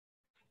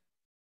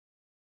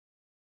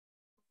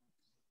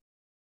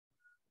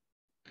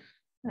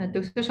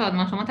دکتر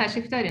شادمان شما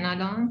تشریف دارین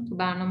الان تو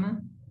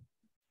برنامه؟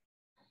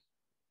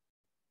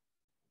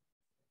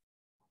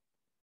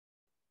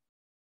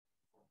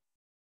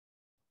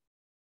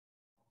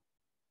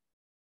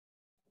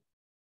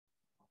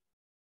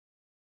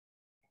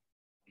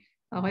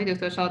 آقای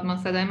دکتر شادمان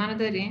صدای منو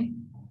دارین؟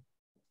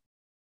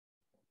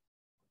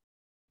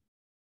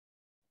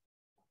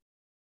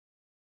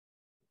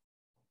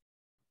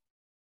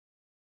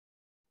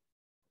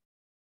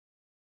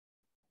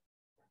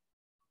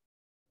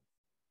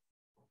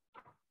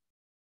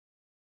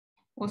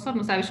 استاد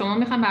موسوی شما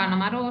میخوام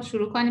برنامه رو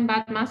شروع کنیم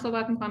بعد من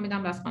صحبت میکنم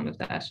میدم دست خانم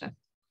دکتر اشرف.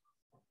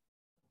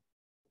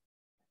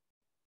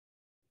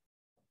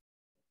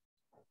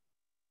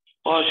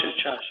 باشه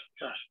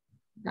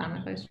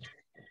چشم.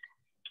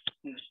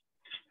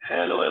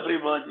 Hello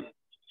everybody.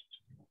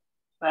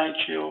 Thank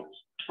you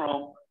from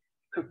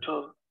Dr.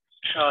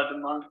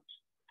 Shadman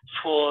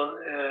for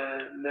a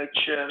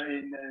lecture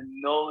in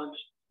known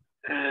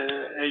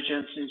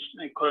agents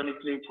in chronic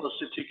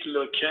lymphocytic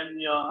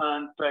leukemia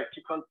and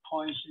practical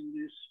points in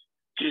this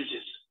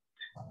disease.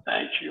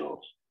 Thank you.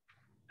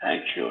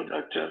 Thank you,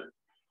 Dr.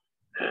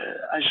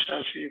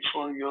 Ashrafi,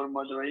 for your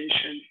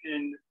moderation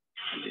in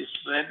this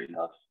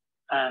webinar.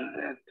 And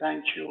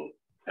thank you,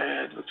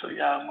 Dr.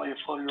 Yaghmaei,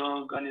 for your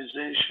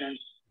organization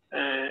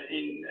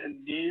in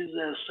these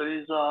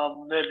series of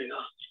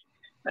webinars.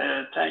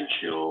 Thank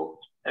you,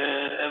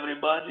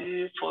 everybody,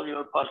 for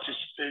your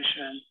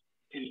participation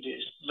in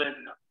this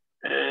webinar.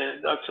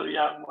 Dr.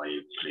 Yaghmaei,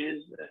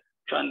 please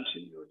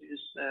continue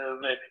this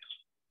webinar.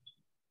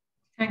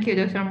 Thank you,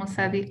 Dr.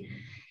 Musavi.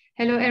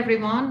 Hello,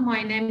 everyone.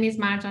 My name is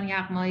Mazyar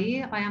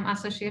Shadman. I am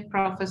Associate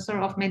Professor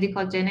of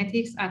Medical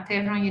Genetics at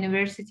Tehran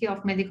University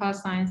of Medical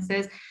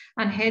Sciences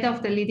and head of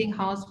the leading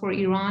house for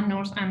Iran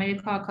North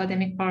America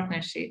Academic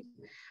Partnership.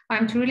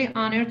 I'm truly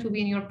honored to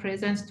be in your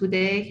presence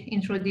today,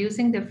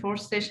 introducing the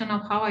fourth session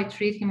of How I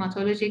Treat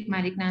Hematologic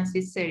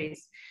Malignancies series.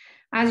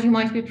 As you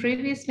might be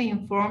previously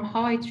informed,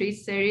 How I Treat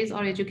series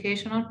are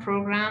educational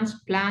programs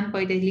planned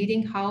by the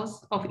leading house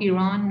of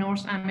Iran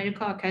North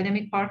America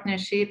Academic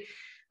Partnership,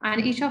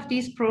 and each of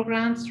these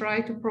programs try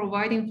to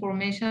provide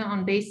information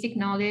on basic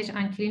knowledge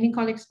and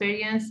clinical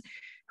experience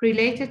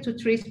related to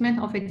treatment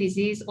of a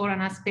disease or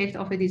an aspect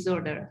of a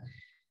disorder.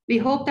 We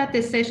hope that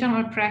the sessions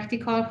are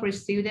practical for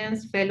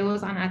students,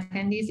 fellows, and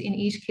attendees in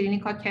each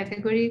clinical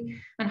category,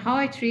 and How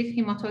I Treat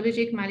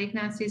Hematologic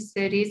Malignancies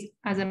series,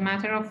 as a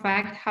matter of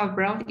fact, have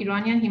brought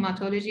Iranian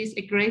hematologists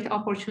a great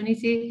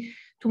opportunity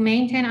to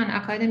maintain an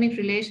academic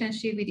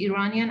relationship with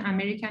Iranian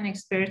American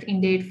experts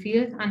in their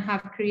field and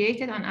have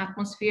created an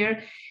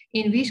atmosphere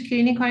in which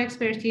clinical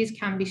expertise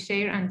can be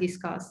shared and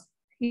discussed.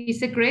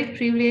 It's a great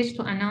privilege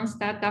to announce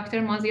that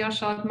Dr. Mazyar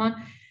Shadman,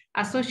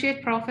 Associate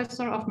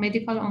Professor of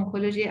Medical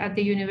Oncology at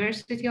the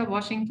University of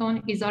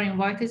Washington, is our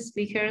invited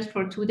speaker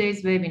for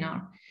today's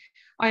webinar.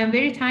 I am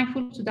very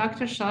thankful to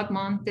Dr.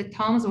 Shadman, the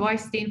TUMS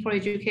Vice Dean for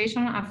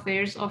Educational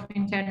Affairs of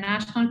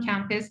International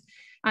Campus,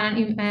 and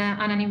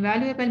an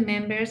invaluable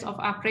members of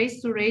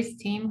Appraise to Raise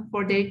team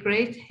for their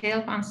great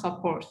help and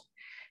support.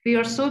 We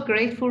are so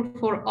grateful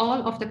for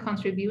all of the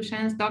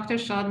contributions Dr.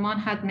 Shadman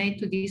had made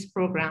to this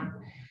program.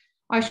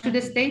 I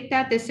should state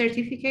that the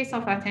certificates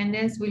of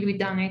attendance will be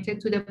donated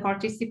to the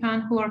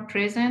participants who are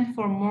present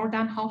for more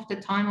than half the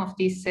time of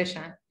this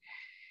session.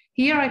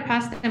 Here I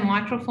pass the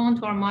microphone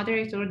to our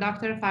moderator,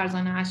 Dr.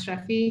 Farzaneh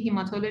Ashrafi,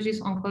 hematologist,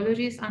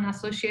 oncologist, and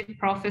associate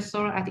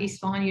professor at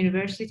Isfahan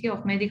University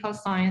of Medical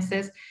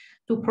Sciences,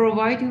 to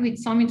provide you with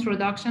some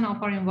introduction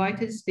of our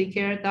invited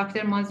speaker,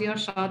 Dr. Mazyar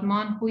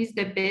Shadman, who is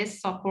the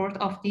best support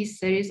of this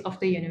series of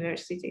the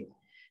university.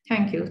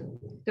 Thank you.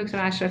 Dr.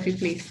 Ashrafi,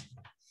 please.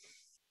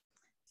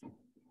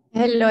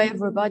 Hello,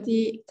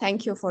 everybody.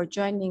 Thank you for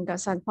joining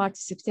us and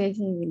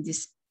participating in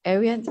this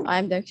event.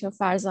 I'm Dr.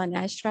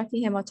 Farzaneh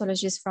Ashrafi,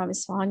 hematologist from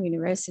Isfahan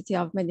University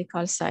of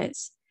Medical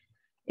Science.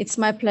 It's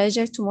my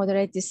pleasure to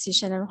moderate this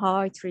session on how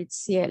I treat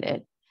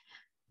CLL.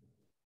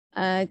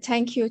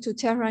 Thank you to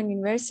Tehran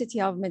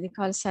University of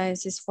Medical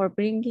Sciences for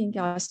bringing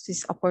us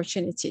this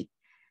opportunity.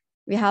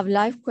 We have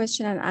live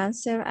question and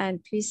answer,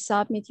 and please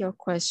submit your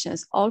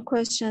questions. All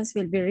questions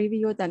will be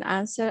reviewed and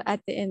answered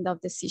at the end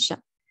of the session.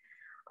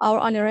 Our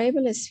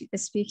honorable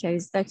speaker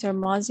is Dr.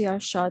 Mazyar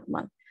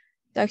Shadman.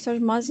 Dr.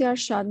 Mazyar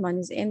Shadman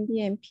is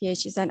MD and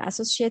PhD, is an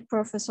associate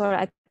professor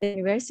at the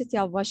University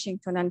of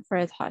Washington and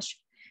Fred Hutch.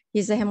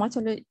 He's a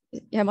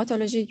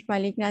hematologic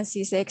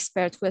malignancies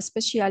expert who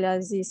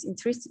specializes in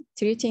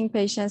treating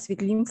patients with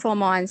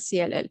lymphoma and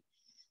CLL.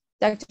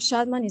 Dr.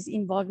 Shadman is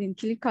involved in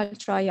clinical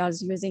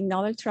trials using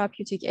novel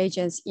therapeutic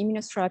agents,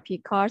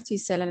 immunotherapy, CAR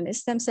T-cell, and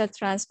stem cell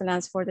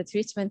transplants for the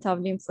treatment of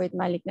lymphoid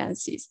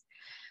malignancies.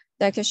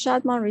 Dr.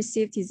 Shadman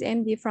received his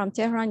MD from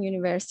Tehran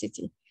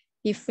University.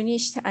 He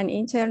finished an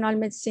internal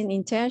medicine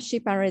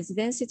internship and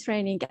residency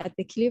training at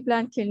the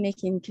Cleveland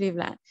Clinic in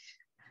Cleveland.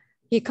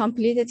 He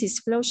completed his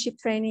fellowship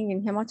training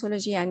in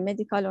hematology and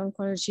medical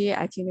oncology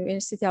at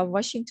University of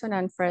Washington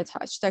and Fred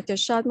Hutch. Dr.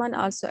 Shadman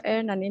also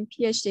earned an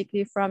MPH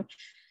degree from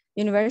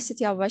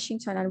University of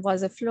Washington and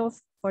was a fellow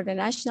for the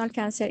National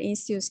Cancer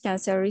Institute's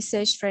Cancer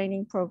Research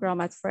Training Program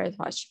at Fred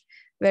Hutch.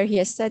 where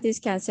he studies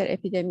cancer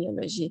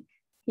epidemiology.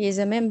 He is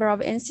a member of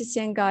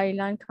NCCN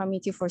Guideline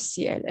Committee for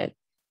CLL.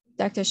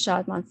 Dr.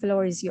 Shadman,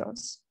 floor is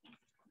yours.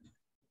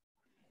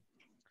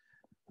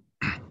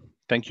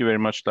 Thank you very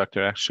much,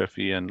 Dr.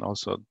 Ashrafi, and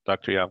also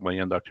Dr.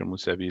 Yaghmaei and Dr.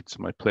 Mousavi. It's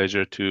my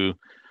pleasure to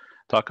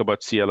talk about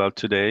CLL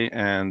today.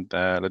 And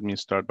let me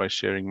start by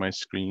sharing my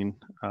screen.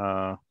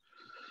 Let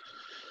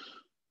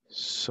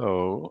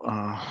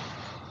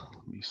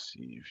me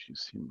see if you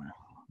see my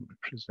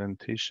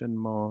presentation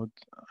mode.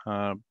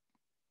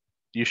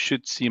 You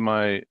should see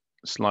my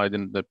slide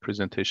in the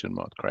presentation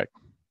mode, correct?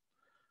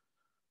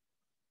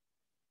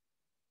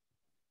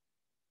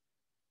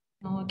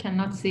 No, I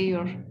cannot see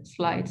your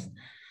slides.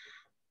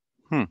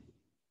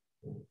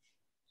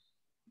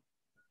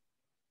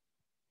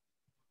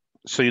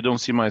 So you don't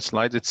see my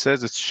slides? It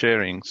says it's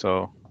sharing,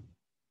 so.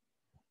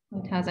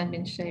 It hasn't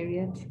been shared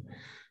yet.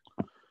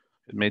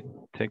 It may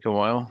take a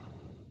while.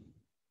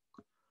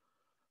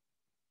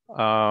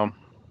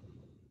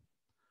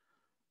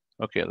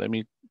 Okay, let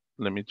me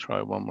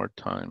try one more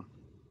time.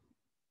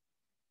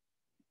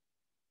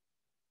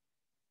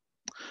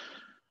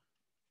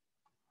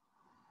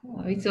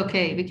 Oh, it's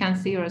okay. We can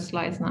see your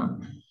slides now.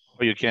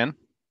 Oh, you can?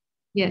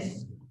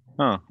 Yes.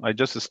 Huh, I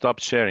just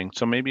stopped sharing.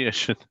 So maybe I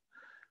should.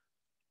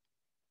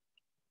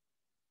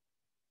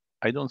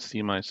 I don't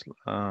see my,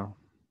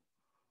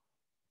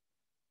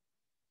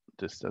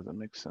 this doesn't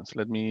make sense.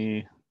 Let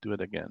me do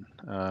it again.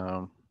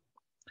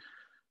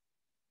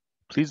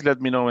 Please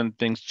let me know when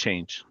things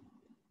change,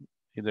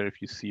 either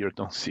if you see or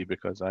don't see,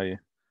 because I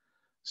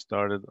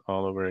started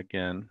all over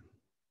again.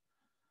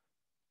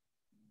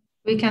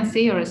 We can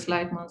see your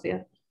slide,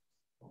 Mazyar.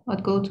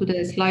 But go to the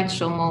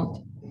slideshow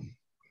mode.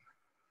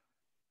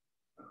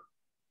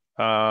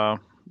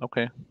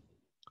 Okay.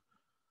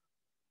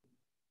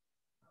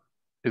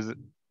 Is it,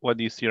 what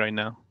do you see right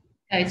now?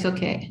 Yeah, it's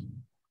okay.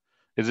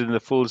 Is it in the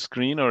full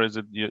screen or is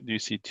it, do you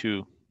see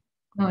two?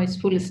 No, it's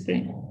full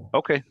screen.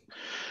 Okay.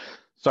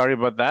 Sorry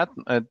about that.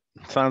 It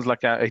sounds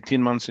like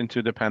 18 months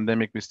into the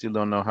pandemic, we still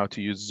don't know how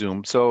to use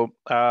Zoom. So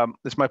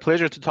it's my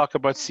pleasure to talk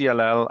about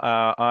CLL.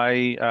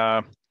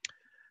 I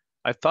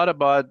thought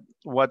about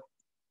what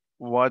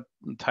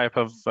type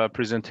of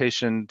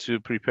presentation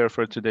to prepare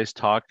for today's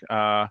talk.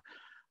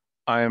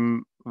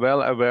 I'm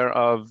well aware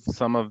of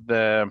some of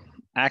the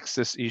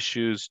access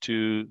issues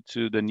to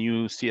the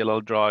new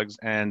CLL drugs,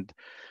 and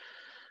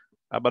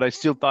but I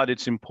still thought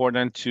it's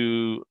important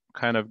to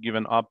kind of give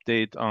an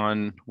update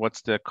on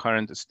what's the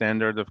current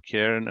standard of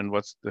care and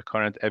what's the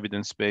current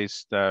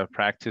evidence-based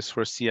practice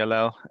for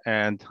CLL.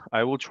 And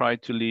I will try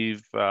to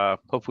leave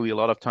hopefully a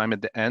lot of time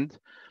at the end.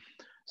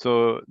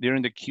 So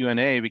during the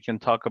Q&A, we can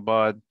talk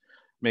about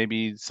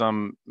maybe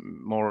some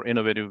more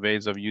innovative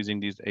ways of using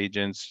these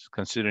agents,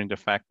 considering the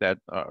fact that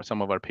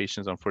some of our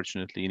patients,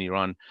 unfortunately, in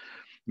Iran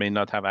may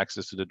not have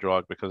access to the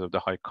drug because of the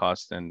high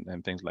cost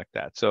and things like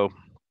that. So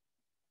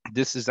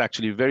this is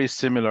actually very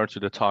similar to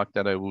the talk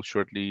that I will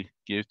shortly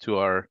give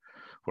to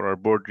for our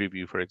board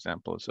review, for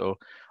example. So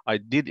I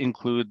did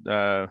include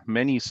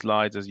many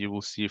slides, as you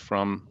will see,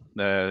 from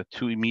the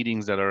two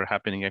meetings that are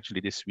happening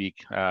actually this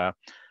week.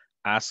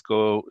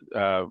 ASCO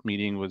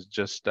meeting was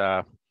just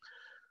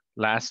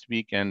last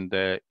week, and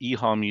the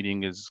EHA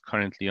meeting is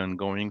currently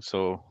ongoing.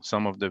 So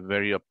some of the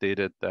very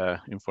updated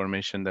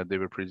information that they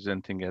were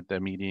presenting at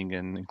the meeting,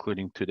 and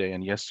including today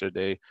and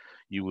yesterday,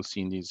 you will see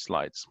in these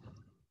slides.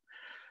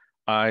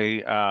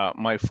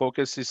 My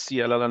focus is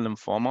CLL and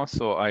lymphoma,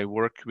 so I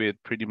work with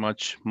pretty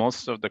much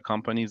most of the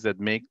companies that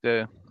make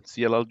the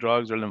CLL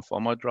drugs or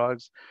lymphoma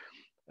drugs,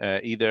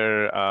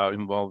 either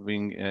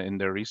involving in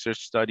their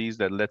research studies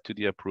that led to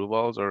the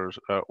approvals,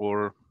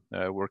 or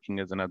working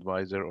as an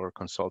advisor or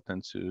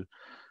consultant to,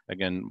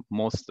 again,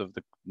 most of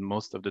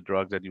the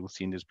drugs that you will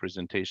see in these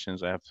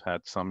presentations, I have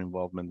had some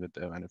involvement with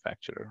the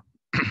manufacturer.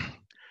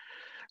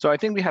 So I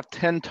think we have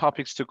 10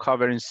 topics to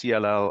cover in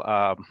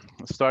CLL,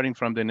 starting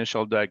from the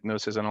initial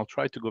diagnosis, and I'll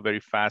try to go very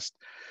fast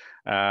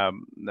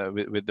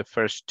with the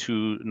first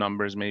two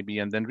numbers maybe,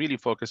 and then really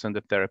focus on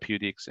the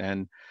therapeutics,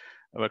 and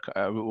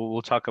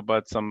we'll talk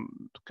about some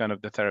kind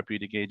of the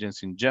therapeutic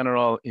agents in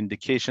general,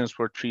 indications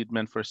for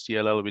treatment for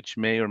CLL, which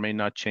may or may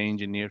not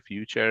change in near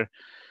future.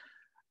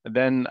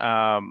 Then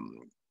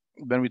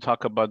we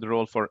talk about the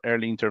role for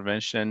early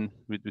intervention.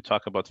 We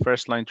talk about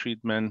first-line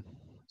treatment,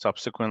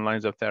 subsequent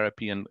lines of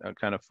therapy, and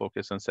kind of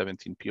focus on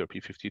 17p or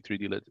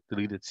p53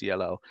 deleted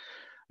CLL.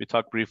 We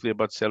talk briefly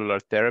about cellular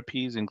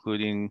therapies,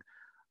 including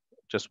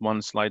just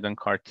one slide on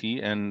CAR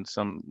T, and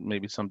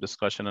maybe some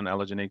discussion on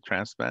allogeneic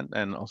transplant,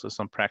 and also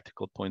some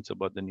practical points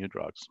about the new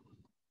drugs.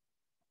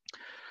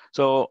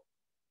 So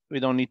we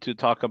don't need to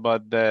talk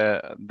about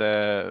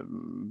the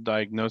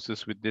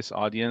diagnosis with this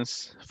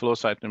audience. Flow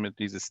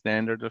cytometry is a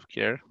standard of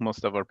care.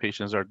 Most of our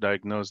patients are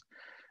diagnosed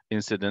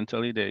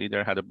incidentally. They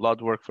either had a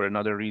blood work for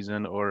another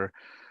reason, or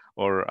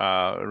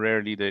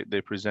rarely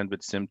they present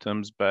with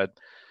symptoms. But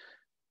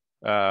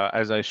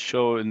as I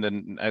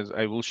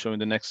will show in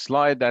the next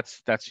slide,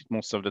 that's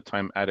most of the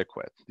time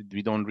adequate.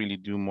 We don't really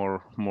do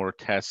more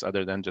tests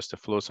other than just a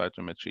flow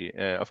cytometry.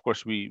 Of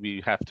course,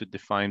 we have to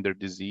define their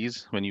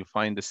disease. When you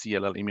find the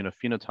CLL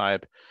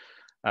immunophenotype,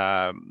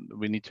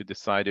 we need to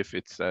decide if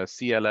it's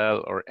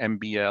CLL or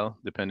MBL,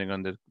 depending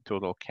on the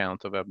total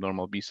count of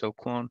abnormal B cell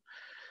clone.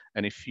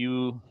 And if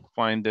you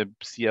find the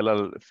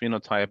CLL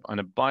phenotype on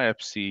a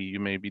biopsy, you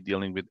may be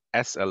dealing with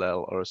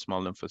SLL or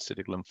small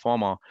lymphocytic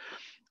lymphoma.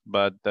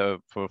 But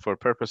for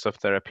purpose of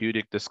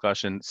therapeutic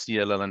discussion,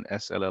 CLL and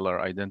SLL are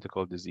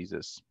identical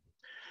diseases.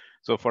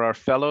 So for our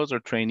fellows or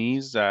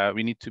trainees,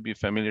 we need to be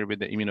familiar with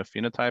the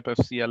immunophenotype of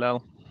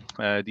CLL.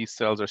 These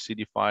cells are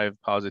CD5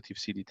 positive,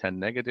 CD10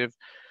 negative,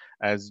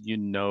 as you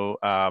know,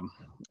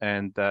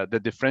 and the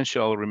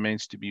differential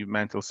remains to be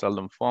mantle cell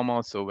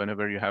lymphoma. So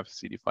whenever you have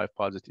CD5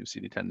 positive,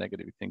 CD10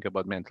 negative, you think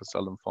about mantle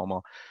cell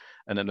lymphoma,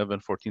 and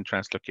 11-14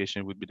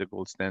 translocation would be the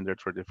gold standard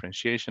for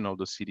differentiation,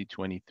 although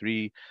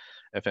CD23,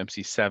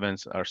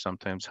 FMC7s are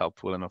sometimes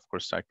helpful, and of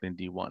course, cyclin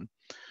D1.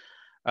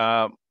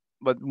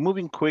 But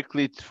moving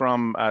quickly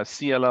from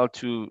CLL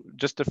to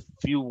just a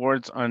few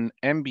words on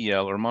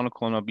MBL or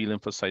monoclonal B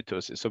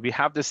lymphocytosis. So we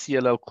have the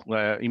CLL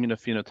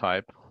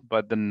immunophenotype,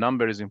 but the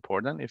number is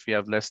important. If you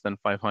have less than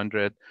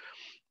 500,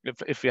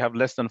 if you have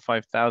less than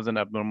 5,000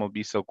 abnormal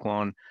B cell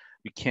clone,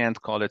 we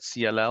can't call it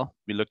CLL.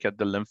 We look at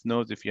the lymph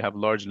nodes. If you have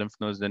large lymph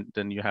nodes,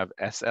 then you have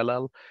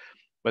SLL.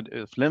 But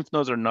if lymph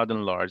nodes are not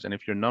enlarged, and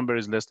if your number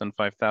is less than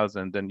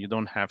 5,000, then you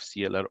don't have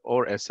CLL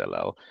or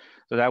SLL.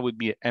 So that would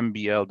be an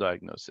MBL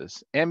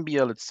diagnosis.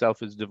 MBL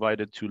itself is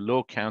divided to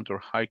low count or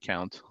high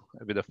count,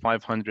 with a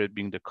 500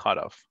 being the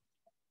cutoff.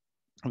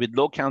 With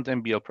low count,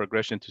 MBL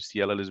progression to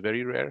CLL is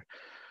very rare.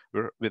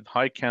 With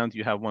high count,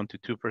 you have 1 to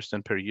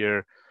 2% per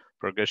year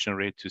progression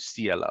rate to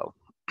CLL.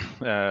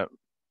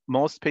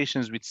 Most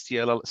patients with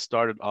CLL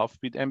started off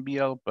with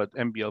MBL, but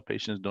MBL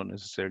patients don't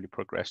necessarily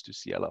progress to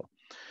CLL.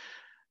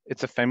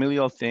 It's a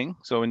familial thing.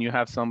 So when you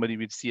have somebody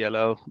with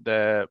CLL,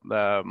 the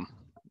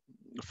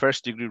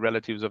first degree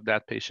relatives of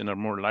that patient are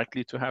more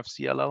likely to have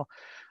CLL,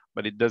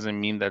 but it doesn't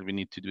mean that we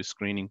need to do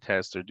screening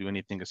tests or do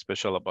anything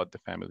special about the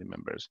family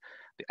members.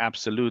 The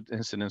absolute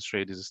incidence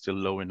rate is still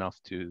low enough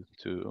to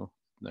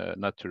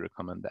not to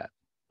recommend that.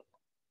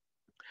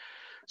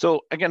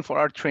 So again, for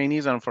our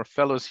trainees and for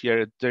fellows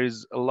here, there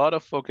is a lot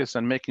of focus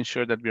on making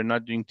sure that we're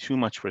not doing too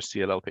much for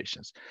CLL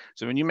patients.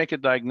 So when you make a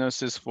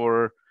diagnosis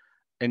for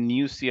a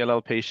new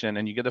CLL patient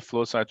and you get a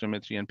flow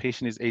cytometry and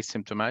patient is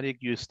asymptomatic,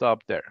 you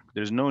stop there.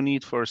 There's no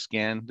need for a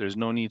scan. There's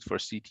no need for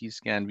CT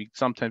scan. We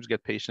sometimes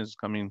get patients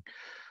coming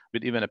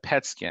with even a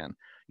PET scan.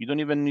 You don't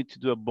even need to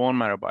do a bone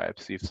marrow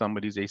biopsy if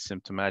somebody's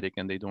asymptomatic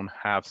and they don't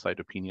have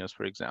cytopenias,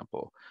 for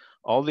example.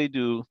 All they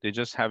do, they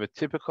just have a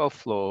typical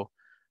flow,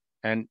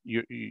 and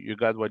you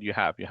got what you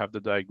have. You have the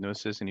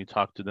diagnosis, and you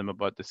talk to them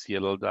about the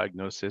CLL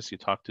diagnosis. You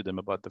talk to them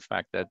about the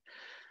fact that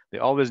they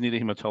always need a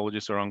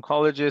hematologist or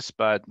oncologist,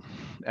 but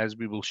as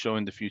we will show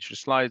in the future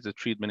slides, the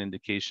treatment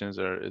indications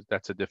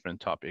that's a different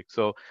topic.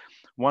 So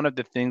one of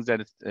the things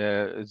that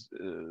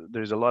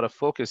there's a lot of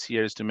focus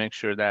here is to make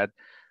sure that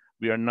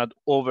we are not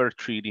over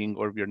treating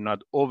or we are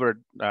not over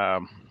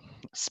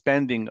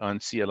spending on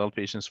CLL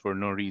patients for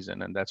no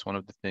reason. And that's one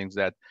of the things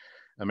that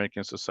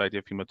American Society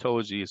of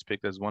Hematology has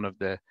picked as one of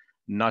the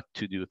not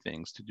to do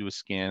things, to do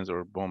scans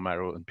or bone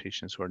marrow in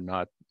patients who are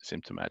not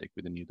symptomatic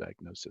with a new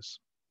diagnosis.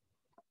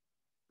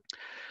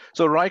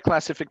 So RI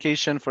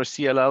classification for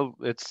CLL,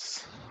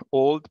 it's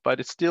old, but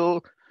it's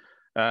still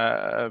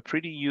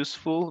pretty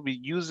useful. We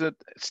use it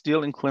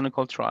still in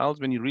clinical trials.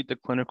 When you read the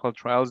clinical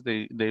trials,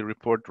 they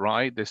report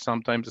RI. They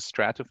sometimes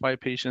stratify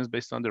patients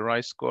based on the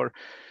RI score.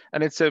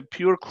 And it's a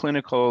pure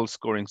clinical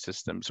scoring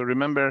system. So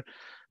remember,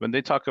 when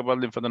they talk about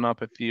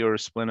lymphadenopathy or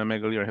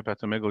splenomegaly or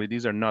hepatomegaly,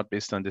 these are not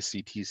based on the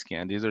CT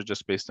scan. These are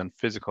just based on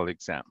physical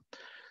exam.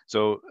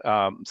 So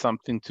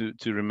something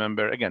to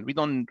remember. Again, we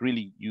don't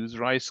really use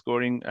RI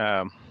scoring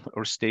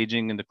or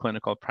staging in the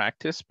clinical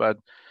practice, but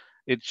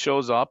it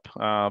shows up.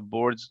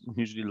 Boards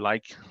usually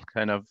like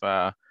kind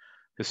of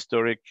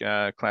historic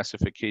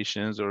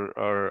classifications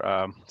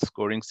or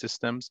scoring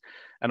systems.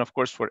 And of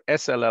course, for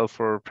SLL,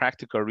 for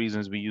practical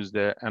reasons, we use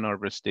the Ann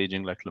Arbor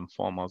staging like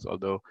lymphomas,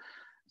 although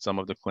some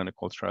of the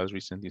clinical trials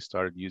recently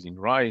started using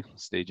RI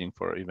staging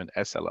for even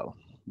SLL,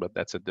 but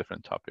that's a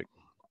different topic.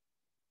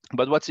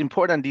 But what's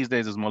important these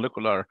days is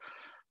molecular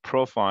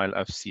profile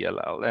of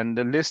CLL. And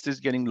the list is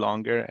getting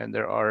longer, and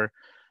there are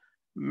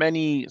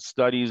many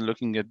studies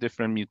looking at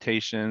different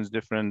mutations,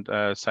 different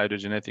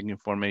cytogenetic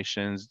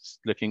informations,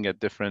 looking at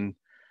different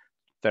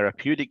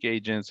therapeutic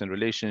agents and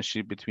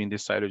relationship between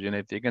this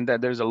cytogenetic, and that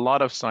there's a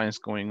lot of science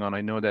going on.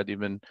 I know that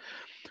even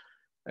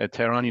at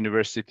Tehran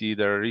University,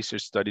 there are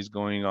research studies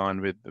going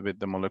on with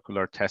the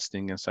molecular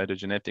testing and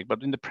cytogenetic.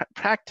 But in the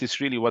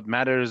practice, really what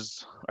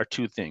matters are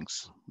two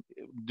things.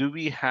 Do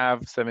we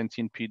have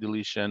 17p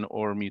deletion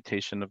or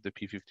mutation of the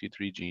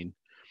p53 gene?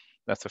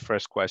 That's the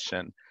first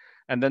question.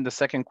 And then the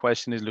second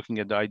question is looking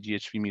at the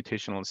IGHV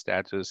mutational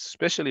status,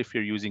 especially if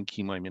you're using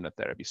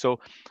chemoimmunotherapy. So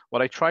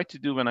what I try to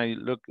do when I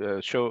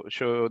show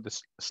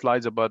the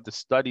slides about the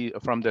study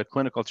from the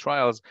clinical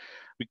trials,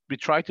 we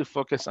try to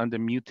focus on the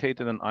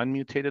mutated and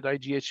unmutated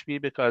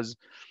IGHV, because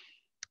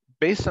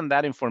based on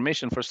that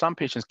information, for some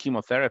patients,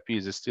 chemotherapy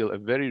is still a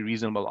very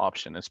reasonable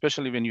option,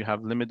 especially when you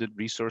have limited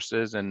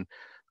resources and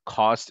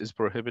cost is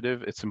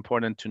prohibitive. It's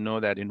important to know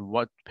that in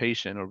what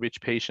patient or which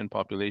patient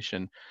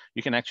population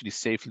you can actually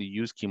safely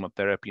use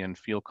chemotherapy and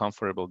feel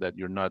comfortable that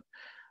you're not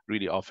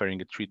really offering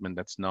a treatment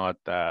that's not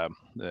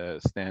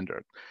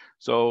standard.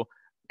 So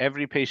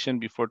every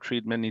patient before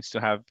treatment needs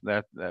to have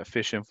that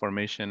FISH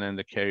information and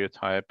the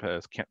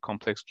karyotype,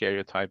 complex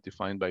karyotype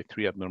defined by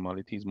 3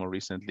 abnormalities. More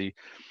recently,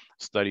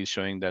 studies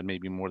showing that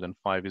maybe more than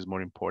 5 is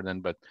more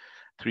important, but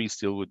 3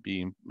 still would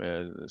be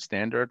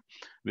standard.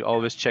 We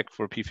always check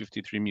for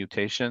P53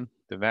 mutation.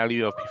 The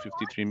value of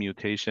P53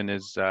 mutation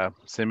is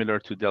similar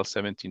to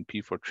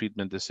del17P for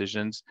treatment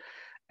decisions.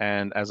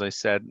 And as I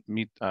said,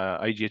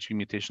 IGHV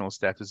mutational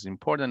status is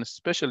important,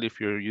 especially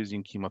if you're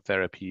using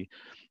chemotherapy.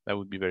 That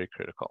would be very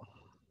critical.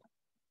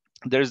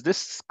 There's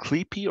this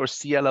CLIPI or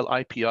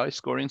CLL-IPI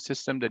scoring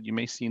system that you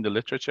may see in the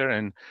literature,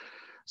 and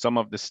some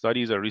of the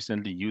studies are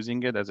recently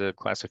using it as a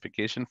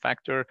classification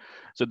factor.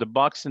 So the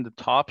box in the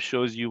top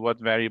shows you what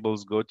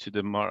variables go to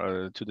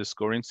the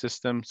scoring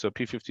system. So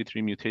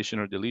P53 mutation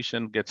or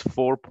deletion gets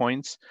 4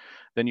 points.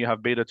 Then you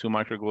have beta-2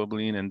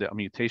 microglobulin and the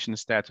mutation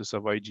status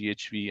of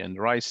IGHV and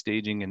rise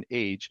staging and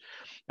age.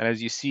 And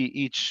as you see,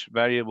 each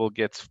variable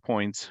gets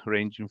points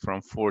ranging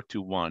from 4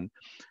 to 1.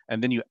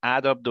 And then you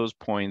add up those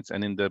points,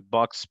 and in the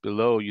box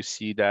below, you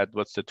see that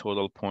what's the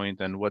total point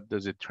and what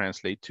does it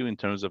translate to in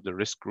terms of the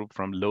risk group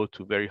from low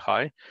to very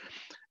high.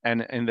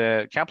 And in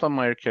the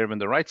Kaplan-Meier curve on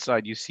the right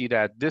side, you see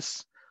that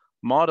this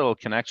model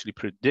can actually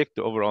predict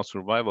the overall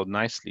survival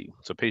nicely.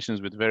 So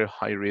patients with very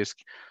high risk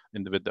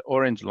with the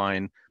orange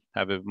line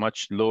have a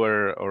much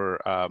lower or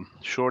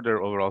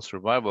shorter overall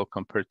survival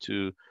compared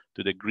to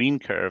the green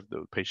curve,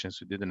 the patients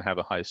who didn't have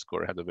a high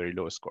score had a very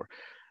low score.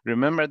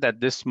 Remember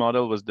that this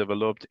model was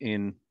developed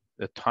in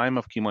the time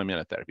of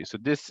chemoimmunotherapy. So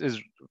this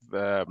is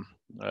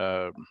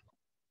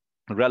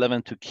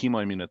relevant to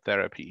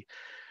chemoimmunotherapy.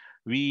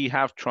 We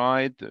have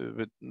tried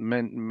with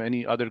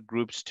many other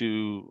groups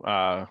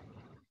to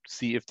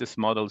see if this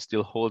model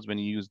still holds when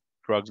you use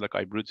drugs like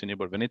ibrutinib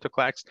or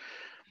venetoclax.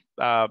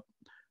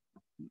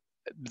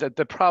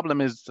 The problem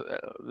is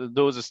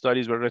those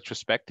studies were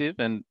retrospective,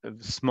 and a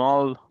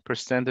small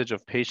percentage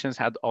of patients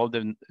had all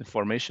the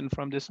information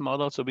from this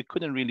model. So we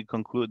couldn't really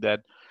conclude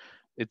that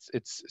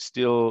it's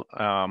still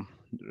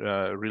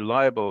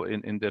reliable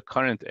in the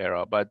current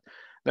era, but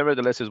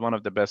nevertheless is one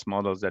of the best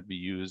models that we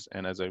use.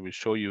 And as I will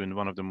show you in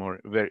one of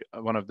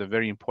the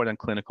very important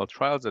clinical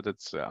trials that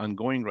it's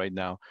ongoing right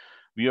now,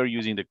 we are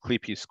using the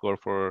CLIPI score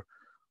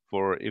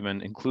for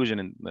even inclusion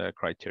in the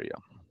criteria.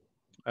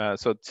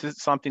 So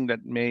it's something that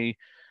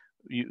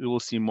you will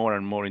see more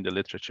and more in the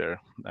literature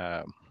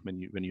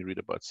when you read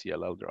about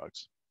CLL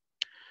drugs.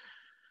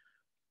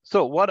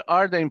 So what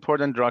are the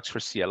important drugs for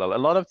CLL? A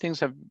lot of things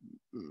have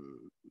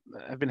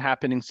been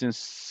happening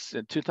since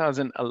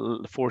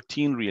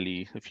 2014,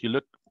 really. If you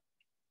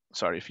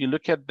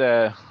look at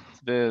the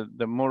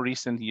more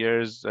recent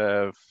years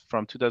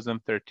from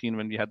 2013,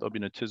 when we had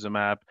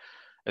obinutuzumab,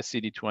 a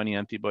CD20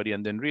 antibody,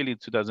 and then really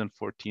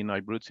 2014,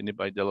 ibrutinib,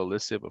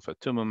 idelalisib,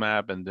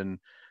 ofatumumab, and then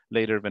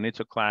later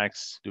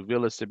venetoclax,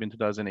 duvelisib in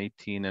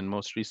 2018, and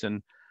most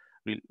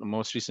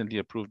recently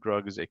approved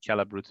drug is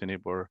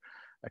acalabrutinib or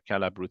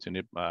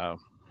acalabrutinib,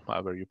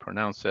 however you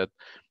pronounce it.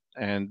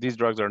 And these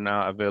drugs are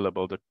now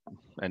available,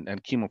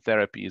 and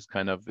chemotherapy is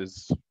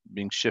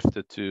being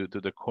shifted to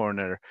the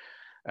corner.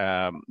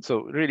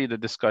 So really the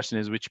discussion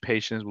is which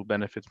patients will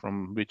benefit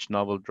from which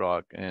novel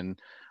drug. And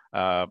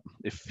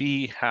if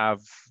we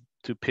have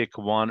to pick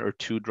 1 or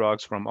 2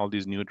 drugs from all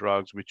these new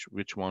drugs,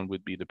 which one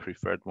would be the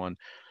preferred one?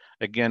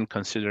 Again,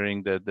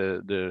 considering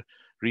the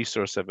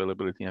resource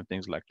availability and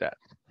things like that.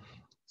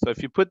 So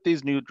if you put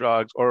these new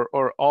drugs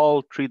or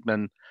all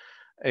treatment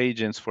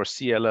agents for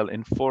CLL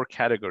in 4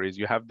 categories,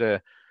 you have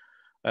the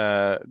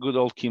good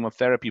old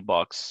chemotherapy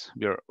box.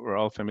 We're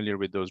all familiar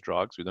with those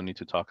drugs. We don't need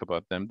to talk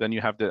about them. Then you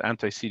have the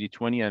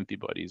anti-CD20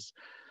 antibodies,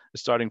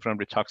 starting from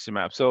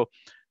rituximab. So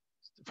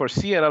for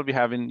CLL, we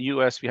have in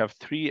US, we have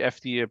 3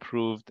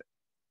 FDA-approved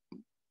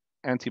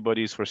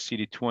antibodies for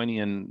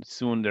CD20, and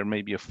soon there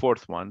may be a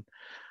 4th one.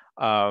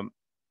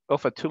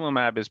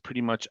 Ofatumumab is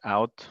pretty much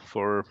out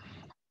for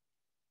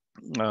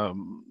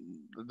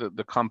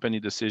the company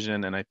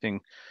decision, and I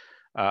think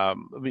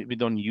we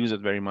don't use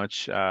it very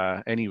much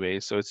anyway.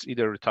 So it's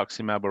either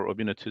rituximab or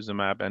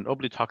obinutuzumab, and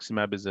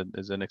obinutuzumab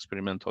is an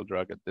experimental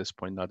drug at this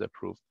point, not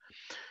approved.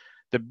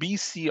 The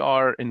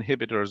BCR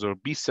inhibitors or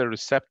B-cell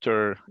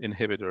receptor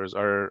inhibitors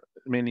are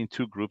mainly in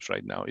 2 groups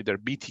right now, either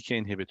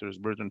BTK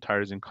inhibitors, protein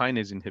tyrosine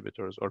kinase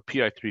inhibitors, or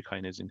PI3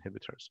 kinase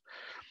inhibitors.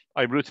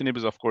 Ibrutinib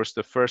is, of course,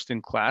 the first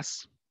in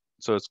class.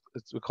 So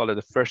we call it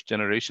the 1st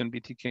generation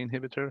BTK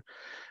inhibitor.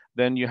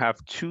 Then you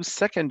have 2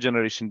 second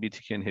generation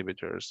BTK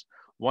inhibitors.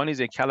 One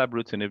is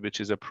acalabrutinib, which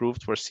is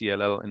approved for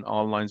CLL in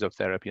all lines of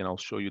therapy, and I'll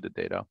show you the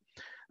data.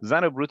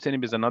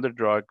 Zanubrutinib is another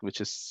drug,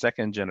 which is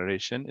second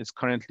generation. It's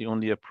currently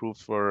only approved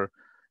for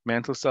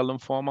mantle cell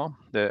lymphoma.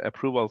 The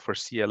approval for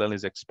CLL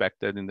is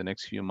expected in the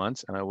next few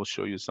months, and I will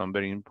show you some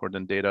very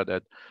important data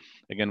that,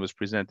 again, was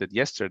presented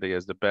yesterday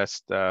as the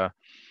best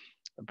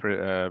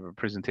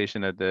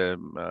presentation at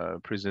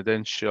the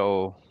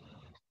presidential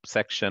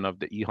section of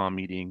the EHA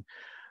meeting,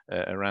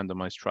 a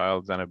randomized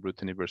trial,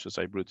 zanubrutinib versus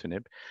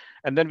ibrutinib.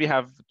 And then we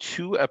have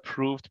two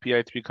approved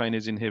PI3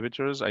 kinase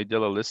inhibitors,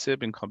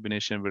 idelalisib in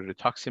combination with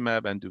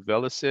rituximab and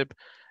duvelisib.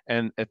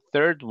 And a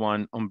third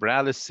one,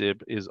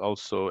 umbralisib, is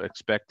also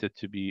expected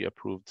to be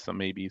approved, so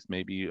maybe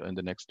in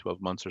the next 12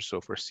 months or so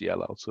for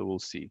CLL, so we'll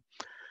see.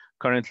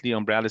 Currently,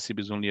 umbralisib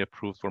is only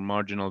approved for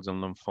marginal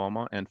zone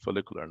lymphoma and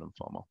follicular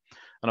lymphoma.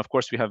 And of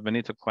course, we have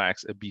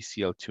venetoclax, a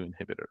BCL2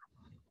 inhibitor.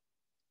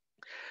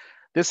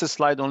 This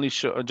slide only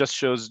just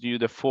shows you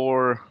the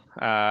 4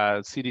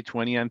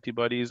 CD20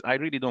 antibodies. I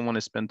really don't want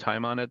to spend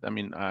time on it. I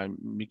mean,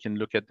 we can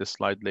look at the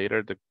slide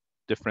later, the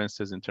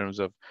differences in terms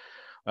of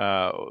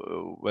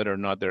whether or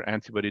not they're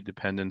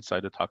antibody-dependent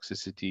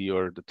cytotoxicity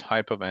or the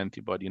type of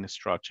antibody in a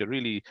structure,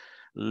 really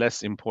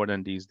less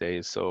important these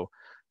days. So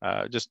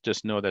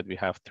just know that we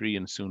have 3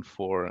 and soon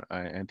 4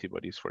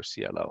 antibodies for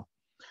CLL.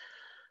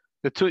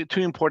 The two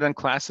important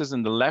classes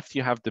on the left,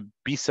 you have the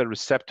B-cell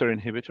receptor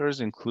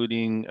inhibitors,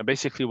 including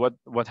basically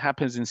what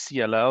happens in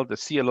CLL. The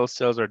CLL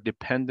cells are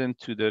dependent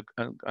to the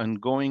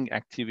ongoing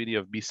activity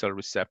of B-cell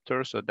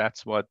receptor. So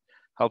that's what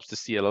helps the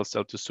CLL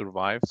cell to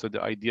survive. So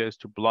the idea is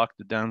to block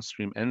the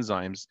downstream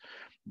enzymes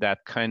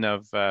that kind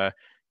of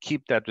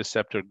keep that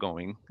receptor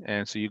going.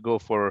 And so you go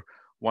for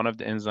one of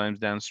the enzymes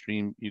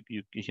downstream,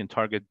 you can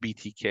target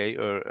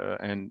BTK,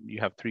 and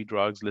you have 3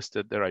 drugs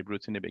listed there: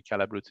 ibrutinib,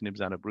 acalabrutinib,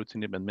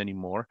 zanubrutinib, and many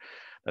more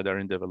that are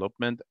in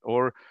development.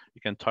 Or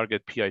you can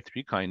target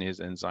PI3 kinase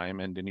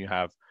enzyme, and then you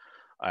have,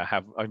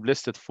 I've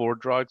listed 4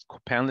 drugs.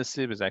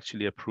 Copanlisib is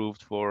actually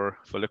approved for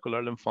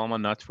follicular lymphoma,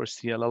 not for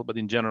CLL, but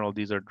in general,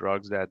 these are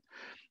drugs that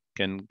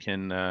can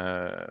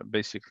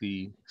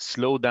basically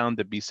slow down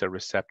the B-cell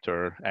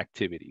receptor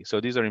activity.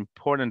 So these are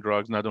important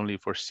drugs, not only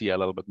for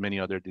CLL, but many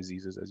other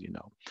diseases, as you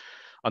know.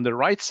 On the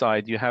right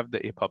side, you have the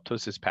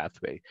apoptosis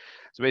pathway.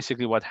 So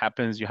basically what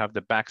happens, you have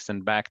the BAX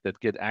and BAC that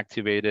get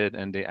activated,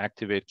 and they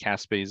activate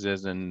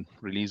caspases and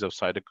release of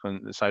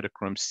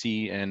cytochrome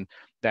C, and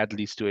that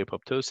leads to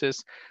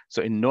apoptosis.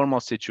 So in normal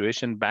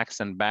situation,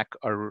 BAX and BAC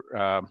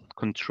are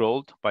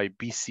controlled by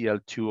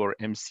BCL2 or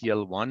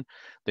MCL1.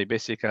 They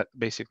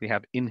basically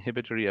have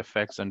inhibitory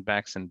effects on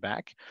BAX and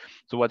BAC.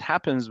 So what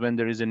happens when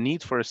there is a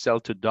need for a cell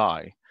to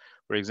die,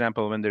 for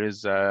example, when there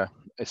is a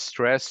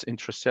stress,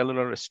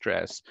 intracellular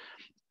stress,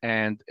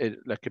 and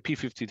like a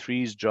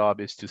P53's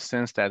job is to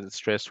sense that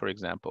stress, for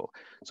example.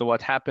 So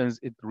what happens,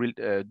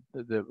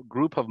 the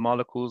group of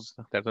molecules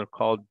that are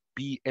called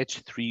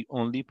BH3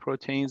 only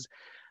proteins,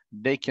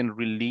 they can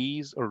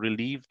release or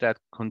relieve that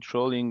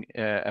controlling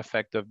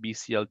effect of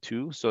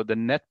BCL2. So the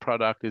net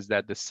product is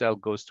that the cell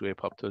goes to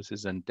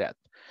apoptosis and death.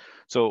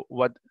 So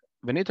what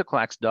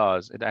venetoclax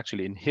does, it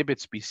actually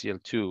inhibits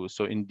BCL2,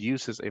 so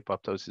induces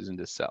apoptosis in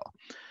the cell.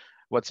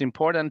 What's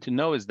important to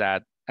know is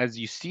that, as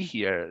you see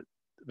here,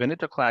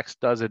 venetoclax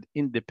does it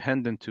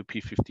independent to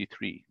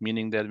P53,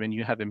 meaning that when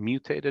you have a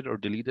mutated or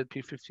deleted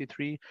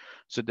P53,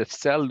 so the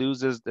cell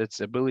loses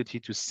its ability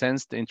to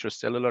sense the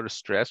intracellular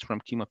stress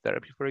from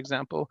chemotherapy, for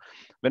example,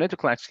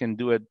 venetoclax can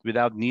do it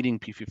without needing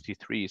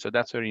P53. So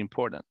that's very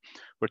important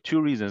for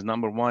 2 reasons.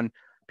 Number one,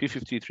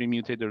 P53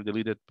 mutated or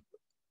deleted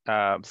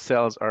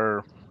cells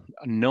are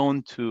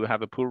known to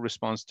have a poor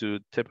response to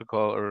typical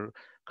or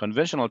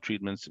conventional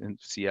treatments in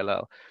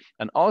CLL.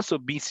 And also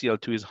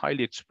BCL2 is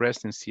highly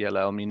expressed in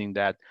CLL, meaning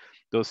that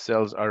those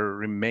cells are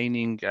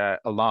remaining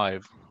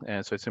alive.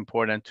 And so it's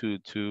important to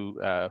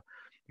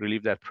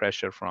relieve that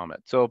pressure from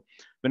it. So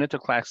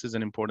venetoclax is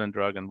an important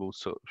drug, and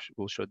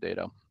we'll show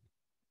data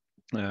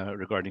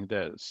regarding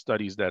the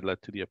studies that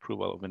led to the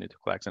approval of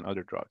venetoclax and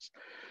other drugs.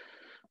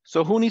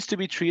 So who needs to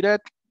be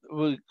treated?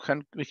 We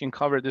can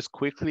cover this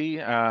quickly.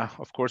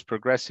 Of course,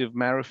 progressive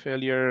marrow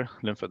failure,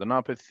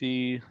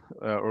 lymphadenopathy,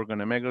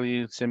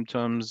 organomegaly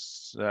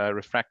symptoms,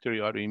 refractory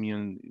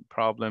autoimmune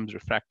problems,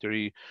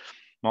 refractory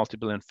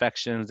multiple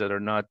infections that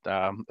are not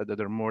that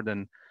are more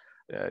than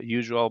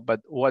usual. But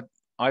what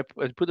I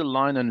put a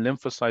line on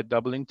lymphocyte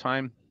doubling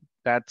time.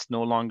 That's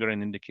no longer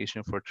an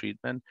indication for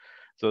treatment.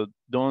 So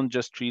don't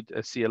just treat a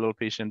CLL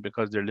patient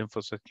because their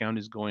lymphocyte count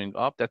is going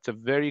up. That's a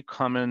very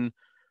common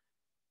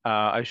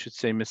I should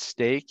say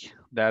mistake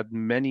that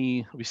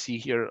we see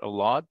here a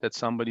lot, that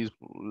somebody's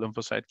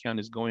lymphocyte count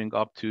is going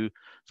up to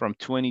from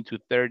 20 to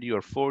 30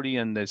 or 40,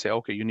 and they say,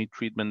 okay, you need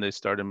treatment, they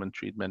start them on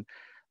treatment.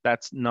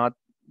 That's not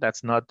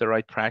the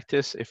right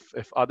practice.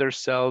 If other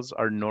cells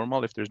are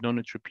normal, if there's no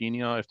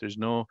neutropenia, if there's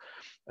no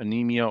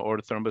anemia or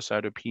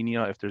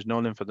thrombocytopenia, if there's no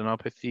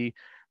lymphadenopathy,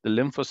 the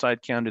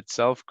lymphocyte count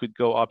itself could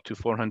go up to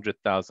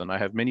 400,000. I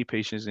have many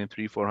patients in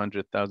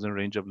 300,000-400,000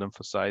 range of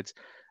lymphocytes,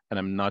 and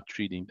I'm not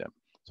treating them.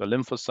 So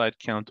lymphocyte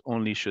count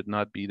only should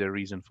not be the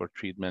reason for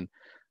treatment.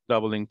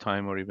 doubling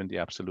time or even the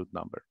absolute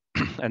number.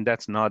 And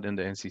that's not in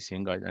the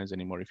NCCN guidelines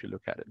anymore if you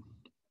look at it.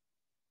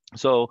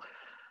 So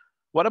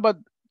what about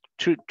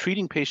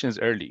treating patients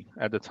early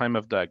at the time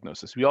of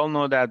diagnosis? We all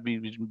know that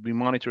we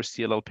monitor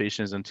CLL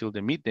patients until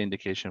they meet the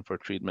indication for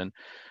treatment.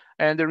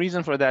 And the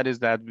reason for that is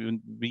that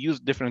we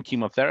used different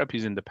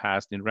chemotherapies in the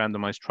past in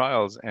randomized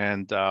trials,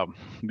 and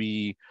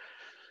we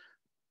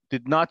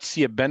did not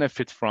see a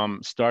benefit from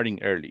starting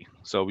early.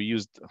 So we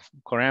used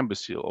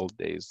chlorambucil old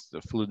days,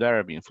 the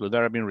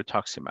fludarabine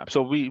rituximab.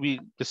 So we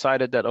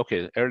decided that,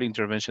 okay, early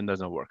intervention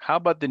doesn't work. How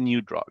about the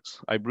new drugs,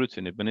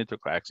 ibrutinib,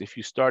 venetoclax? If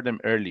you start them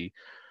early,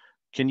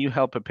 can you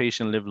help a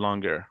patient live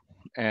longer?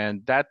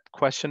 And that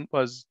question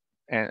was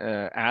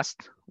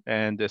asked,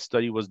 and the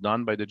study was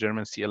done by the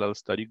German CLL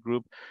study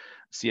group,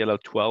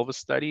 CLL-12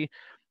 study.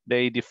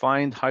 They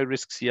defined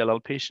high-risk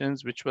CLL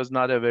patients, which was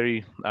not a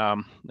very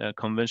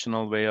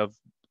conventional way of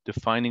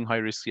defining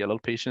high-risk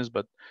CLL patients,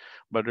 but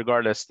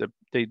regardless,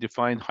 they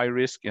defined high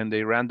risk and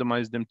they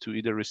randomized them to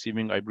either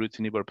receiving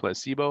ibrutinib or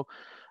placebo.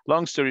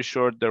 Long story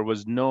short, there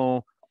was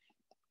no,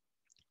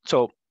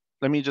 so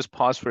let me just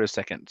pause for a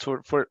second.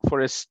 So for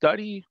a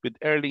study with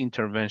early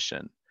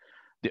intervention,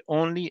 the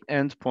only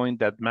endpoint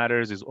that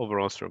matters is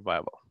overall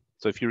survival.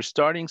 So if you're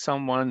starting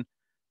someone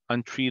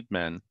on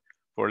treatment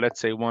for, let's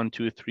say, 1,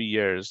 2, 3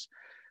 years,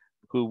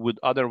 who would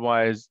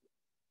otherwise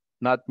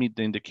not meet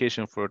the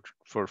indication for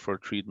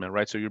treatment,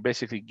 right? So you're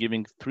basically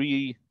giving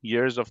 3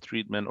 years of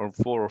treatment or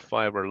 4 or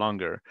 5 or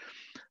longer.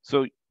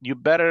 So you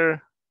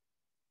better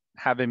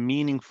have a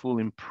meaningful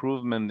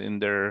improvement in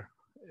their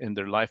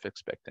life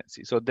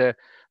expectancy. So the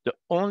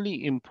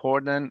only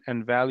important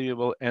and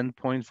valuable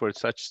endpoint for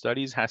such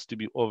studies has to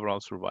be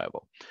overall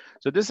survival.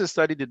 So this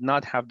study did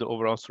not have the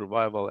overall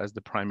survival as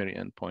the primary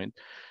endpoint.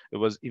 It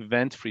was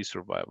event-free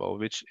survival,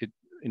 which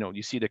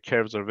you see the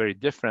curves are very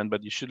different,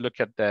 but you should look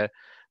at the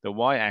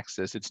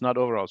y-axis. It's not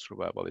overall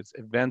survival, it's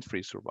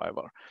event-free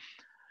survival.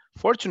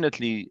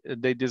 Fortunately,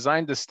 they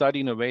designed the study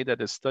in a way that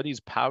the study is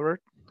powered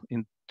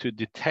to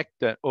detect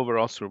the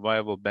overall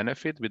survival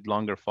benefit with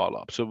longer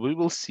follow-up. So we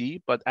will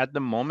see, but at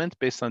the moment,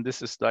 based on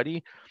this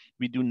study,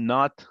 we do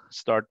not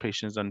start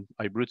patients on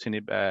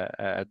ibrutinib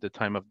at the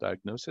time of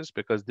diagnosis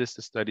because this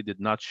study did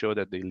not show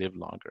that they live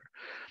longer.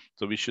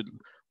 So we should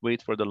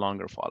wait for the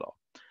longer follow-up.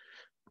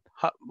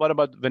 What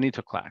about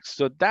venetoclax?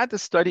 So that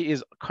study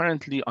is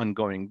currently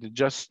ongoing. We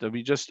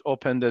just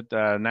opened it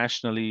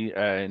nationally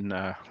in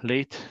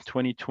late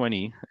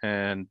 2020,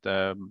 and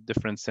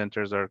different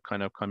centers are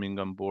kind of coming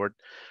on board.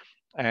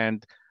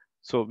 And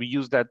so we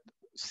use that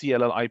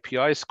CLL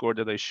IPI score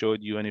that I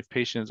showed you, and if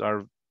patients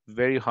are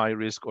very high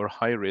risk or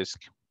high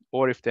risk,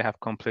 or if they have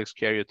complex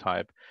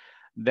karyotype,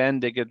 then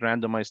they get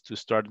randomized to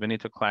start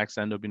venetoclax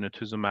and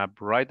obinutuzumab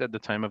right at the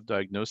time of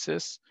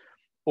diagnosis,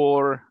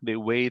 or they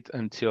wait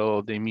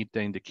until they meet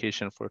the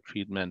indication for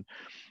treatment.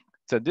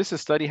 So this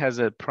study has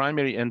a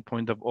primary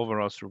endpoint of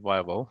overall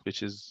survival,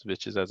 which is,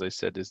 as I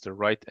said, is the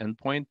right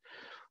endpoint.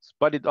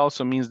 But it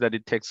also means that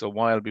it takes a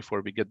while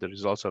before we get the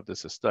results of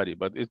this study.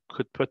 But it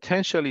could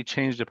potentially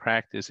change the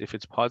practice if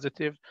it's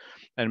positive.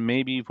 And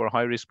maybe for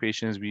high-risk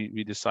patients,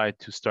 we decide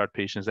to start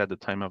patients at the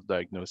time of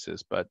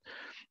diagnosis. But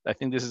I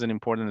think this is an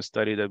important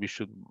study that we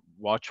should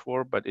watch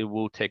for, but it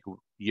will take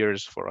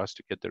years for us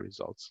to get the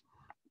results.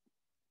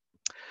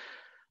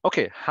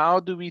 Okay,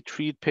 how do we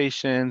treat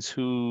patients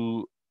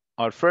who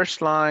are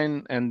first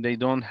line and they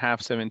don't have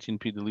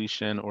 17p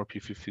deletion or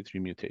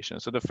p53 mutation?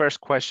 So the first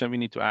question we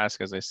need to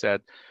ask, as I said,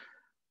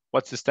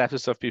 what's the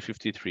status of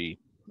p53?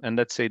 And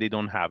let's say they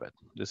don't have it.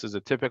 This is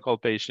a typical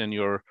patient,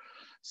 you're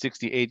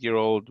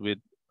 68-year-old with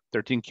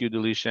 13q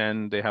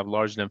deletion, they have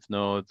large lymph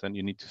nodes, and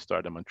you need to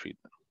start them on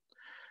treatment.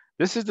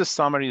 This is the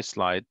summary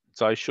slide.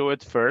 So I show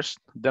it first,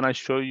 then I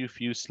show you a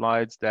few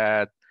slides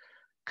that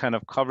kind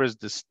of covers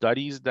the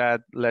studies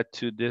that led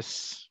to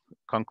this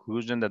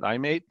conclusion that I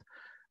made.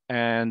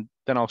 And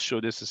then I'll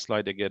show this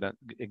slide again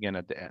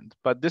at the end.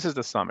 But this is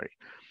the summary.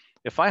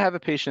 If I have a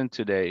patient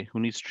today who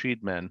needs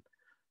treatment,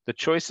 the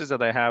choices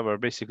that I have are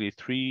basically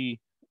 3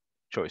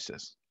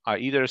 choices. I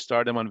either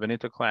start them on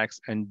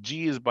venetoclax, and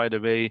G is, by the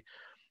way,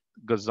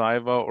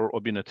 Gazyva or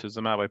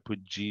obinutuzumab. I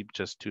put G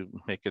just to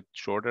make it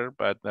shorter,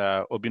 but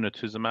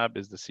obinutuzumab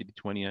is the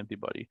CD20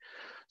 antibody.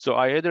 So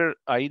I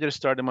either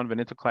start them on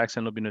venetoclax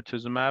and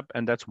obinutuzumab,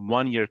 and that's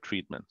 1-year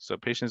treatment. So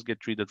patients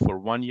get treated for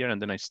 1 year,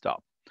 and then I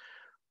stop.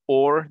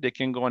 Or they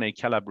can go on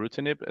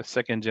acalabrutinib, a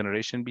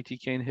 2nd-generation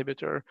BTK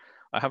inhibitor.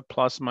 I have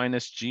plus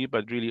minus G,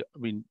 but really,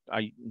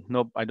 I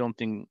don't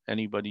think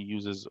anybody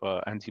uses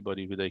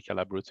antibody with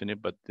acalabrutinib,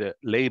 but the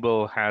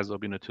label has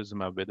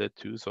obinutuzumab with it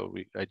too. So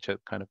I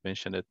just kind of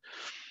mentioned it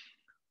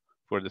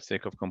for the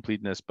sake of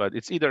completeness, but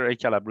it's either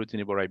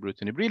acalabrutinib or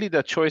ibrutinib. Really,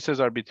 the choices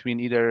are between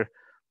either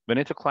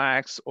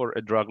venetoclax or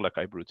a drug like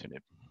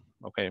ibrutinib.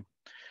 Okay.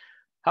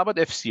 How about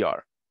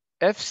FCR?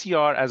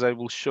 FCR, as I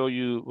will show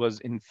you, was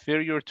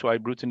inferior to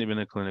ibrutinib in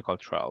a clinical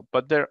trial,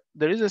 but there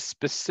is a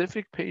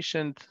specific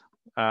patient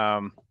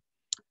type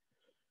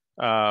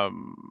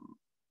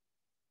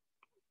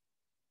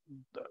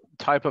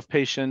of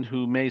patient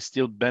who may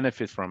still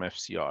benefit from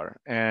FCR,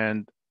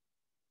 and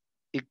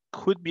it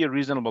could be a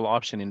reasonable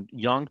option in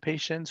young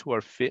patients who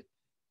are fit,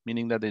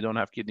 meaning that they don't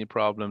have kidney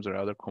problems or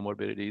other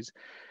comorbidities.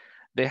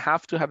 They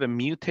have to have a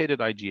mutated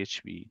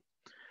IGHV.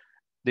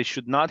 They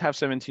should not have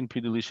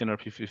 17p deletion or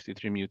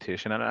p53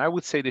 mutation. And I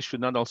would say they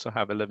should not also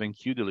have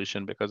 11q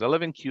deletion, because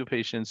 11q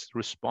patients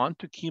respond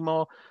to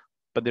chemo,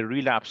 but they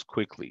relapse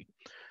quickly.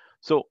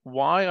 So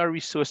why are we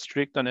so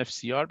strict on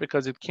FCR?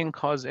 Because it can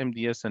cause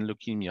MDS and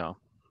leukemia.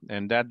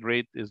 And that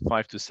rate is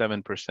 5 to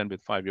 7%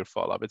 with 5-year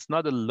follow-up. It's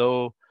not a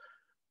low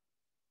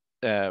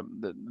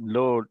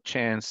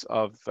chance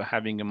of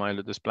having a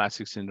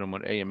myelodysplastic syndrome or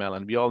AML.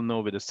 And we all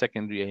know with the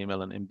secondary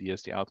AML and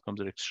MDS, the outcomes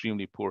are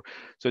extremely poor.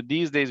 So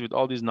these days with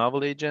all these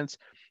novel agents,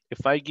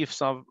 if I give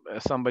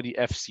somebody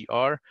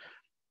FCR,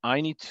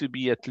 I need to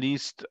be at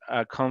least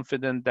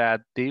confident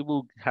that they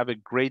will have a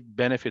great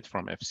benefit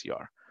from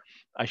FCR.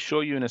 I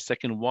show you in a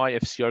second why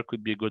FCR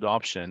could be a good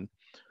option.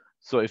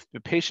 So if the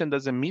patient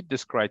doesn't meet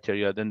this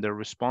criteria, then their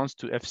response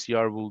to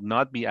FCR will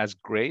not be as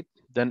great.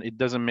 Then it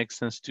doesn't make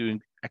sense to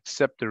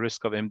accept the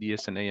risk of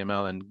MDS and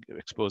AML and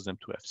expose them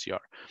to FCR.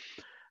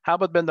 How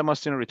about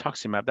bendamustine or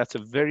rituximab? That's a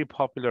very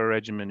popular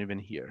regimen even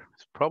here.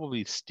 It's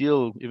probably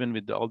still, even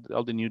with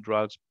all the new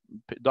drugs,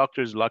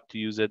 doctors like to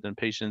use it and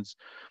patients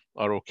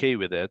are okay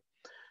with it.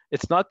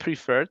 It's not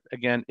preferred.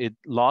 Again, it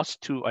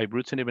lost to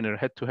ibrutinib in a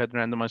head-to-head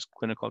randomized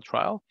clinical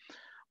trial.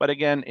 But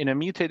again, in a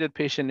mutated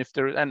patient, if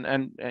there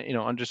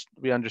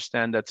we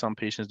understand that some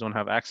patients don't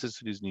have access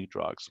to these new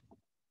drugs.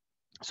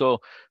 So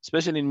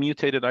especially in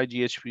mutated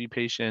IGHV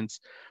patients,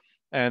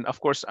 and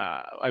of course,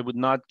 I would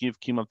not give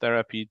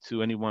chemotherapy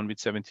to anyone with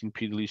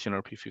 17p deletion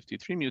or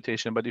p53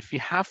 mutation. But if you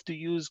have to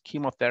use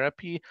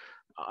chemotherapy,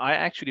 I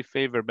actually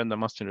favor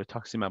bendamustine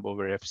rituximab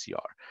over FCR.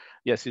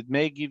 Yes, it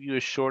may give you a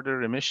shorter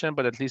remission,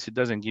 but at least it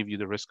doesn't give you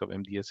the risk of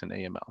MDS and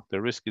AML.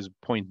 The risk is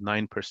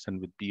 0.9%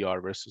 with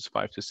BR versus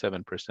 5 to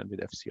 7% with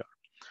FCR.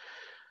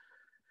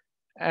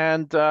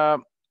 And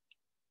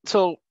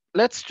so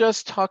let's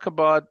just talk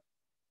about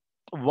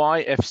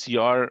why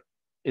FCR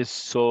is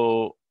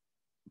so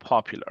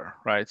popular,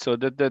 right? So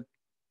the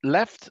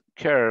left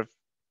curve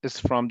is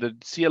from the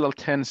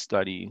CLL10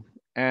 study,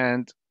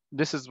 and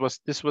this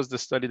was the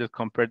study that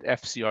compared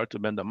FCR to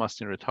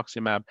bendamustine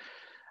rituximab.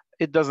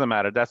 It doesn't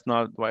matter. That's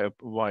not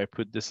why I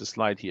put this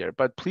slide here.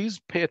 But please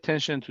pay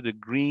attention to the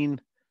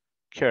green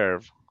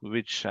curve,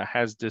 which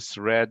has this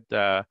red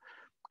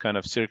kind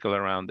of circle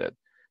around it.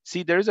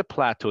 See, there is a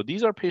plateau.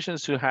 These are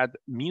patients who had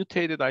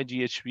mutated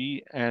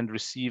IGHV and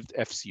received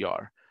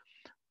FCR.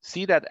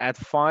 See that at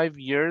 5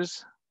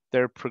 years,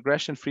 their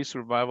progression-free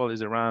survival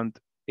is around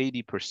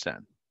 80%.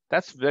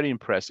 That's very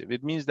impressive.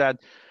 It means that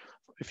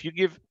if you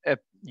give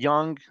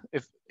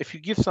if you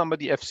give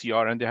somebody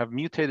FCR and they have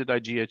mutated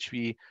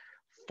IGHV,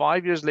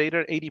 5 years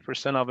later,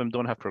 80% of them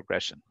don't have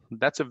progression.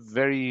 That's a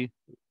very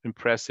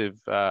impressive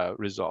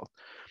result.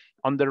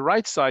 On the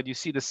right side, you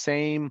see the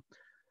same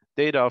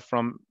data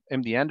from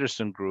MD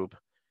Anderson group,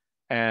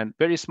 and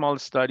very small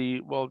study.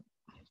 Well,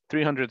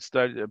 300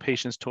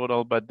 patients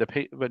total, but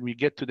when we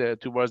get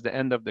towards the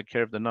end of the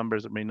curve, the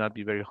numbers may not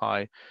be very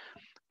high.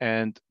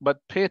 But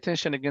pay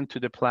attention again to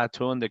the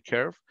plateau in the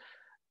curve,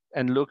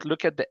 and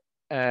look at the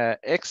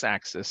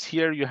x-axis.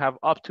 Here you have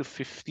up to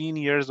 15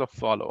 years of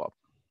follow-up.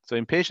 So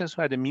in patients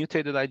who had a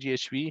mutated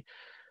IGHV,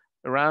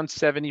 around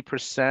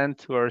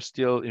 70% who are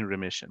still in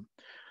remission.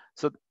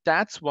 So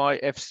that's why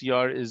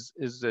FCR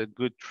is a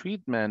good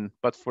treatment,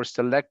 but for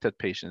selected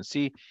patients.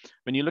 See,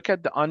 when you look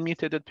at the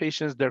unmutated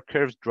patients, their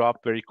curves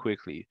drop very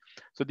quickly.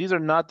 So these are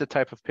not the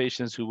type of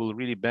patients who will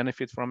really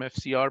benefit from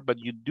FCR, but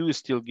you do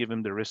still give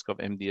them the risk of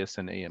MDS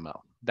and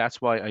AML.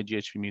 That's why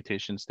IGHV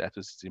mutation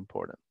status is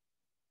important.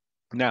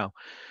 Now,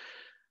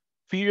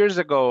 a few years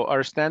ago,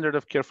 our standard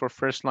of care for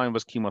first line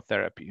was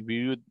chemotherapy.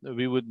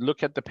 We would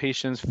look at the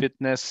patient's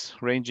fitness,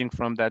 ranging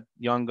from that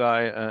young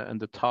guy on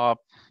the top.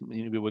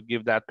 We would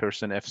give that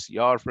person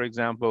FCR, for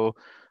example.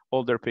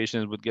 Older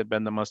patients would get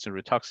bendamustine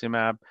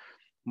rituximab.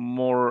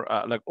 More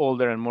like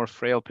older and more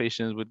frail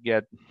patients would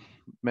get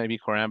maybe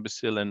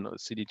corambucil and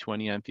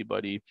CD20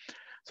 antibody.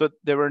 So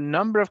there were a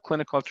number of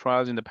clinical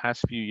trials in the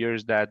past few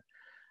years that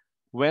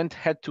went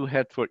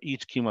head-to-head for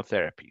each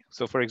chemotherapy.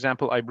 So for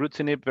example,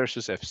 ibrutinib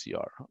versus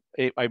FCR,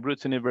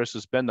 ibrutinib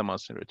versus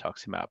bendamustine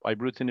rituximab,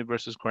 ibrutinib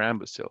versus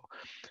corambucil,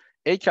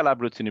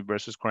 acalabrutinib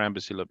versus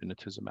corambucil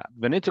obinutuzumab,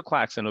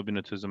 venetoclax and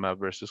obinutuzumab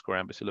versus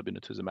corambucil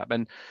obinutuzumab.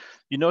 And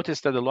you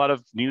notice that a lot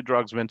of new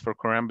drugs went for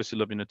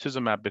corambucil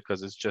obinutuzumab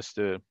because it's just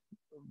a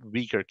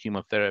weaker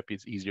chemotherapy,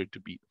 it's easier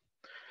to beat.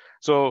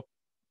 So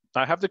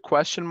I have the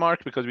question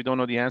mark because we don't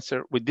know the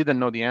answer. We didn't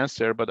know the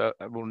answer, but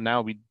well,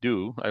 now we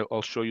do.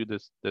 I'll show you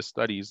the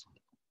studies.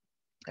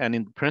 And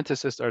in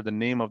parentheses are the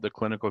name of the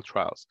clinical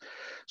trials.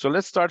 So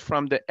let's start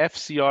from the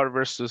FCR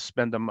versus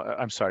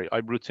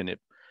ibrutinib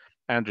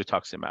and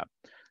rituximab.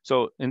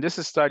 So in this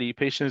study,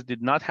 patients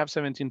did not have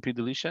 17p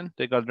deletion.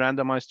 They got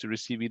randomized to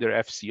receive either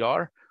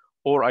FCR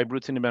or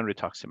ibrutinib and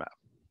rituximab.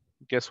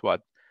 Guess what?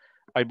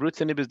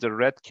 Ibrutinib is the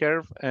red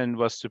curve and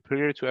was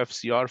superior to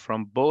FCR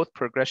from both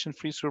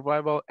progression-free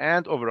survival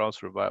and overall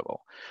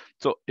survival.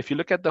 So if you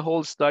look at the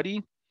whole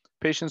study,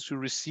 patients who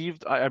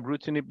received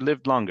ibrutinib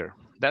lived longer.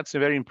 That's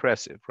very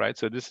impressive, right?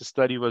 So this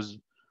study was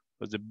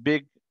a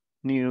big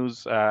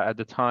news at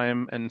the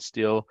time, and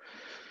still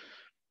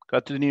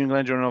got to the New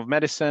England Journal of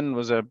Medicine,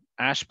 was a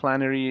ASH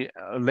plenary,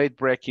 late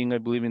breaking, I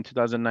believe, in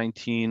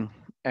 2019.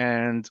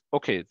 And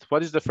okay,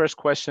 what is the first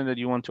question that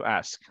you want to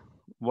ask?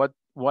 What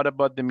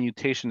about the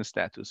mutation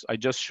status? I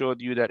just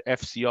showed you that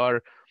FCR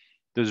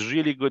does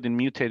really good in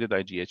mutated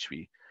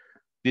IGHV.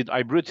 Did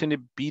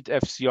ibrutinib beat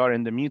FCR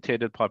in the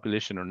mutated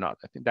population or not?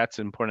 I think that's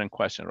an important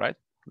question, right?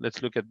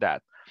 Let's look at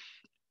that.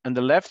 On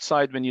the left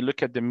side, when you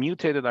look at the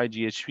mutated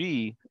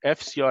IGHV,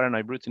 FCR and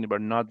ibrutinib are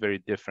not very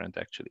different,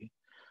 actually.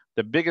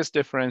 The biggest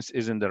difference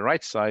is in the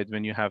right side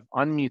when you have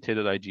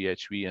unmutated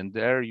IGHV, and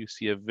there you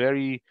see a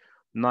very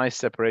nice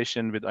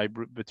separation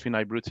between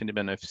ibrutinib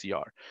and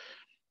FCR.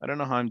 I don't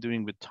know how I'm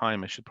doing with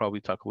time. I should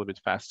probably talk a little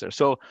bit faster.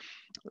 So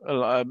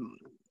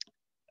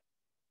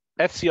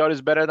FCR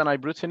is better than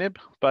ibrutinib,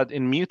 but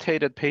in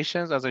mutated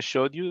patients, as I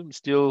showed you,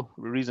 still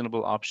a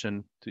reasonable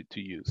option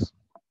to use.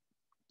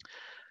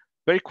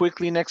 Very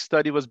quickly, next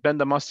study was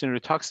bendamustine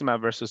rituximab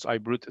versus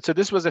ibrutinib. So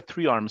this was a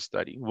 3-arm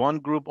study. One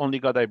group only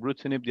got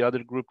ibrutinib, the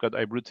other group got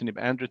ibrutinib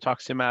and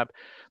rituximab.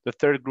 The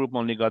third group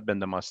only got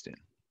bendamustine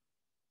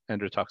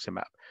and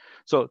rituximab.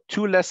 So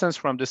 2 lessons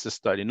from this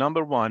study.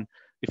 Number 1,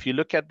 if you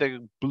look at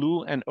the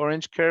blue and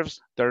orange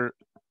curves, they're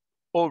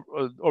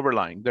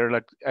overlying, they're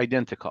like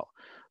identical.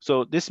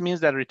 So this means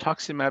that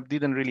rituximab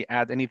didn't really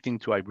add anything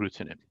to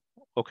ibrutinib.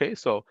 Okay,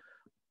 so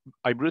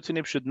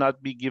ibrutinib should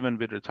not be given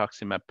with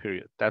rituximab,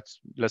 period. That's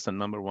lesson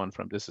number 1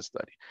 from this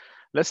study.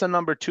 Lesson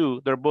number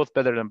 2, they're both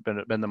better than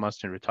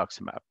bendamustine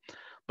rituximab,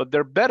 but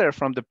they're better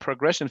from the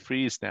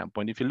progression-free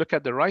standpoint. If you look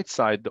at the right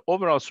side, the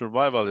overall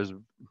survival is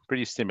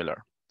pretty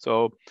similar.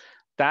 So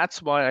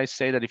that's why I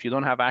say that if you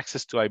don't have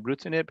access to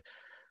ibrutinib,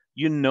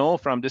 you know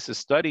from this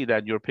study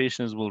that your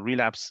patients will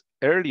relapse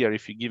earlier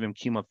if you give them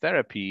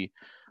chemotherapy.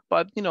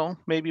 But you know,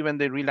 maybe when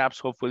they relapse,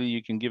 hopefully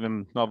you can give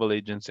them novel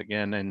agents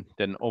again, and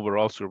then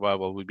overall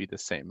survival will be the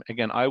same.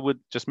 Again, I would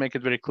just make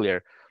it very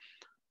clear.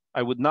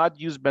 I would not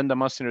use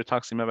bendamustine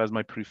rituximab as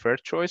my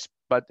preferred choice,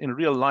 but in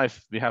real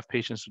life, we have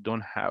patients who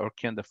don't have or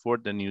can't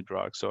afford the new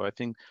drug. So I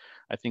think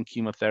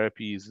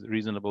chemotherapy is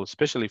reasonable,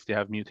 especially if they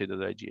have mutated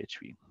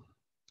IGHV.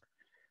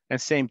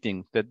 And same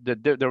thing,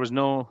 that there was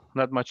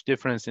not much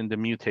difference in the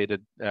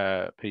mutated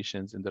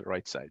patients in the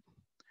right side.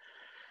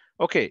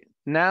 Okay,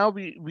 now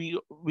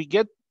we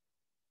get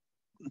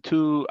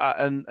to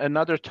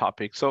another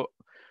topic. So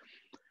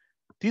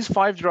these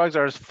 5 drugs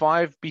are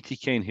 5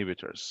 BTK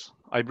inhibitors.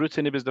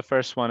 Ibrutinib is the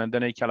first one, and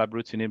then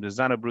acalabrutinib, the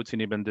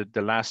zanubrutinib, and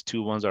the last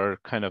 2 ones are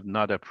kind of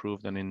not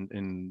approved and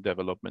in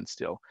development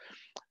still.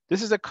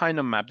 This is a kind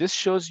of map. This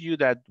shows you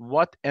that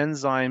what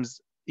enzymes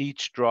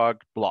each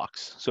drug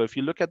blocks. So if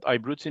you look at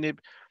ibrutinib,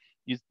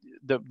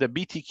 the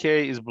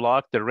BTK is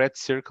blocked, the red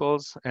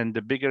circles, and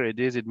the bigger it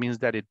is, it means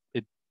that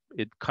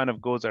it kind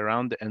of goes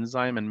around the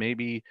enzyme and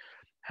maybe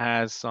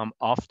has some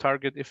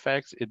off-target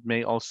effects. It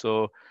may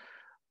also,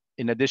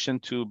 in addition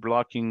to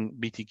blocking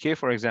BTK,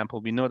 for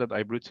example, we know that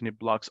ibrutinib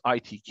blocks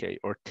ITK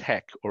or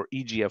TEC or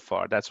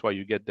EGFR. That's why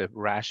you get the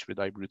rash with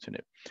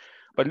ibrutinib.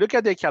 But look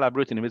at the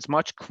acalabrutinib, it's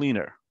much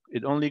cleaner.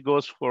 It only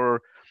goes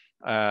for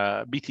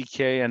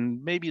BTK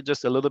and maybe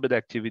just a little bit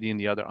activity on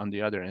the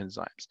other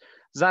enzymes.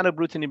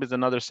 Zanubrutinib is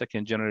another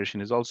 2nd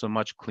generation, is also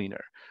much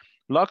cleaner.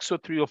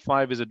 Loxo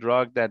 305 is a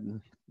drug that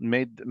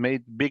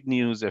made big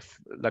news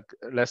like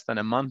less than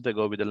a month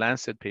ago with the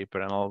Lancet paper,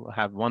 and I'll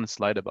have 1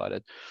 slide about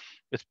it.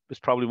 It's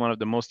probably one of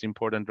the most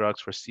important drugs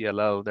for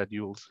CLL that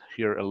you'll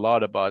hear a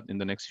lot about in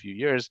the next few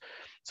years.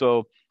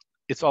 So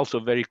it's also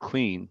very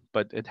clean,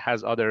 but it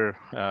has other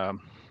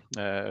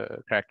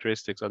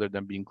characteristics other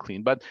than being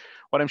clean. But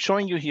what I'm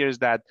showing you here is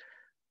that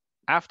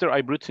after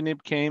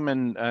ibrutinib came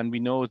and we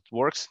know it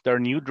works, there are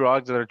new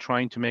drugs that are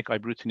trying to make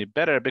ibrutinib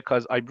better,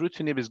 because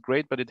ibrutinib is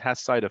great, but it has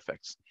side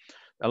effects.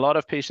 A lot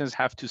of patients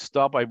have to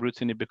stop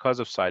ibrutinib because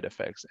of side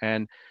effects.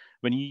 And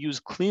when you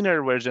use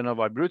cleaner version of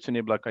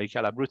ibrutinib, like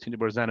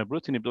acalabrutinib or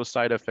zanubrutinib, those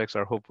side effects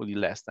are hopefully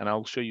less. And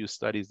I'll show you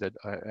studies that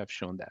have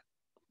shown that.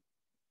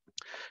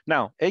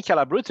 Now,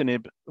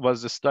 acalabrutinib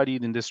was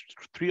studied in this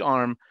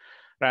 3-arm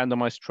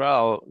randomized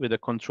trial with a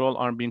control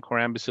arm being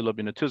chlorambucil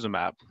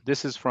obinutuzumab.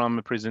 This is from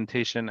a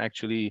presentation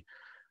actually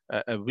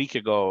a week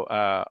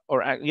ago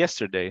or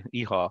yesterday,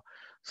 EHA.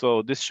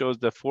 So this shows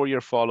the 4-year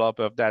follow-up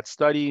of that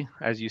study.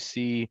 As you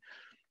see,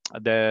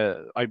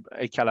 the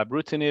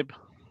acalabrutinib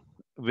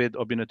with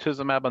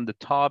obinutuzumab on the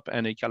top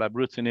and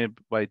acalabrutinib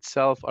by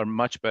itself are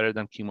much better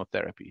than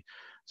chemotherapy.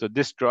 So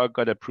this drug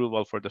got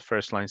approval for the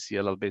first-line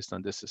CLL based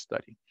on this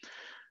study.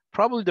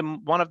 Probably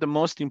one of the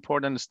most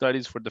important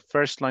studies for the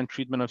first-line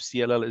treatment of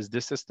CLL is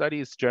this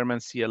study. It's German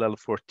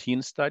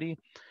CLL14 study.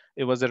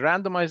 It was a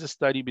randomized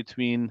study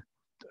between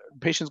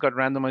patients got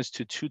randomized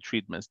to 2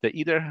 treatments. They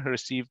either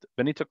received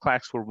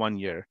venetoclax for 1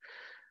 year.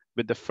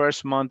 With the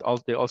first month,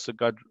 they also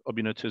got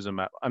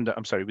obinutuzumab.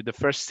 I'm sorry, with the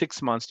first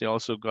 6 months, they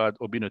also got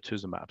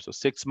obinutuzumab. So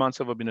 6 months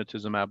of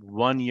obinutuzumab,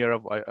 1 year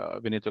of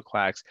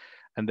venetoclax,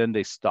 and then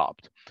they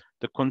stopped.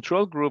 The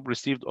control group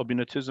received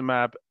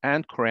obinutuzumab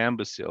and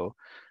chlorambucil.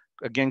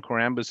 Again,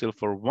 chlorambucil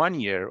for 1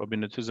 year,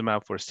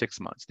 obinutuzumab for 6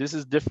 months. This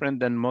is different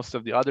than most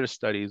of the other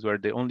studies where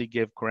they only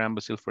gave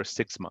chlorambucil for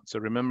 6 months. So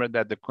remember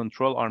that the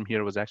control arm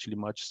here was actually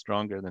much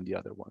stronger than the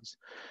other ones.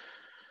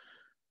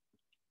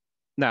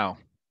 Now,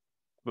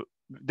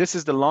 this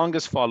is the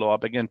longest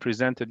follow-up, again,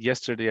 presented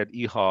yesterday at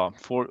EHA,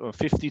 for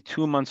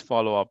 52 months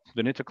follow-up.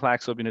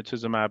 Venetoclax,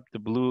 obinutuzumab, the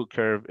blue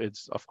curve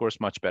is, of course,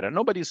 much better.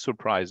 Nobody's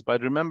surprised,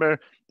 but remember,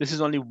 this is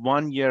only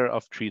 1 year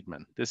of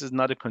treatment. This is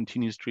not a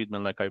continuous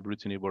treatment like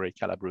ibrutinib or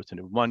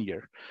acalabrutinib, 1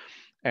 year.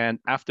 And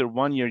after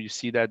 1 year, you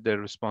see that the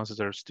responses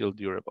are still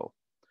durable,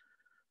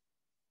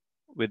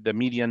 with the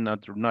median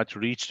not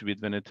reached with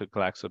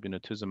venetoclax,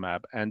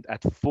 obinutuzumab. And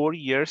at 4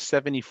 years,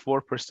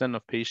 74%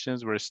 of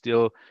patients were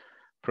still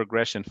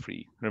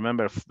progression-free.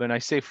 Remember, when I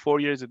say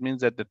 4 years, it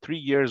means that the 3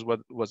 years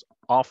was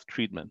off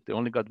treatment. They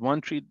only got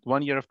 1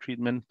 year of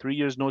treatment, 3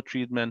 years no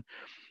treatment,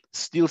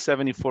 still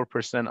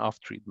 74% off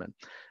treatment.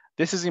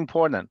 This is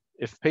important.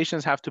 If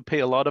patients have to pay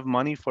a lot of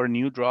money for a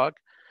new drug,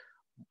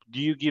 do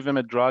you give them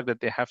a drug that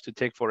they have to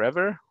take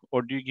forever,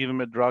 or do you give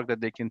them a drug that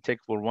they can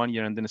take for 1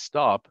 year and then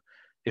stop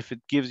if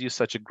it gives you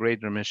such a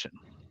great remission?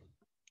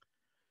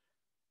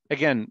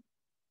 Again,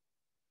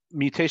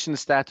 mutation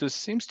status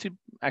seems to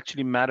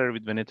actually matter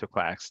with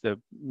venetoclax.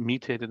 The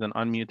mutated and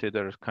unmutated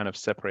are kind of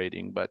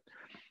separating, but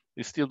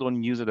we still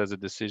don't use it as a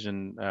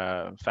decision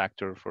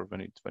factor for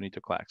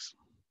venetoclax.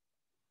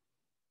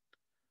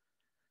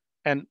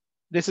 And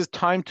this is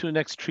time to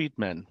next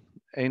treatment.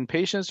 In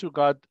patients who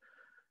got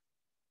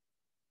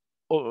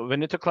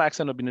venetoclax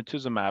and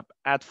obinutuzumab,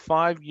 at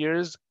 5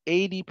 years,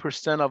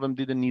 80% of them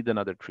didn't need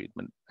another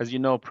treatment. As you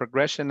know,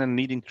 progression and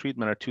needing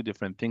treatment are two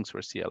different things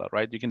for CLL,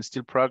 right? You can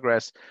still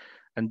progress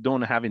and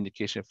don't have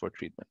indication for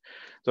treatment.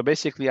 So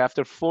basically,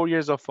 after 4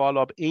 years of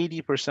follow-up,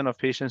 80% of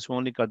patients who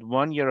only got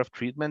 1 year of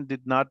treatment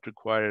did not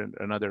require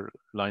another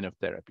line of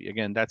therapy.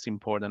 Again, that's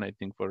important, I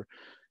think, for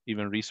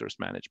even resource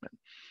management.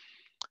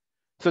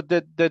 So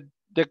the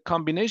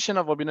combination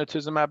of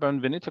obinutuzumab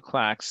and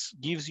venetoclax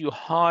gives you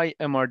high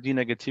MRD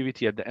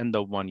negativity at the end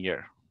of 1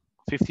 year.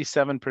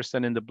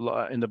 57% in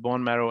the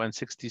bone marrow and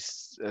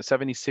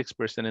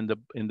 76%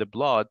 in the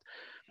blood.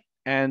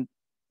 And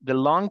the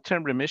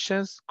long-term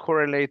remissions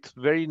correlate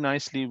very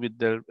nicely with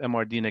the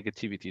MRD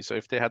negativity. So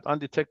if they had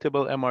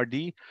undetectable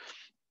MRD,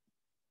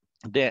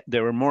 they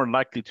were more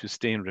likely to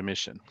stay in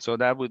remission. So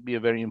that would be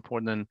a very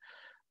important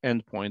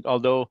endpoint.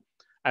 Although,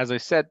 as I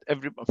said,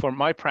 for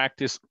my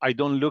practice, I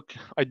do look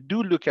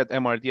at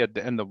MRD at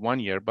the end of 1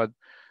 year, but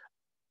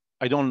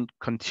I don't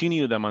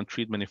continue them on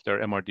treatment if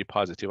they're MRD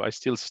positive. I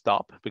still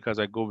stop because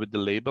I go with the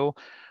label,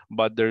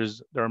 but there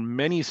are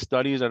many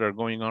studies that are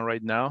going on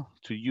right now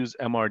to use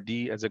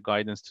MRD as a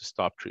guidance to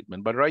stop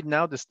treatment. But right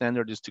now, the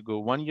standard is to go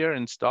 1 year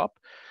and stop.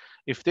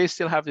 If they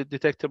still have the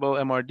detectable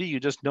MRD, you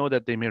just know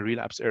that they may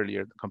relapse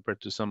earlier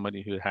compared to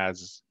somebody who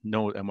has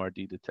no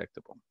MRD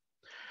detectable.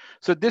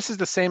 So this is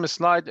the same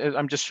slide.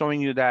 I'm just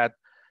showing you that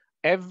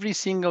every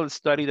single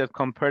study that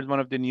compared one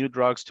of the new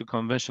drugs to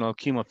conventional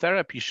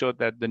chemotherapy showed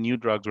that the new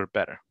drugs were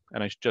better.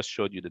 And I just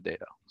showed you the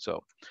data.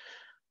 So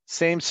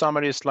same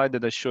summary slide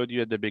that I showed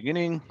you at the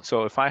beginning.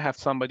 So if I have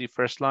somebody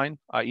first line,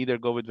 I either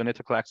go with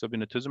venetoclax or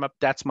obinutuzumab.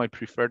 That's my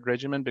preferred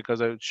regimen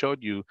because I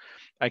showed you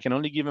I can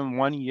only give them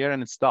 1 year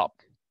and it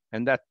stopped.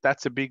 And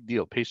that's a big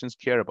deal. Patients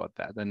care about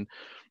that. And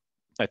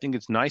I think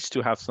it's nice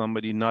to have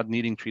somebody not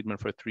needing treatment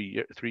for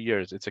 3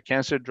 years. It's a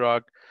cancer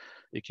drug.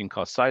 It can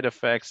cause side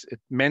effects.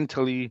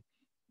 Mentally,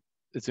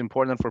 it's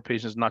important for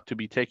patients not to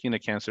be taking a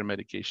cancer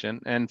medication.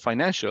 And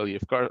financially,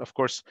 of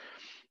course,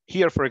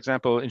 here, for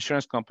example,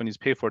 insurance companies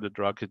pay for the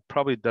drug. It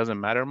probably doesn't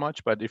matter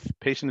much, but if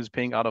patient is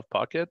paying out of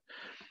pocket,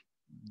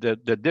 the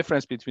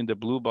difference between the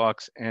blue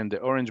box and the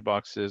orange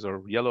boxes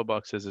or yellow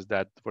boxes is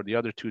that for the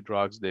other two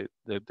drugs,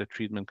 the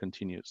treatment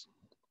continues.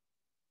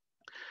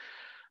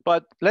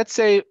 But let's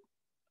say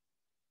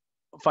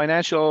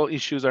financial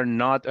issues are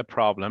not a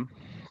problem.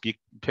 The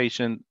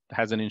patient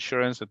has an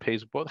insurance that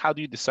pays both. How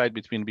do you decide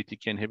between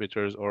BTK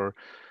inhibitors or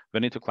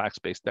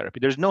venetoclax-based therapy?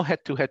 There's no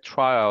head-to-head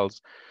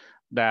trials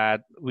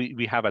that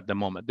we have at the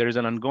moment. There is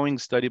an ongoing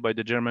study by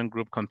the German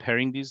group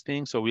comparing these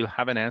things, so we'll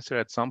have an answer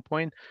at some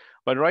point.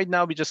 But right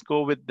now, we just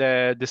go with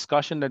the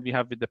discussion that we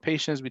have with the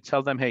patients. We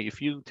tell them, hey,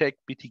 if you take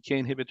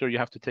BTK inhibitor, you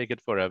have to take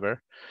it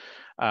forever.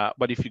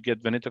 But if you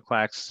get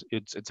venetoclax,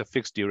 it's a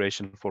fixed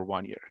duration for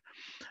 1 year.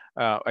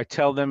 I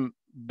tell them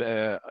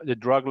the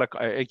drug like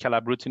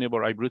acalabrutinib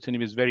or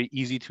ibrutinib is very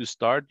easy to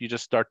start. You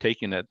just start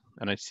taking it,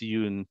 and I see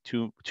you in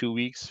two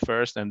weeks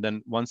first, and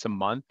then once a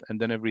month, and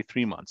then every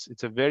 3 months.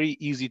 It's a very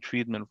easy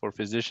treatment for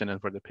physician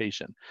and for the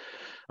patient.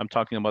 I'm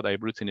talking about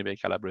ibrutinib,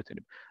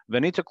 acalabrutinib.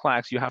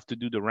 Venetoclax, you have to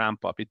do the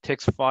ramp up. It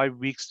takes 5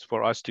 weeks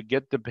for us to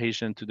get the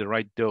patient to the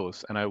right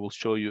dose, and I will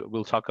show you.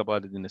 We'll talk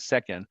about it in a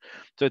second.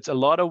 So it's a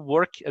lot of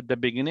work at the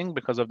beginning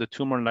because of the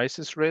tumor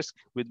lysis risk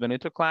with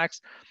venetoclax.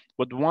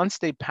 But once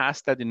they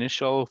pass that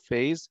initial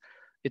phase,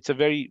 it's a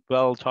very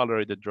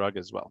well-tolerated drug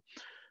as well.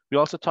 We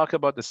also talk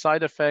about the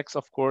side effects,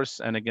 of course,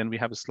 and again, we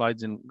have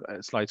slides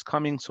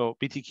coming. So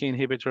BTK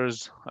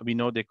inhibitors, we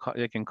know they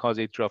can cause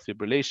atrial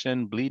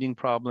fibrillation, bleeding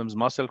problems,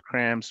 muscle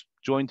cramps,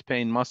 joint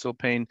pain, muscle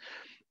pain.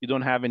 You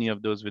don't have any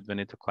of those with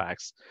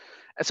venetoclax.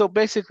 And so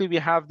basically, we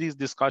have these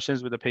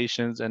discussions with the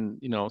patients, and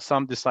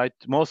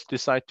most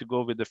decide to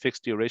go with the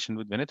fixed duration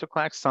with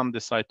venetoclax. Some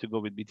decide to go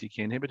with BTK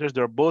inhibitors.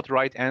 They're both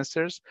right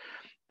answers.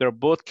 They're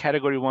both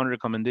category 1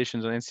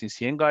 recommendations on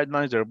NCCN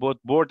guidelines. They're both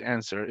board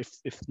answer.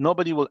 If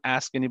nobody will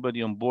ask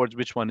anybody on boards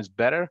which one is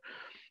better,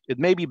 it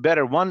may be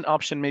better. One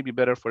option may be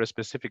better for a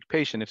specific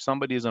patient. If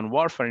somebody is on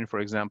warfarin, for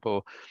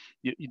example,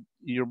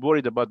 you're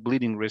worried about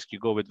bleeding risk, you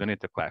go with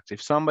venetoclax.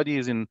 If somebody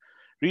is in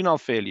renal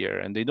failure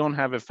and they don't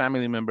have a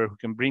family member who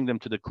can bring them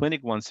to the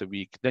clinic once a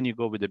week, then you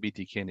go with the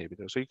BTK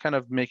inhibitor. So you kind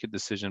of make a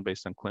decision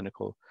based on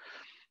clinical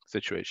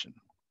situation.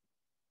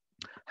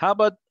 How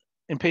about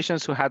in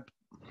patients who had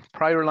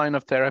prior line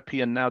of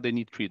therapy and now they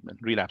need treatment,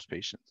 relapse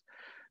patients?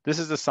 This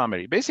is the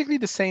summary. Basically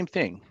the same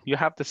thing. You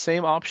have the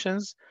same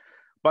options,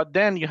 but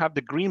then you have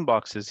the green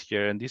boxes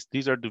here, and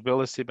these are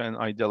duvelisib and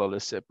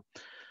idelalisib,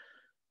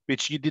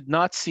 which you did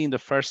not see in the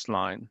first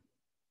line,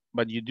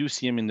 but you do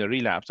see them in the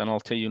relapse, and I'll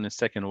tell you in a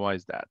second why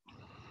is that.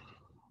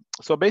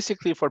 So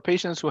basically for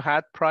patients who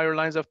had prior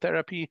lines of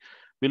therapy,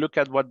 we look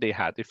at what they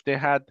had. If they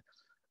had,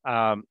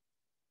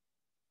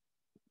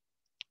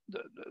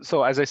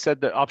 so as I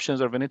said, the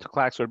options are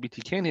venetoclax or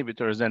BTK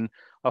inhibitors, and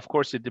of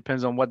course it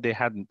depends on what they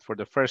had for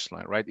the first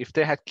line, right? If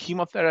they had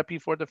chemotherapy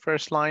for the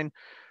first line,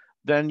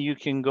 then you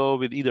can go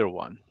with either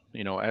one.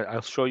 You know,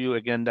 I'll show you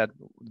again that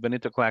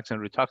venetoclax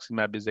and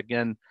rituximab is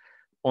again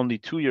only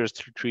 2 years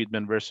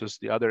treatment versus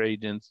the other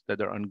agents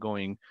that are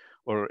ongoing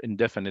or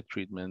indefinite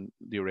treatment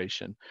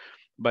duration.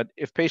 But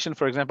if patient,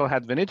 for example,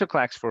 had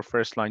venetoclax for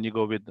first line, you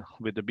go with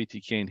the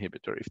BTK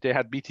inhibitor. If they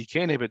had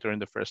BTK inhibitor in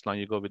the first line,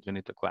 you go with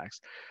venetoclax.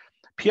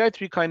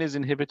 PI3 kinase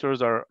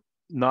inhibitors are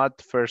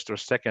not first or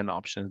second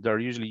options. They're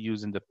usually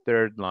used in the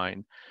third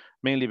line,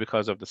 mainly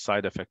because of the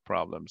side effect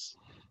problems.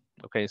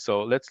 Okay,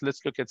 so let's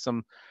look at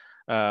some.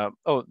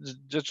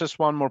 Just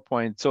one more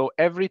point. So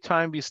every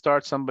time we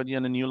start somebody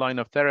on a new line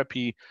of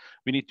therapy,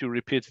 we need to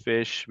repeat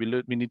FISH.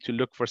 We need to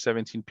look for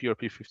 17p or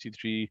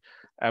p53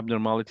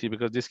 abnormality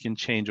because this can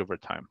change over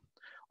time.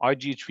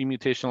 IGHV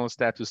mutational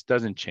status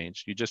doesn't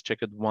change. You just check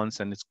it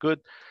once and it's good.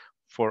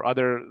 For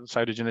other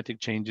cytogenetic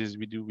changes,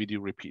 we do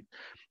repeat.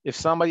 If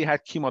somebody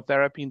had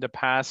chemotherapy in the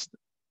past,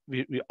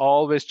 we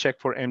always check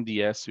for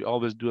MDS. We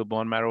always do a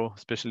bone marrow,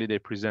 especially they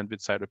present with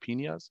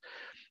cytopenias.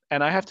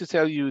 And I have to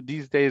tell you,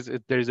 these days,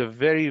 there's a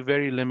very,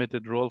 very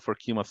limited role for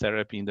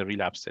chemotherapy in the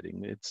relapse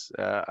setting. It's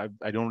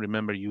I don't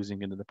remember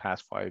using it in the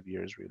past 5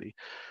 years, really.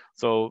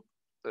 So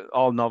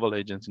all novel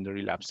agents in the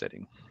relapse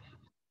setting.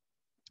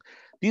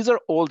 These are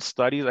old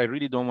studies. I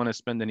really don't want to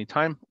spend any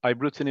time.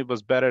 Ibrutinib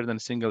was better than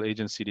single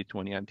agent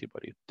CD20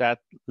 antibody. That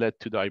led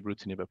to the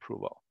ibrutinib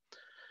approval.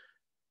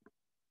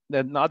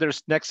 Then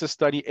next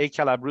study,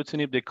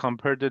 acalabrutinib, they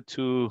compared it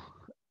to,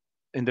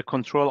 in the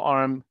control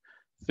arm,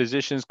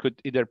 physicians could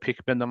either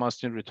pick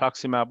bendamustine,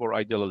 rituximab, or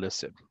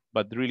idelalisib.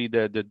 But really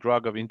the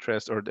drug of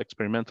interest or the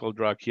experimental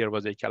drug here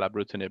was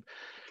acalabrutinib.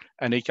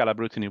 And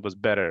acalabrutinib was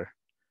better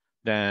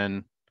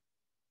than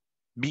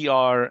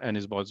BR and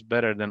it was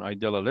better than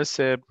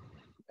idelalisib.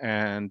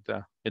 And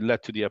it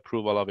led to the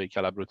approval of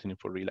acalabrutinib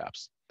for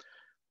relapse.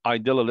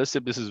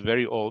 Idelalisib, this is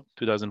very old,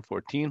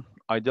 2014.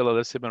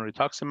 Idelalisib and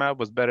rituximab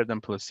was better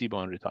than placebo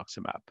and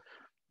rituximab.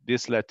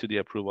 This led to the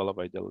approval of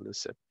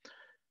idelalisib.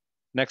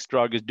 Next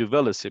drug is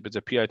duvelisib. It's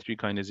a PI3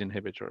 kinase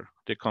inhibitor.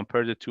 They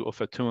compared it to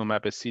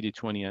ofatumumab, a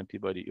CD20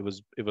 antibody. It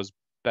was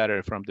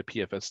better from the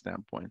PFS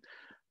standpoint.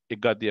 It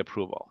got the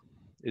approval.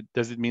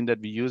 Does it mean that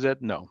we use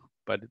it? No,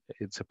 but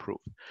it's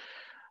approved.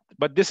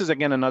 But this is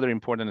again another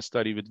important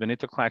study with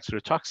venetoclax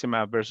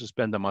rituximab versus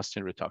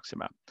bendamustine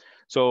rituximab.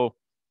 So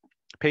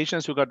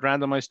patients who got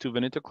randomized to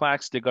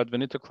venetoclax, they got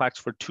venetoclax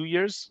for 2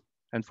 years,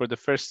 and for the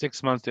first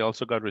 6 months they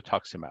also got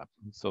rituximab.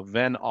 So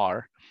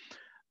VEN-R.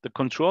 The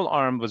control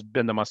arm was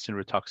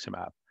bendamustine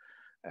rituximab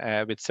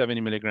with 70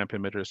 milligram per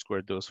meter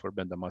squared dose for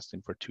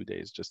bendamustine for 2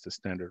 days, just a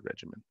standard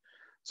regimen.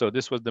 So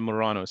this was the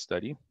Murano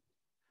study.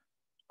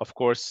 Of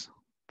course,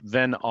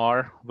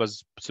 VEN-R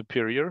was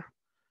superior.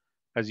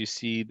 As you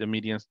see, the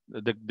median,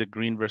 the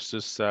green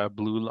versus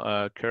blue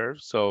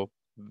curve. So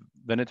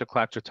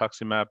venetoclax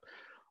rituximab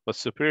was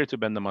superior to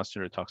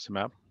bendamustine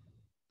rituximab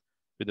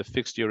with a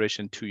fixed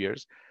duration 2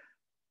 years.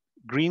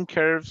 Green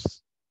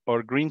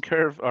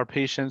curve are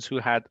patients who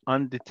had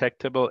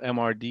undetectable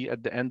MRD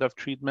at the end of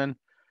treatment.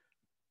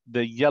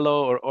 The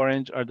yellow or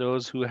orange are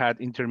those who had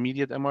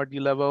intermediate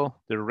MRD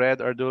level. The red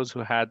are those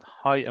who had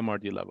high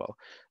MRD level.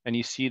 And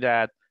you see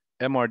that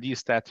MRD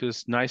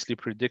status nicely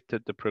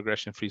predicted the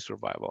progression-free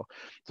survival.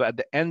 So at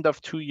the end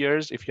of 2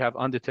 years, if you have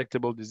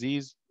undetectable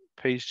disease,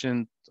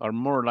 patients are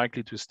more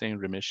likely to stay in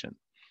remission.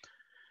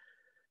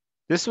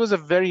 This was a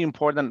very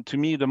important, to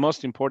me, the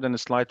most important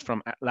slide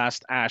from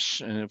last ASH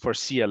for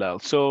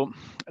CLL. So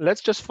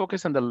let's just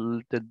focus on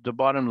the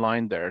bottom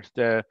line there.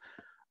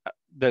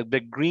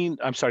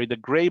 the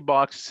gray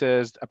box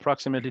says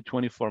approximately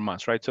 24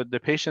 months, right? So the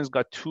patients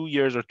got 2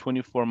 years or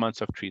 24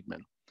 months of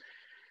treatment.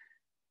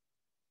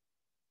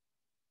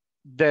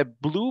 The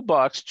blue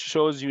box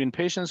shows you in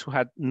patients who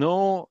had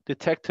no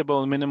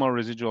detectable minimal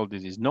residual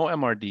disease, no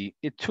MRD,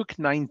 it took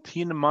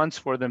 19 months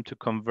for them to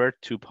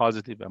convert to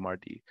positive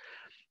MRD.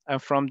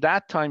 And from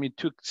that time, it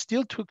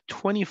still took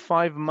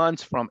 25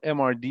 months from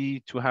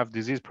MRD to have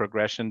disease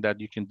progression that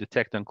you can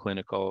detect on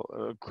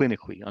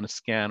clinically on a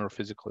scan or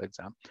physical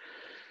exam.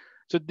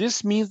 So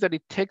this means that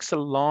it takes a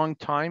long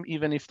time,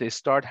 even if they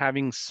start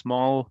having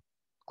small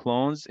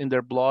clones in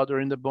their blood or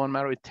in the bone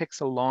marrow, it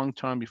takes a long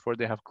time before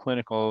they have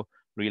clinical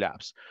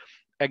relapse.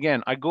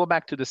 Again, I go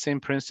back to the same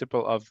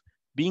principle of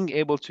being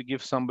able to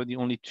give somebody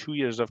only 2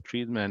 years of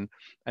treatment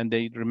and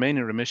they remain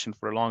in remission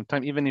for a long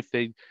time, even if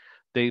they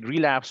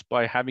relapse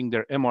by having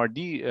their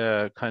MRD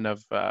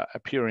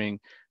appearing,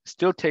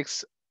 still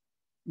takes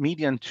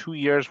median 2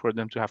 years for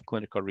them to have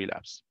clinical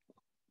relapse.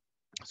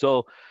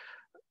 So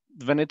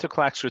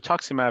venetoclax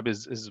rituximab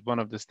is one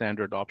of the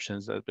standard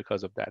options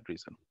because of that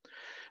reason.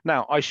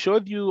 Now, I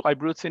showed you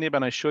ibrutinib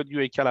and I showed you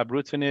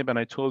acalabrutinib, and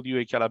I told you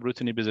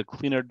acalabrutinib is a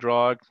cleaner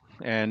drug,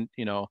 and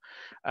the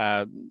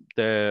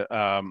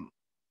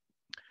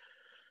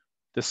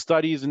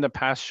studies in the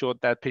past showed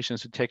that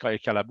patients who take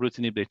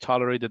acalabrutinib, they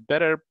tolerated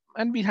better.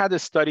 And we had a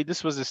study,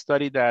 this was a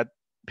study that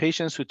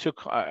patients who took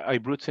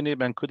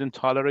ibrutinib and couldn't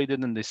tolerate it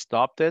and they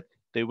stopped it,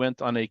 they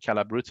went on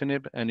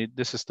acalabrutinib, and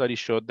this study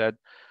showed that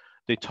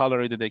they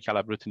tolerated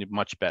acalabrutinib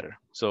much better.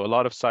 So a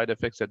lot of side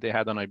effects that they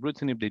had on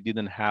ibrutinib, they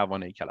didn't have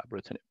on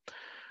acalabrutinib.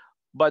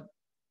 But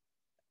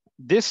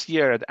this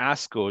year at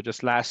ASCO,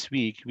 just last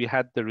week, we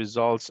had the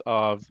results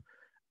of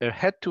a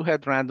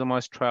head-to-head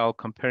randomized trial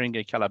comparing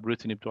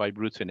acalabrutinib to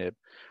ibrutinib.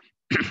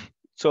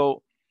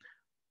 So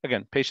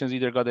again, patients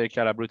either got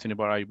acalabrutinib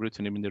or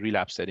ibrutinib in the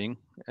relapse setting,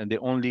 and they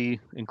only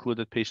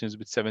included patients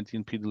with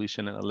 17p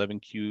deletion and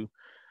 11q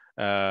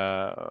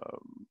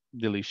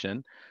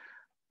deletion.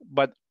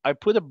 But I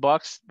put a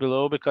box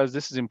below because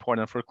this is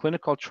important. For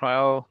clinical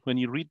trial, when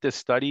you read the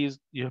studies,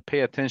 you pay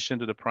attention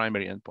to the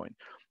primary endpoint.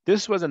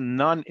 This was a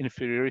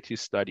non-inferiority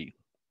study.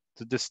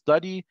 So the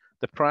study,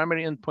 the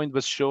primary endpoint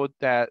was showed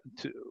that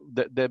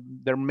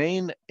their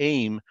main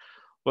aim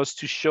was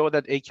to show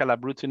that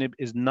acalabrutinib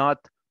is not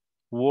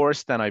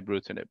worse than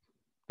ibrutinib.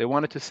 They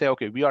wanted to say,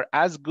 okay, we are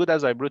as good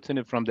as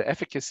ibrutinib from the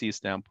efficacy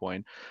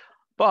standpoint,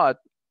 but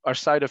our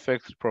side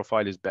effects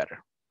profile is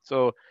better.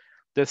 So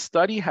the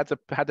study had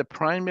a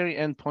primary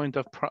endpoint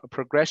of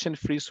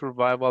progression-free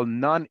survival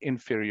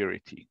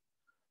non-inferiority.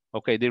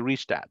 Okay, they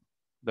reached that.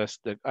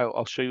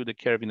 I'll show you the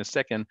curve in a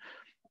second.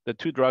 The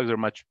two drugs are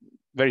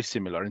very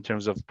similar in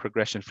terms of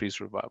progression-free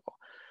survival.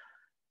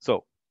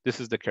 So this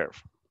is the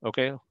curve,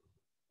 okay?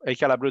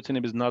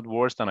 Acalabrutinib is not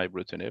worse than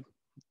ibrutinib.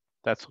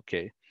 That's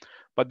okay.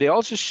 But they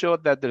also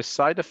showed that their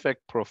side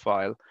effect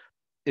profile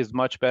is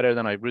much better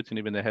than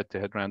ibrutinib in the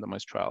head-to-head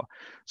randomized trial.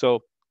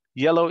 So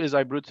yellow is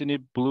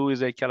ibrutinib, blue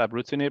is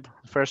acalabrutinib.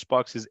 First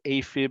box is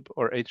AFib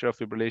or atrial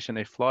fibrillation,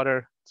 a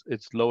flutter.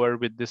 It's lower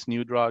with this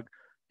new drug,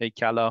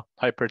 acala.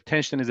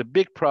 Hypertension is a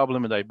big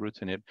problem with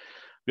ibrutinib.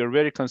 We are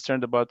very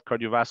concerned about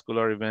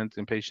cardiovascular events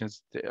in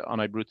patients on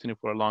ibrutinib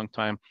for a long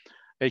time.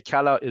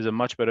 Acala is a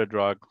much better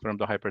drug from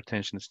the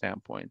hypertension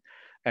standpoint.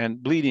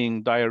 And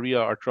bleeding, diarrhea,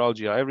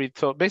 arthralgia,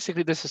 so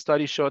basically this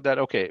study showed that,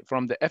 okay,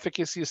 from the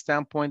efficacy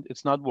standpoint,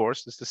 it's not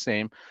worse, it's the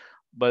same,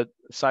 but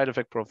side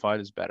effect profile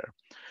is better.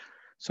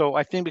 So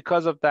I think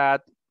because of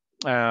that,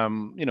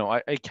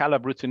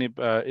 acalabrutinib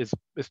is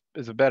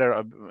a better,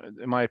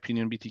 in my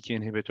opinion, BTK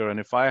inhibitor. And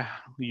if I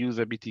use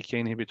a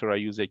BTK inhibitor, I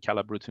use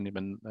acalabrutinib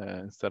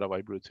instead of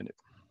ibrutinib.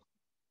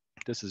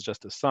 This is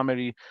just a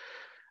summary.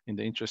 In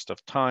the interest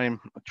of time,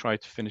 I'll try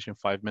to finish in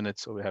 5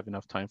 minutes so we have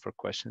enough time for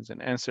questions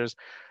and answers.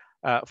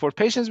 For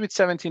patients with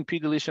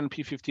 17p deletion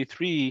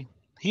p53,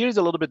 here's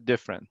a little bit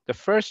different. The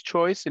first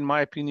choice, in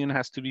my opinion,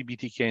 has to be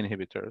BTK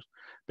inhibitors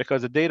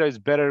because the data is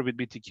better with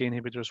BTK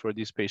inhibitors for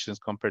these patients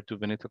compared to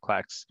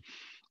venetoclax.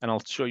 And I'll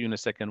show you in a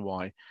second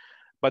why.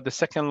 But the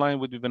second line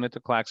would be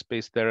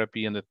venetoclax-based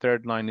therapy, and the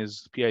third line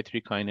is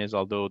PI3 kinase,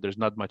 although there's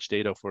not much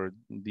data for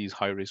these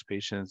high-risk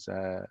patients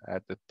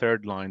at the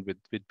third line with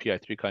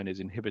PI3 kinase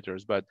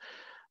inhibitors, but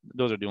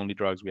those are the only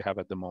drugs we have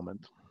at the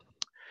moment.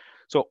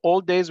 So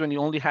old days when you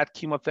only had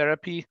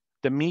chemotherapy,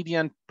 the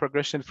median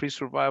progression-free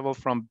survival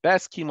from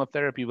best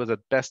chemotherapy was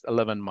at best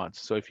 11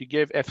 months. So if you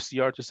gave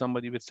FCR to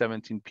somebody with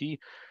 17p,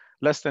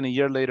 less than a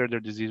year later, their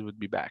disease would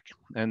be back.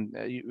 And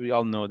we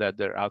all know that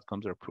their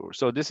outcomes are poor.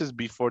 So this is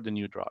before the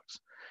new drugs.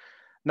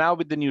 Now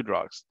with the new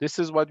drugs, this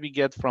is what we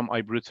get from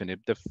ibrutinib.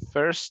 The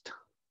first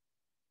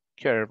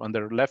curve on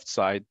the left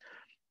side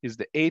is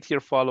the 8-year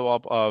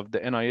follow-up of the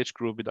NIH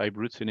group with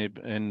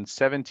ibrutinib in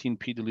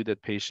 17p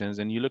deleted patients.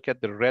 And you look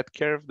at the red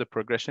curve, the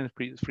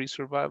progression-free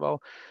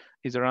survival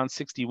is around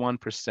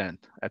 61%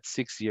 at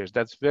 6 years.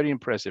 That's very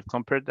impressive.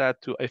 Compare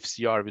that to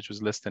FCR, which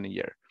was less than a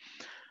year.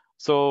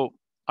 So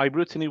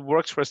ibrutinib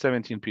works for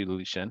 17p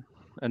deletion,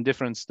 and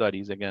different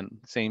studies, again,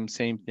 same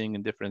thing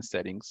in different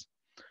settings.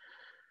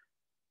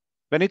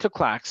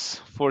 Venetoclax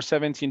for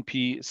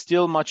 17p,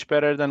 still much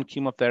better than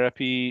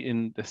chemotherapy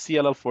in the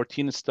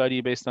CLL14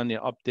 study based on the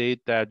update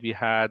that we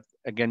had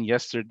again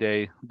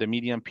yesterday. The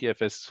median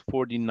PFS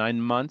 49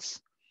 months,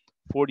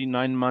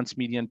 49 months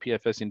median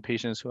PFS in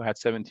patients who had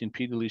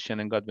 17p deletion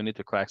and got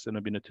venetoclax and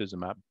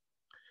obinutuzumab.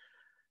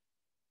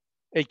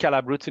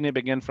 Acalabrutinib,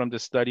 again from the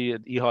study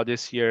at EHA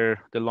this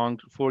year, the long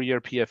 4-year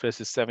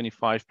PFS is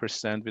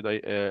 75% with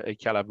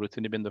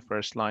acalabrutinib in the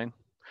first line.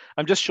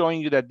 I'm just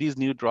showing you that these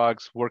new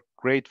drugs work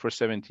great for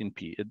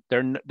 17p.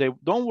 They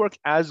don't work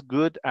as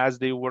good as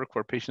they work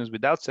for patients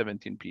without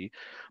 17p,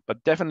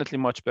 but definitely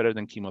much better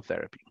than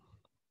chemotherapy.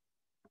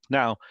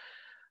 Now,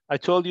 I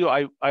told you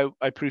I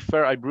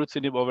prefer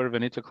ibrutinib over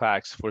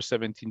venetoclax for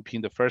 17p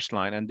in the first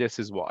line, and this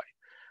is why.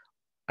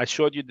 I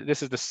showed you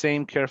this is the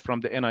same curve from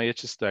the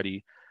NIH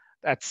study.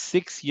 At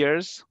 6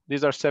 years,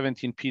 these are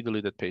 17p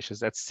deleted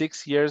patients. At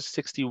 6 years,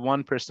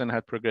 61%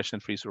 had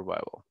progression-free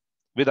survival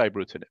with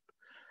ibrutinib.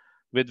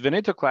 With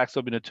venetoclax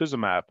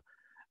obinutuzumab,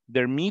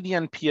 their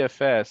median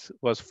PFS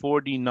was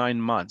 49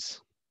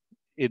 months.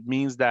 It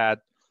means that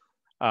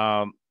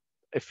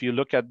if you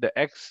look at the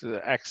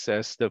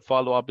x-axis, the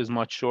follow-up is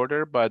much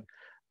shorter, but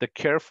the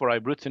curve for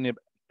ibrutinib,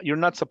 you're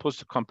not supposed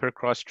to compare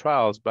cross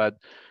trials, but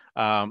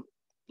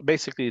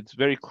basically it's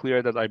very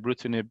clear that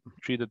ibrutinib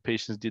treated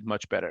patients did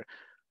much better.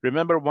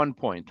 Remember one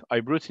point,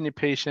 ibrutinib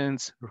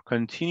patients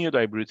continued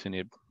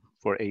ibrutinib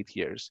for 8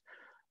 years.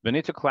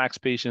 Venetoclax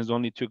patients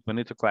only took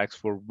venetoclax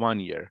for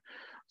 1 year.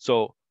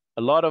 So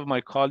a lot of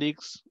my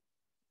colleagues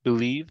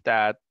believe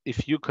that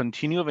if you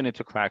continue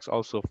venetoclax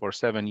also for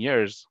 7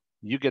 years,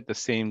 you get the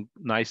same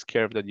nice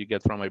curve that you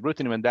get from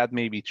ibrutinib, and that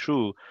may be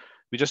true.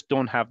 We just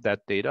don't have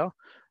that data.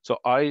 So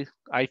I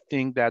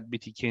think that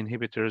BTK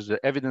inhibitors,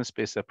 the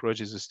evidence-based approach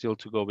is still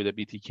to go with a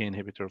BTK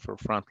inhibitor for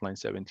frontline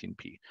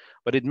 17p.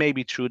 But it may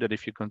be true that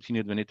if you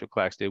continued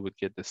venetoclax, they would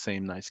get the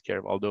same nice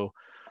curve, although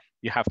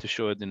you have to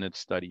show it in a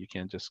study. You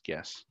can't just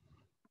guess.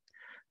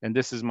 And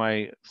this is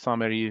my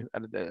summary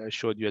I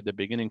showed you at the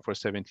beginning for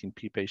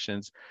 17p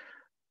patients.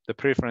 The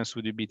preference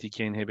would be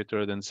BTK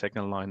inhibitor, then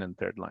second line and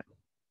third line.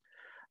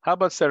 How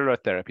about cellular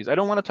therapies? I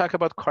don't want to talk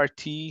about CAR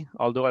T,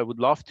 although I would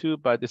love to,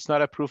 but it's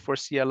not approved for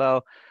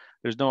CLL.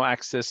 There's no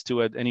access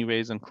to it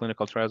anyways in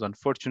clinical trials,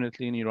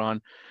 unfortunately, in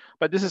Iran.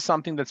 But this is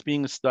something that's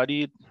being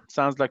studied.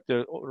 Sounds like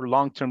the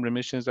long-term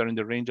remissions are in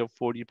the range of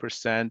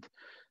 40%.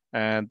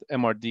 And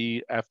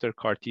MRD after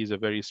CAR T is a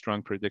very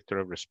strong predictor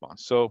of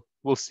response. So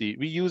we'll see.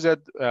 We use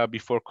it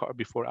before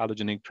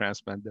allogeneic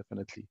transplant,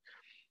 definitely.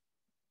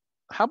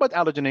 How about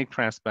allogeneic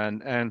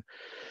transplant? And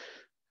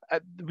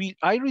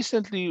I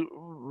recently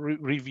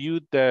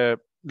reviewed the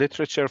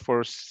literature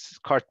for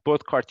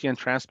both CAR T and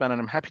transplant,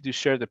 and I'm happy to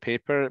share the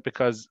paper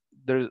because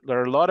there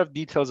are a lot of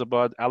details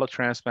about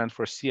allotransplant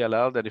for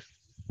CLL that if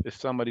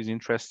somebody's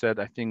interested,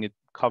 I think it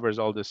covers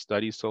all the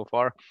studies so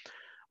far.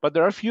 But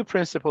there are a few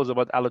principles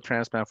about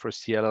allotransplant for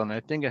CLL, and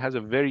I think it has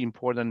a very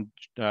important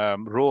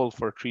role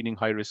for treating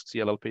high-risk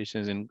CLL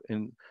patients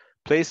in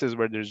places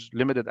where there's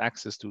limited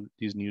access to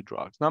these new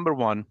drugs. Number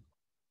one,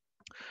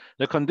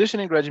 the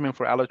conditioning regimen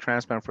for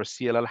allotransplant for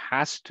CLL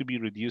has to be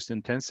reduced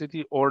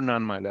intensity or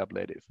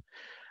non-myeloablative.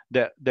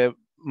 The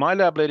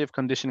myeloablative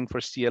conditioning for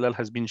CLL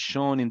has been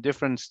shown in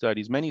different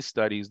studies, many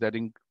studies, that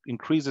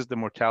increases the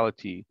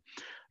mortality.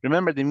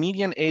 Remember, the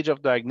median age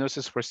of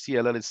diagnosis for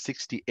CLL is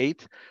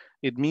 68.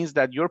 It means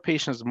that your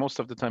patients most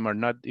of the time are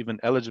not even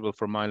eligible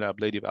for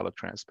myeloablative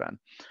allotransplant.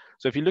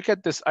 So if you look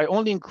at this, I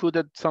only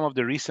included some of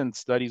the recent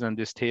studies on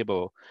this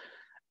table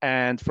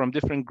and from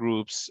different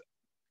groups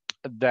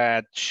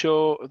that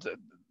show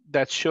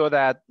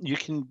that you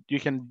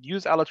can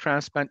use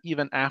allotransplant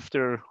even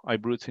after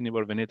ibrutinib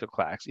or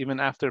venetoclax,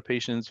 even after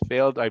patients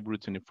failed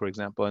ibrutinib, for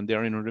example, and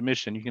they're in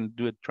remission, you can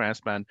do a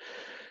transplant,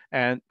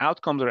 and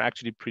outcomes are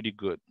actually pretty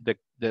good.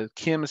 The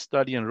Kim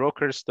study and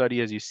Roker study,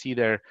 as you see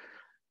there,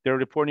 they're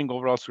reporting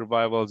overall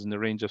survivals in the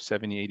range of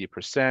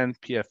 70–80%,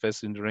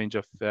 PFS in the range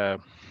of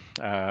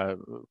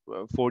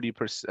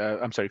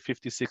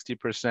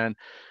 50–60%,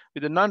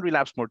 with a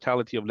non-relapse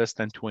mortality of less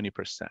than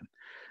 20%.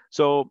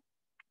 So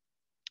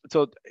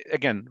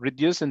again,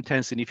 reduced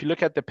intensity. If you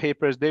look at the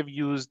papers, they've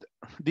used,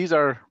 these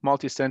are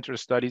multi-center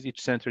studies.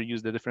 Each center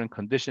used a different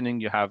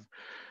conditioning. You have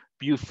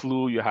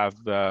Bu-Flu, you have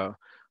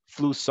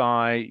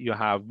Flu-Cy,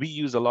 we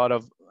use a lot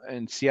of,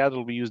 in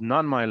Seattle, we use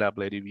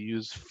non-myeloablative. We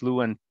use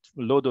flu and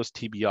low-dose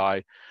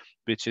TBI,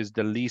 which is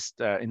the least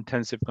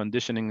intensive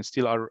conditioning. And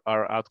still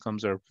our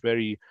outcomes are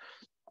very,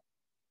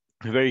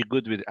 very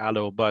good with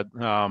allo. But,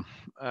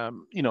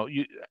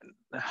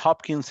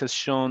 Hopkins has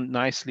shown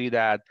nicely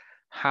that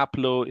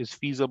haplo is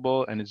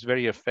feasible and it's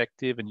very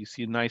effective, and you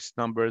see nice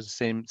numbers,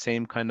 same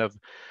kind of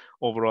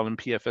overall in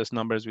PFS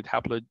numbers with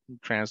haplo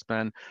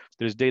transplant.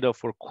 There's data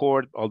for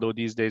cord, although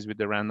these days with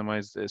the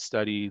randomized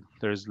study,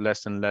 there's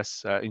less and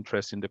less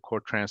interest in the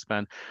cord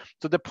transplant.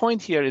 So the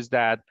point here is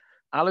that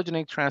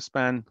allogeneic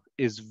transplant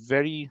is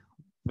very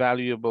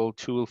valuable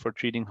tool for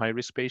treating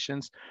high-risk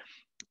patients,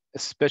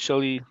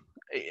 especially,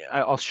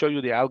 I'll show you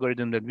the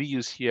algorithm that we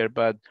use here,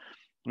 but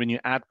when you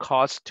add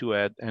cost to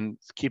it and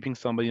keeping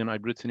somebody on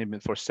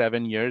ibrutinib for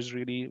 7 years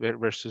really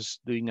versus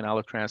doing an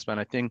allotransplant,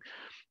 I think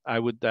I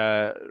would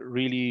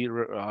really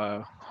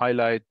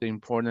highlight the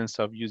importance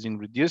of using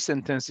reduced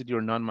intensity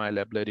or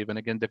non-myeloablative. And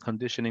again, the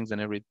conditionings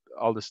and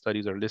all the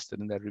studies are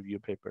listed in that review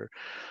paper.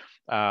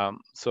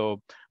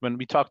 So when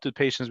we talk to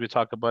patients, we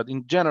talk about,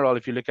 in general,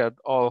 if you look at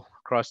all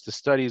across the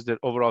studies, that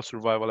overall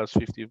survival is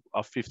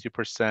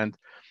 50%,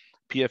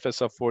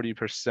 PFS of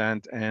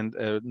 40%, and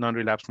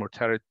non-relapse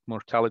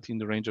mortality in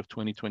the range of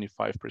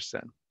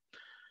 20-25%.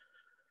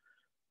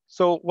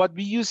 So what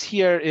we use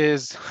here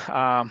is,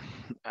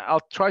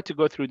 I'll try to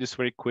go through this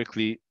very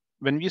quickly.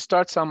 When we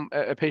start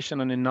a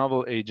patient on a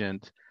novel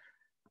agent,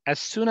 as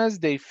soon as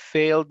they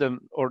fail them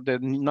or the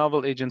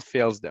novel agent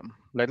fails them,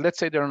 like let's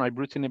say they're on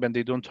ibrutinib and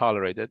they don't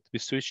tolerate it, we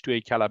switch to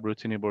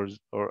acalabrutinib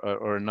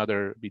or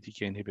another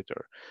BTK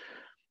inhibitor.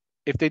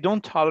 If they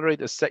don't tolerate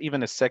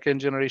even a second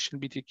generation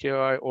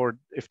BTKI, or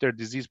if their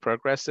disease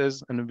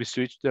progresses, and we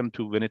switch them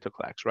to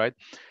venetoclax, right?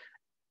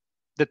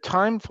 The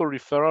time for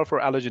referral for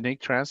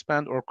allogeneic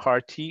transplant or CAR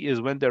T is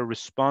when they're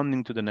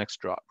responding to the next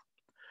drug.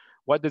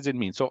 What does it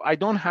mean? So I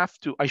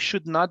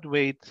should not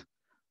wait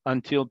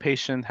until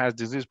patient has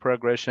disease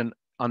progression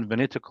on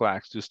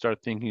venetoclax to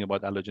start thinking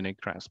about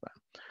allogeneic transplant,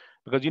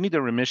 because you need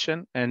a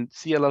remission, and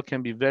CLL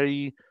can be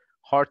very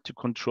hard to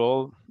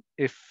control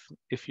if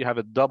you have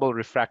a double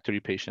refractory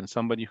patient,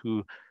 somebody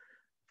who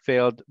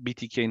failed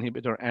BTK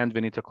inhibitor and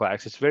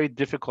venetoclax. It's very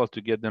difficult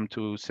to get them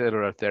to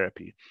cellular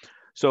therapy.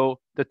 So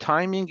the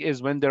timing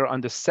is when they're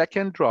on the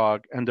second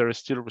drug and they're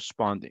still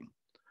responding.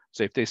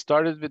 So if they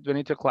started with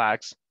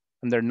venetoclax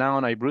and they're now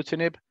on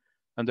ibrutinib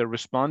and they're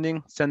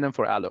responding, send them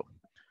for allo.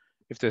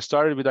 If they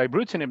started with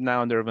ibrutinib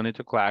now and they're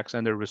venetoclax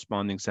and they're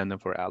responding, send them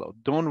for allo.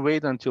 Don't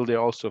wait until they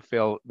also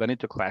fail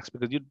venetoclax,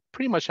 because you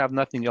pretty much have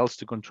nothing else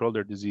to control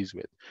their disease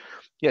with.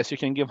 Yes, you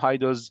can give high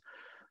dose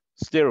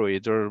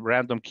steroids or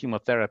random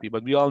chemotherapy,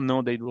 but we all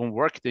know they don't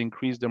work. They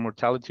increase the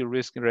mortality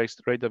risk and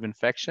rate of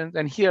infections.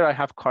 And here I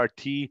have CAR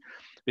T,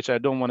 which I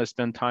don't want to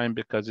spend time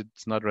because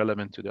it's not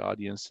relevant to the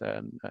audience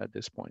at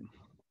this point.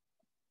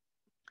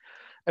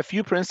 A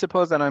few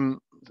principles, and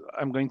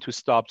I'm going to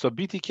stop. So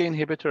BTK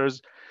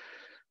inhibitors,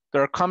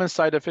 there are common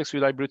side effects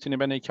with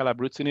ibrutinib and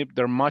acalabrutinib.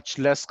 They're much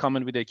less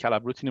common with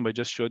acalabrutinib. I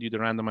just showed you the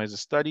randomized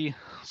study.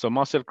 So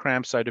muscle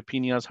cramps,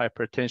 cytopenias,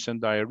 hypertension,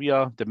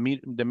 diarrhea.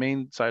 The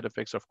main side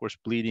effects, of course,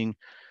 bleeding.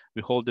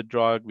 We hold the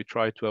drug. We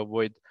try to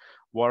avoid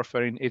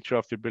warfarin.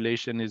 Atrial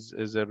fibrillation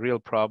is a real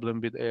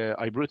problem with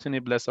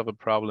ibrutinib, less of a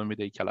problem with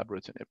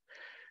acalabrutinib.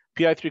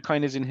 PI3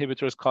 kinase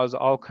inhibitors cause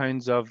all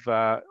kinds of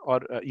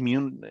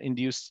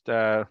immune-induced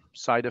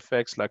side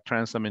effects like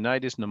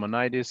transaminitis,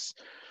 pneumonitis,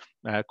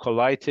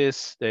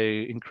 colitis.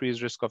 They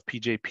increase risk of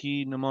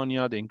PJP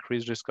pneumonia. They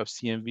increase risk of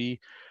CMV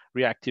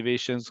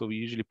reactivation. So we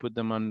usually put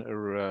them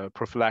on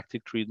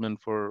prophylactic treatment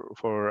for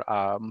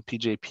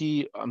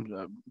PJP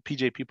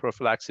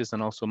prophylaxis,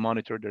 and also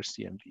monitor their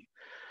CMV.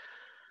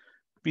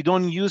 We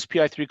don't use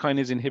PI3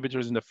 kinase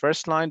inhibitors in the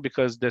first line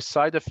because the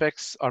side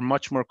effects are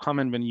much more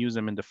common when you use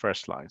them in the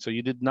first line. So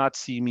you did not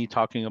see me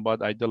talking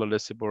about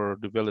idelalisib or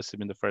duvelisib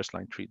in the first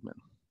line treatment.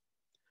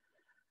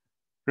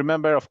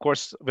 Remember, of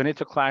course,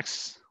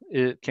 venetoclax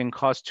can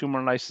cause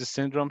tumor lysis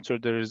syndrome. So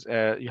there's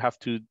you have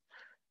to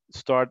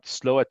start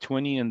slow at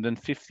 20 and then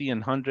 50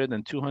 and 100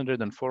 and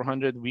 200 and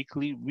 400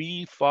 weekly.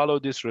 We follow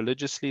this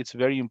religiously. It's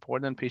very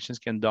important. Patients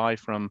can die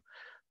from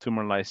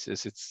tumor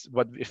lysis. It's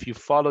what if you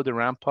follow the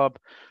ramp up,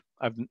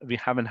 we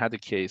haven't had a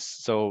case.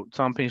 So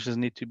some patients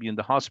need to be in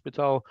the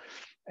hospital,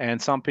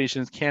 and some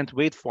patients can't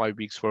wait 5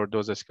 weeks for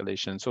dose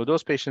escalation. So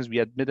those patients, we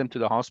admit them to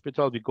the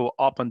hospital. We go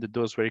up on the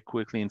dose very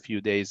quickly in a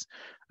few days,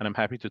 and I'm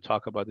happy to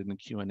talk about it in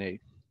Q&A.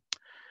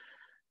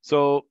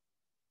 So,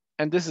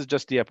 and this is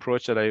just the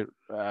approach that I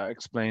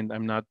explained.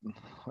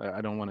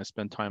 I don't want to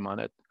spend time on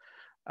it.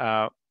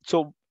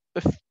 So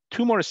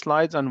 2 more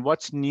slides on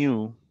what's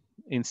new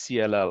in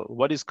CLL.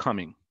 What is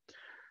coming?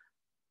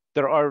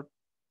 There are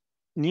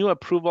new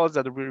approvals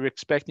that we're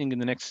expecting in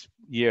the next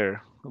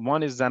year.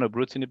 One is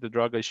zanubrutinib, the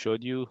drug I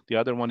showed you. The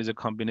other one is a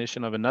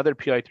combination of another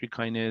PI3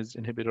 kinase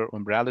inhibitor,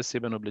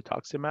 umbralisib and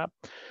obinutuzumab.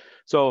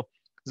 So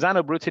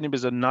zanubrutinib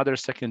is another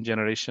second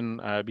generation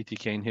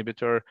BTK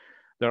inhibitor.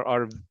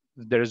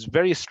 There's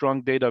very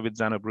strong data with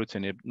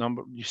zanubrutinib.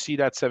 You see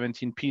that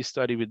 17P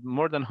study with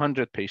more than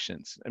 100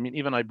 patients. I mean,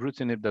 even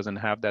ibrutinib doesn't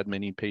have that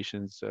many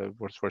patients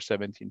for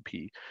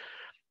 17P.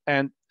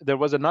 And there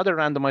was another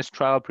randomized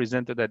trial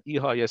presented at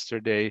EHA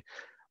yesterday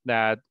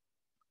that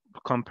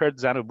compared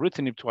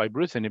zanubrutinib to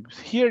ibrutinib.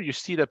 Here you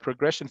see that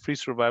progression-free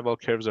survival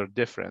curves are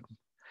different.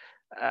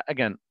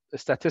 Again,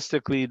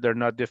 statistically, they're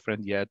not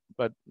different yet,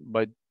 but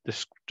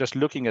just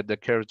looking at the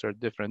curves are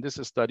different. This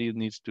study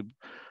needs to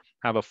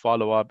have a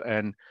follow-up,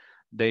 and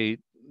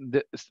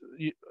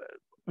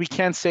we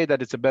can't say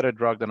that it's a better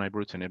drug than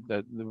ibrutinib.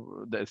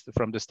 That's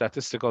from the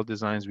statistical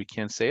designs, we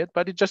can't say it,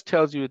 but it just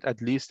tells you it's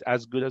at least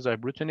as good as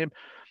ibrutinib.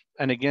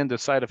 And again, the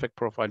side effect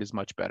profile is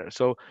much better.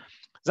 So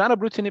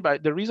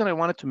zanubrutinib, the reason I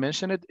wanted to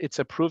mention it, it's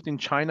approved in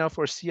China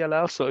for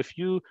CLL. So if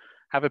you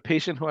have a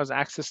patient who has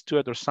access to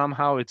it, or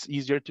somehow it's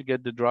easier to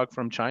get the drug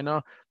from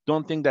China,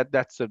 don't think that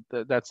that's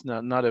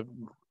not a,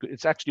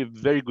 it's actually a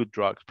very good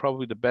drug,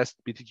 probably the best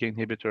BTK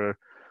inhibitor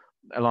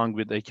along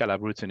with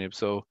acalabrutinib.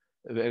 So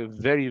a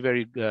very,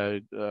 very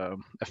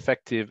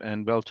effective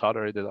and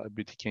well-tolerated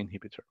BTK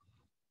inhibitor.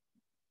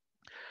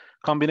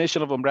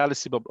 Combination of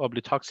umbralisib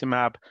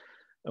obinutuzumab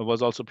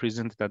was also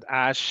presented at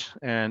ASH,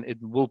 and it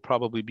will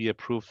probably be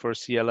approved for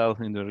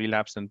CLL in the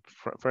relapse and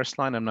first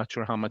line. I'm not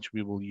sure how much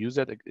we will use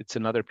it. It's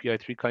another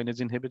PI3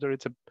 kinase inhibitor.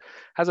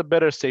 Has a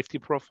better safety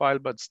profile,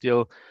 but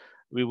still,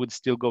 we would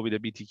still go with a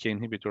BTK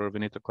inhibitor or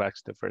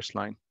venetoclax the first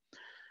line.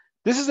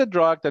 This is a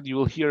drug that you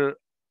will hear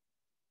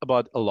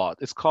about a lot.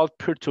 It's called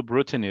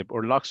pirtobrutinib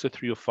or LOXO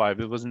 305.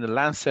 It was in the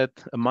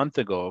Lancet a month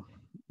ago.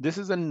 This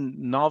is a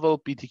novel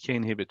BTK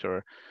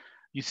inhibitor.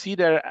 You see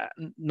there,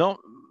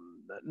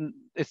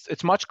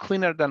 it's much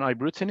cleaner than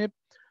ibrutinib,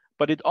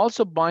 but it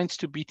also binds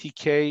to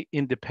BTK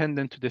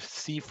independent to the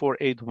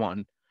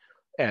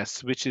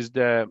C481S, which is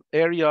the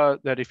area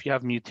that if you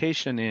have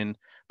mutation in,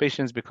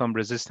 patients become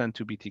resistant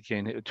to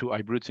BTK, to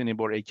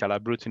ibrutinib or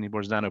acalabrutinib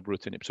or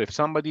zanubrutinib. So if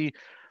somebody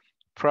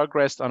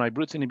progressed on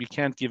ibrutinib, you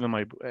can't give them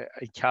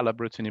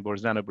acalabrutinib or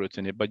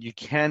zanubrutinib, but you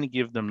can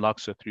give them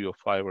LOXO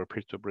 305 or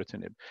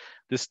pirtobrutinib.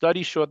 The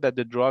study showed that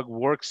the drug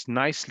works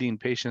nicely in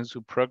patients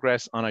who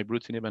progress on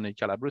ibrutinib and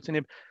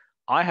acalabrutinib.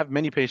 I have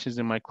many patients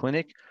in my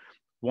clinic,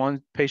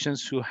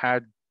 patients who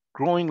had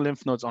growing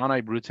lymph nodes on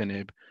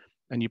ibrutinib,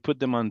 and you put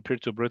them on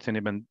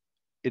pirtobrutinib and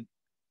it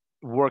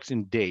works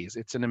in days.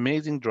 It's an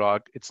amazing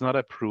drug. It's not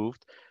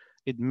approved.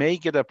 It may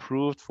get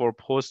approved for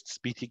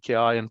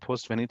post-BTKI and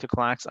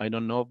post-venetoclax. I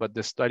don't know, but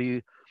there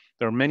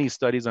are many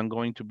studies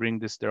ongoing to bring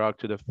this drug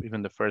to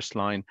even the first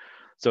line.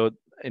 So,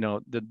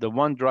 the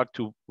one drug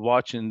to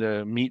watch in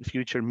the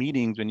future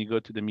meetings when you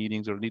go to the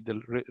meetings or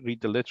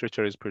read the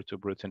literature is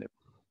pirtobrutinib.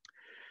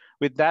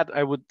 With that,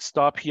 I would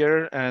stop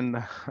here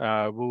and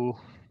we'll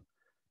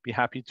be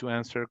happy to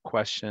answer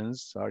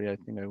questions. Sorry, I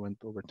think I went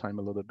over time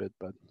a little bit,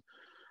 but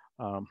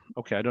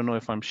okay, I don't know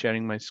if I'm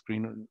sharing my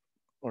screen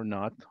or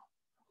not.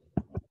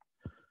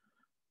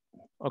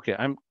 Okay,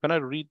 I'm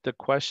gonna read the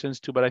questions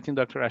too, but I think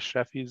Dr.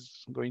 Ashrafi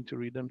is going to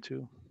read them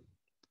too.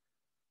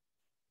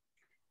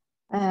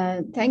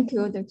 Thank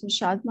you, Dr.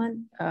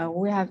 Shadman.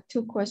 We have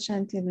two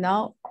questions till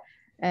now.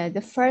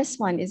 The first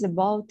one is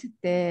about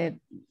the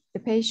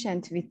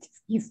patient with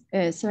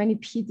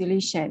 70p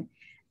deletion,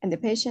 and the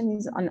patient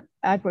is on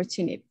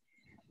ibrutinib.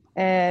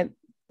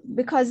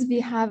 Because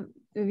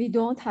we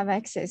don't have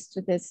access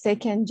to the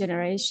second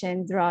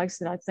generation drugs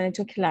like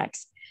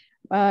venetoclax.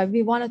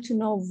 We wanted to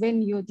know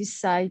when you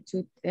decide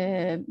to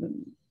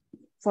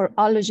for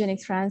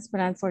allogenic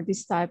transplant for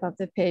this type of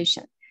the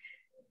patient.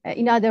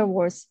 In other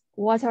words,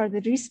 what are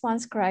the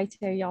response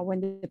criteria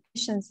when the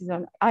patient is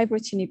on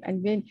ibrutinib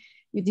and when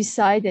you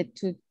decided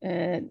to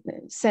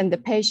send the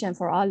patient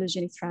for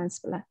allogenic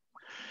transplant?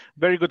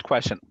 Very good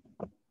question.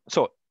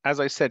 So as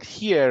I said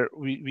here,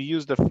 we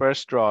use the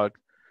first drug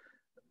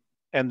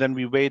and then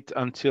we wait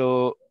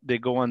until they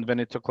go on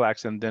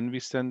venetoclax and then we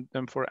send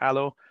them for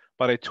allo.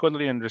 But I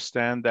totally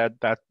understand that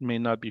that may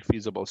not be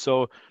feasible.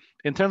 So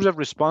in terms of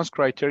response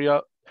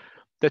criteria,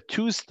 the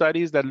two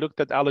studies that looked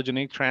at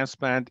allogeneic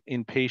transplant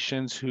in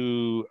patients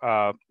who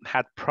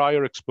had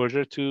prior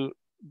exposure to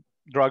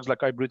drugs like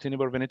ibrutinib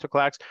or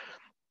venetoclax,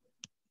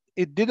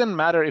 it didn't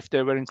matter if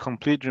they were in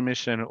complete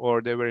remission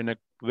or they were in a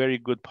very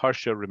good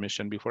partial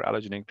remission before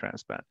allogeneic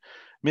transplant,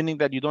 meaning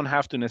that you don't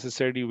have to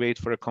necessarily wait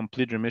for a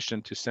complete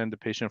remission to send the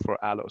patient for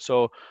allo.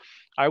 So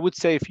I would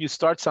say if you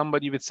start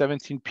somebody with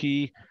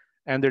 17p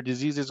and their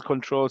disease is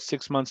controlled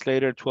 6 months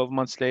later, 12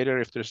 months later,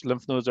 if their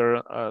lymph nodes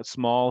are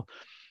small,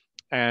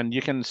 and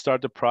you can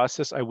start the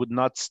process, I would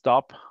not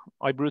stop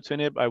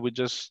ibrutinib. I would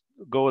just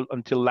go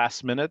until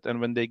last minute,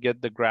 and when they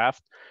get the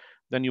graft,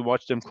 then you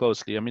watch them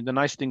closely. I mean, the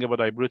nice thing about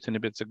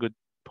ibrutinib, it's a good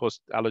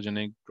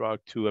post-allogeneic drug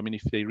too. I mean,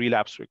 if they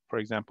relapse, for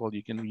example,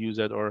 you can use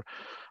it, or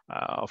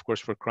of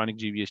course for chronic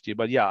GVHD.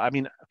 But yeah, I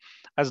mean,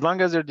 as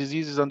long as their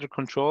disease is under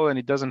control and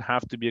it doesn't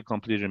have to be a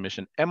complete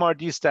remission.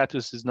 MRD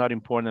status is not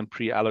important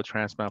pre-allo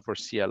transplant for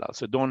CLL.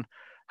 So don't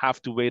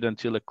have to wait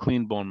until a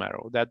clean bone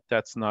marrow.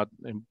 That's not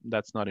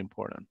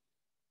important.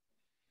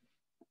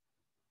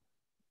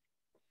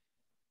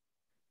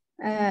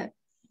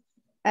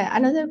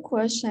 Another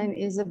question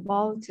is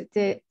about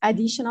the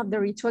addition of the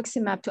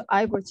rituximab to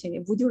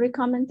ibrutinib. Would you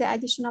recommend the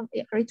addition of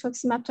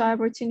rituximab to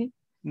ibrutinib?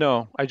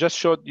 No, I just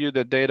showed you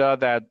the data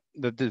that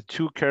the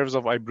two curves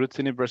of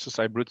ibrutinib versus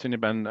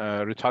ibrutinib and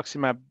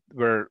rituximab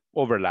were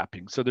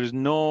overlapping. So there's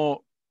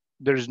no,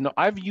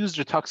 I've used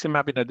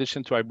rituximab in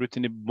addition to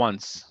ibrutinib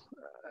once.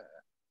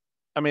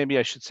 Maybe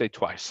I should say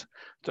twice.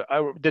 So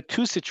the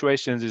two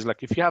situations is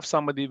like if you have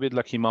somebody with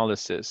like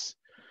hemolysis,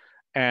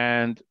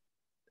 and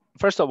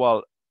first of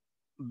all,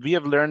 we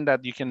have learned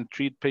that you can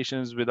treat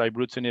patients with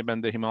ibrutinib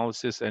and the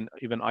hemolysis, and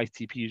even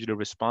ITP usually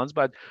responds,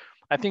 but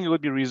I think it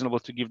would be reasonable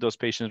to give those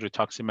patients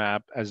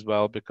rituximab as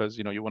well, because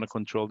you want to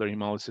control their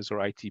hemolysis or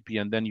ITP,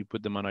 and then you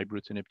put them on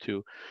ibrutinib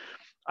too.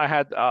 I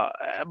had,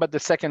 but the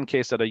second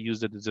case that I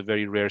used it is a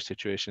very rare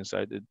situation,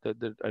 so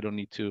I don't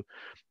need to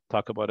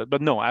talk about it.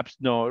 But no,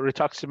 no,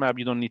 rituximab,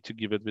 you don't need to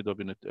give it with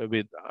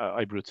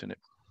ibrutinib.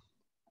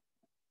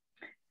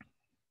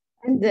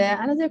 And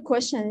another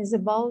question is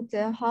about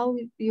how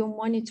you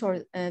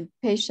monitor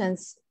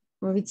patients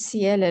with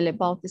CLL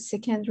about the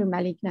secondary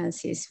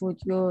malignancies. Would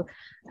you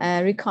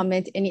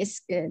recommend any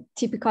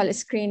typical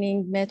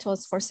screening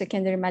methods for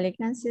secondary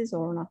malignancies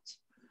or not?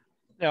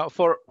 Yeah,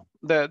 for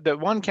the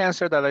one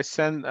cancer that I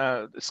send,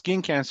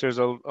 skin cancers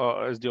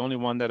is the only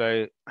one that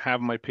I have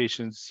my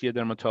patients see a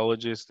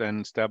dermatologist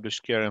and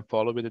establish care and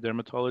follow with a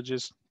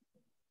dermatologist.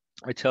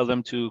 I tell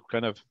them to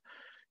kind of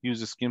use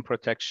the skin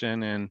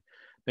protection and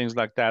things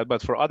like that.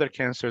 But for other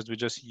cancers, we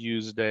just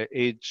use the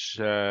age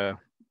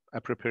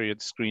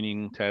appropriate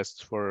screening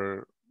tests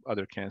for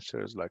other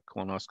cancers like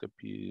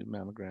colonoscopy,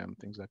 mammogram,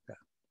 things like that.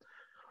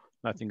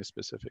 Nothing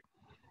specific.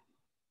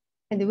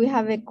 And we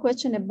have a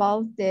question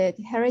about the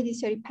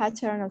hereditary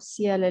pattern of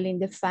CLL in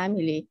the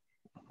family.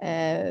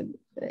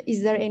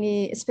 Is there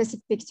any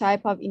specific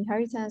type of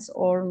inheritance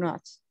or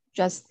not?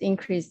 Just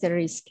increase the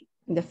risk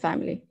in the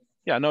family?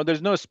 Yeah, no,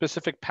 there's no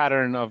specific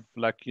pattern of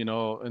like, you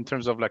know, in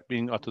terms of like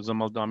being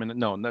autosomal dominant.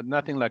 No,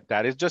 nothing like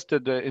that. It's just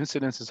that the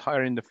incidence is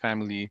higher in the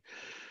family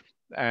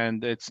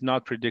and it's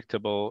not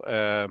predictable.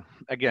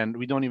 Again,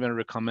 we don't even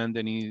recommend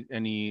any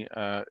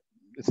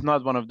it's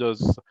not one of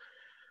those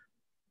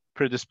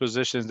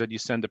predispositions that you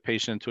send the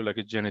patient to like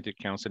a genetic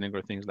counseling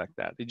or things like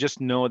that. They just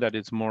know that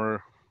it's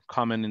more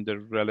common in the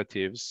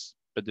relatives,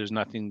 but there's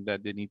nothing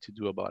that they need to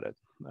do about it.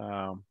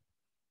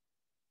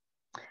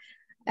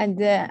 And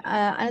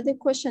another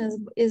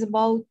question is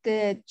about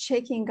the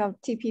checking of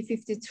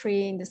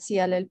TP53 in the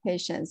CLL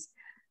patients.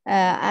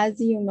 As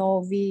you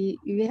know, we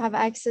have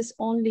access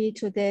only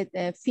to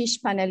the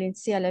FISH panel in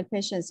CLL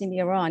patients in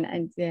Iran,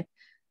 and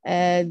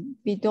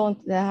we don't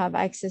have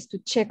access to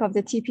check of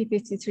the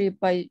TP53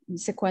 by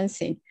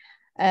sequencing.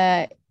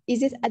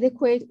 Is it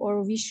adequate,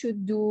 or we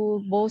should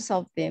do both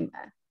of them?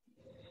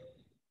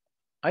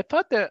 I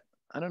thought that,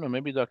 I don't know,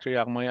 maybe Dr.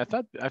 Yaghmai, I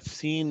thought I've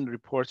seen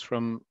reports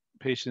from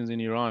patients in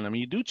Iran. I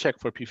mean, you do check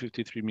for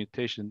P53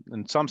 mutation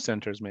in some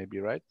centers maybe,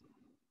 right?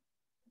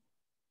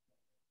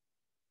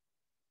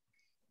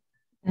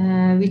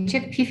 We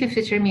check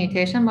P53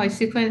 mutation by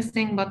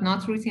sequencing, but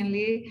not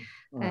routinely.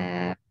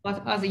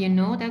 But as you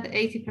know, that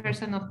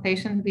 80% of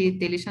patients with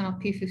deletion of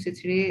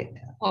P53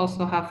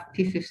 also have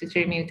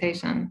P53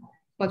 mutation.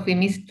 But we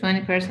miss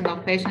 20%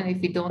 of patients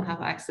if we don't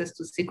have access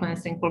to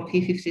sequencing for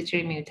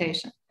P53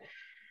 mutation.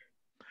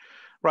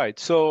 Right.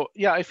 So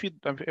yeah,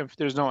 if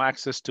there's no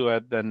access to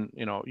it, then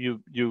you know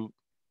you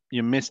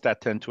miss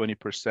that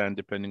 10-20%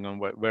 depending on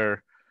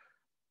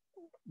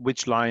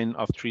which line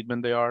of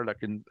treatment they are.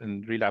 Like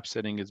in relapse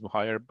setting is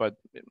higher, but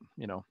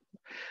you know,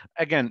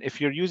 again,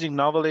 if you're using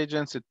novel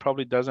agents, it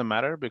probably doesn't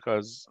matter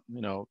because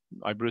you know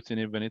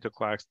ibrutinib,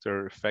 venetoclax,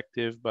 they're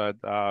effective. But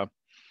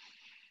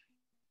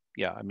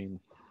yeah, I mean,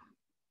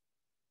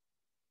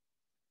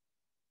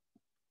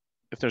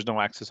 if there's no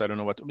access, I don't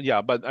know what.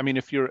 Yeah, but I mean,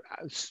 if you're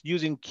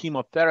using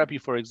chemotherapy,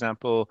 for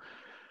example,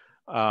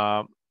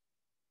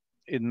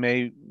 it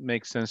may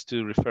make sense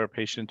to refer a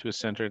patient to a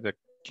center that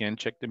can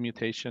check the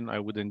mutation. I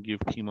wouldn't give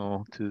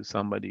chemo to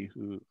somebody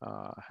who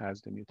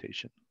has the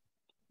mutation.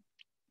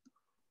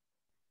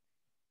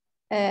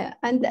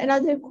 And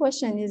another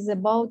question is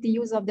about the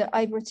use of the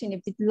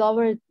ibrutinib with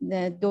lower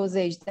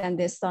dosage than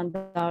the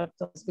standard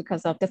dose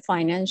because of the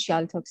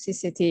financial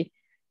toxicity.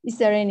 Is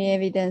there any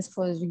evidence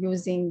for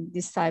using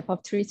this type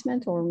of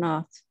treatment or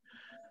not?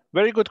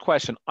 Very good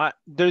question.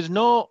 There's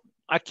no,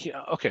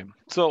 okay.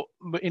 So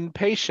in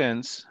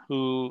patients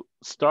who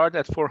start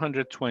at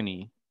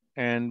 420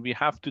 and we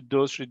have to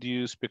dose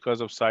reduce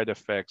because of side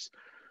effects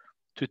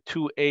to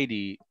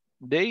 280,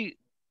 they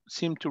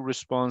seem to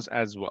respond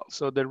as well.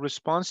 So the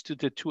response to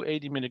the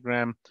 280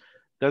 milligram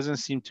doesn't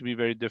seem to be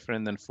very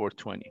different than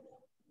 420.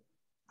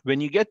 When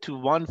you get to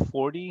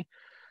 140,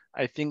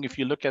 I think if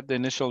you look at the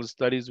initial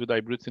studies with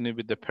ibrutinib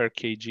with the per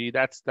kg,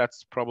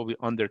 that's probably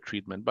under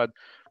treatment. But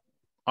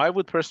I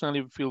would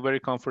personally feel very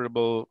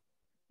comfortable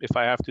if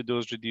I have to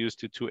dose reduce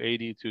to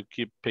 280 to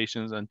keep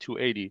patients on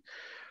 280.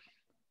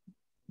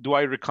 Do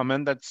I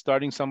recommend that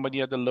starting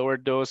somebody at the lower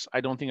dose?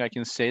 I don't think I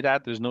can say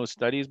that. There's no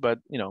studies, but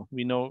you know,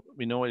 we know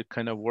it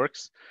kind of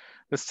works.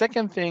 The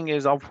second thing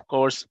is, of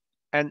course,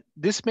 and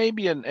this may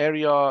be an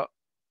area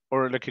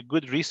or like a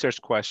good research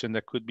question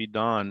that could be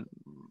done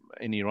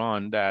in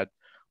Iran, that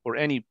or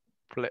any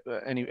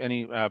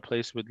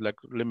place with like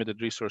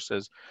limited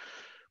resources.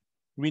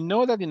 We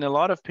know that in a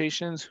lot of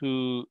patients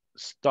who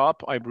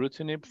stop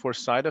ibrutinib for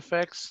side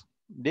effects,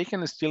 they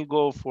can still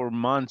go for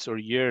months or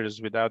years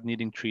without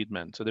needing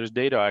treatment. So there's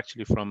data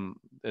actually from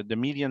the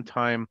median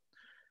time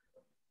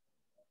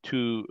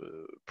to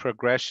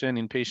progression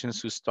in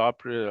patients who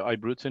stop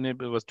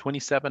ibrutinib, it was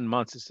 27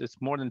 months.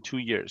 It's more than 2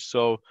 years.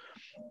 So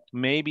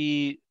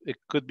maybe it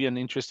could be an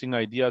interesting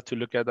idea to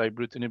look at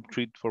ibrutinib,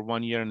 treat for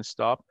 1 year and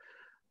stop.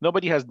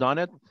 Nobody has done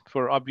it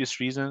for obvious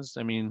reasons.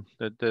 I mean,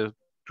 the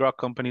drug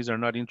companies are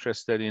not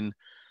interested in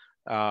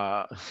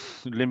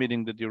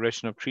limiting the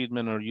duration of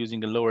treatment or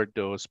using a lower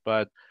dose.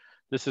 But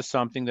this is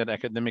something that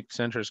academic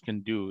centers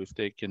can do if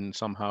they can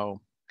somehow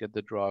get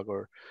the drug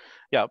or,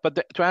 yeah. But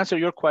to answer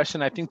your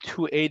question, I think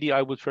 280,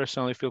 I would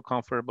personally feel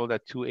comfortable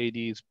that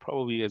 280 is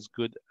probably as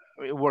good.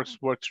 It works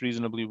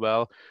reasonably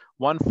well.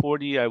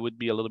 140, I would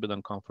be a little bit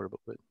uncomfortable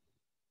with.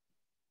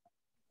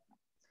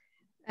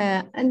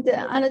 And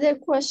another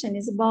question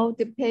is about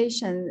the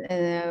patient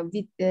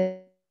with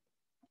the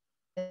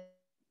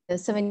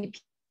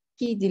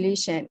 70p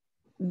deletion.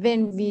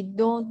 When we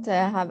don't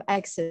have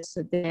access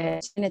to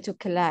the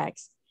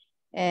venetoclax,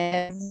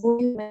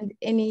 would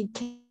any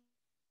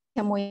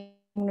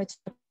chemoimmunotherapy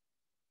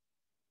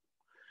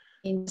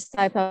in this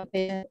type of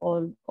patient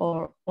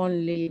or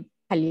only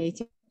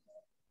palliative?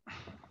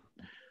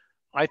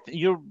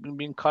 You're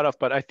being cut off,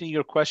 but I think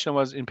your question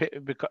was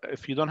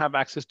if you don't have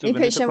access to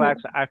venetoclax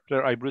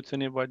after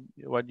ibrutinib,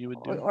 what you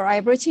would do? Or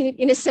ibrutinib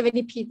in a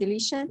 70p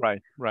deletion.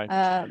 Right.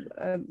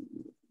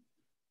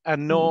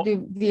 And no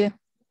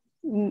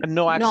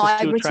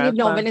access to transplant?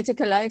 No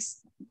venetoclax.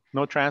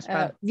 No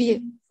transplant?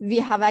 We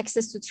have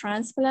access to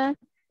transplant.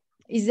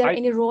 Is there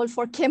any role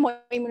for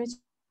chemoimmunotherapy?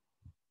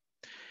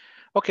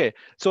 Okay,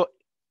 so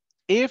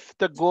if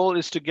the goal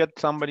is to get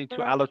somebody to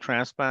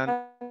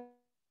allotransplant,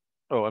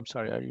 oh, I'm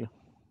sorry, are you?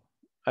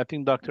 I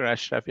think Dr.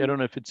 Ashrafi, I don't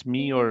know if it's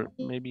me or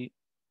maybe.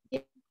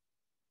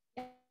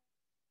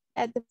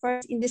 At the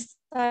first, in this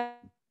I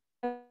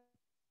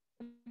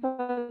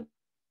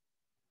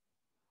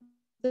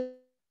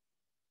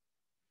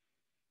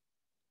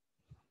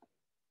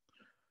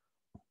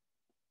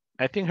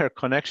think her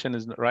connection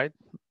is right,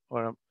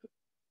 or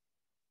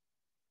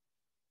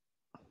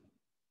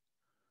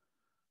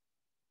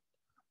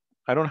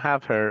I don't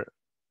have her.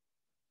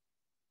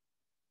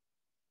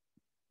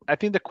 I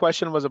think the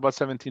question was about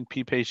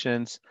 17P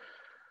patients.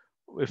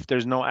 If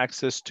there's no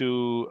access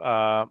to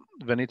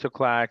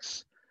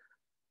venetoclax,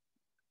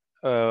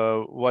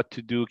 what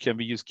to do? Can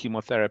we use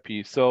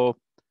chemotherapy? So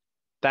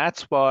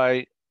that's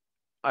why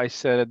I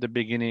said at the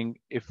beginning,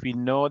 if we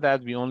know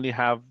that we only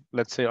have,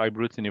 let's say,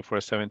 ibrutinib for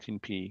a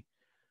 17P,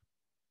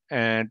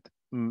 and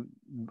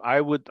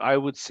I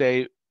would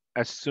say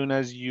as soon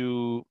as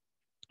you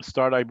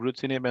start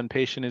ibrutinib and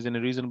patient is in a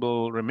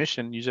reasonable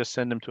remission, you just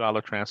send them to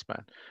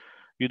allotransplant.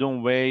 You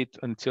don't wait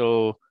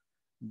until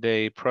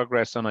they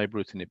progress on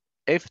ibrutinib.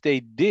 If they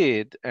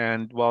did,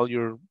 and while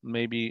you're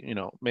maybe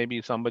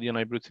somebody on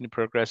ibrutinib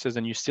progresses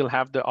and you still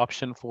have the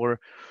option for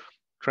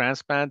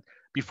transplant,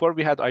 before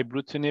we had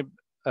ibrutinib,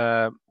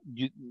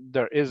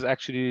 there is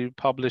actually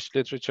published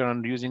literature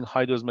on using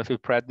high-dose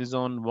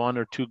methylprednisone, 1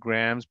 or 2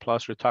 grams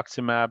plus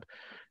rituximab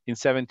in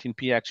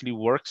 17P actually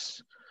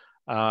works.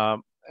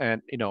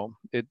 And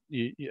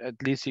at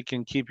least you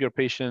can keep your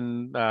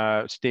patient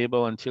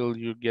stable until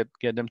you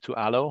get them to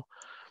allo.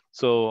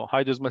 So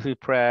high-dose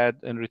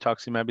methylpred and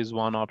rituximab is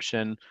one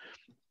option.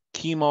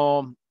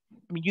 Chemo,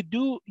 I mean,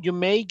 you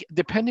may,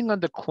 depending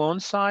on the clone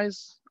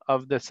size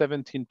of the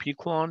 17P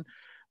clone,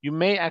 you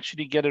may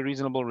actually get a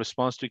reasonable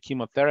response to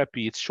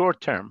chemotherapy. It's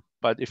short term,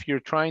 but if you're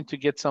trying to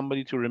get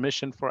somebody to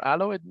remission for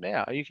allo,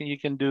 you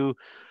can do,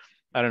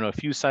 I don't know, a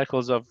few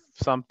cycles of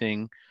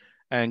something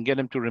and get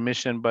them to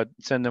remission, but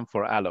send them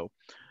for allo.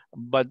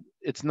 But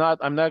it's not,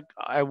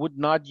 I would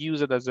not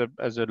use it as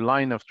a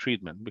line of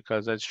treatment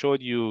because I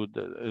showed you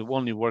it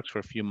only works for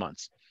a few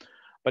months.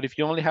 But if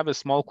you only have a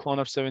small clone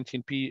of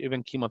 17P,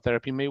 even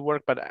chemotherapy may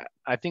work. But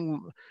I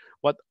think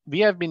what we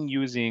have been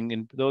using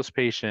in those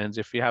patients,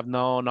 if you have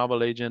no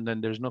novel agent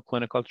and there's no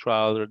clinical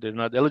trial or they're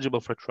not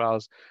eligible for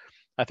trials,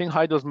 I think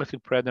high-dose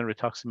methylpred and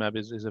rituximab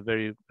is a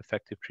very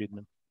effective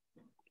treatment.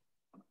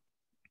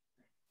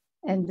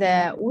 And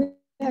we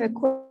have a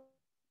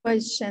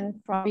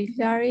question from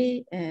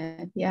Hillary.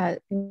 He has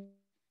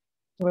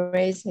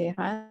raised her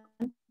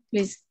hand.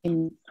 Please,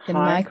 in the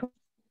microphone.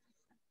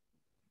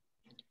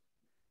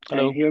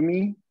 Hello. Can you hear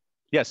me?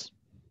 Yes.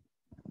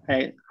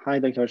 Hi,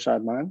 Dr.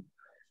 Shadman.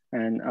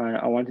 And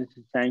I wanted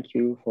to thank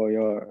you for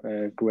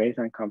your great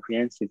and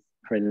comprehensive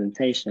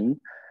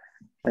presentation.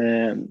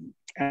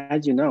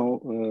 As you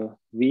know,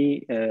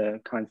 we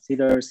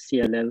consider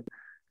CLL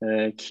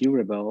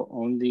curable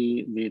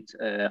only with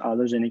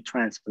allogenic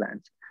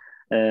transplant.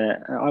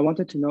 I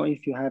wanted to know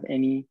if you have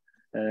any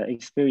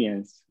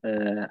experience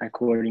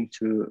according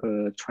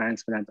to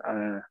transplant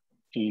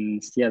in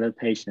CLL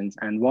patients,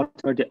 and what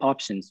are the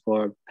options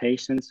for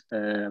patients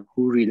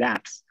who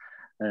relapse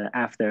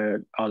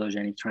after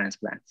allogenic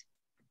transplant?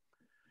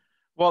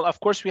 Well, of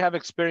course, we have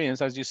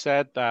experience, as you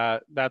said,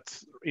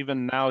 that's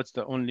even now it's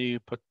the only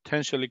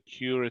potentially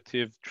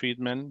curative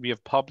treatment. We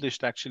have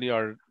published actually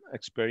our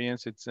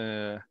experience. It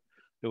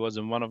was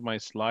in one of my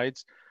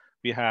slides.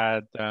 We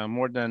had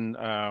more than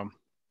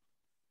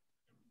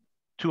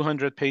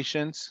 200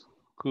 patients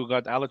who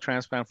got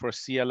allotransplant for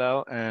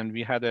CLL, and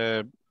we had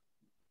a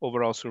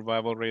overall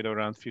survival rate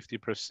around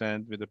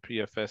 50% with a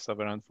PFS of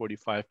around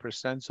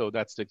 45%. So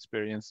that's the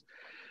experience.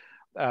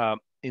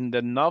 In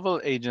the novel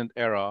agent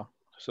era,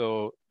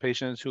 so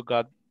patients who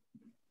got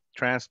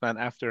transplant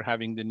after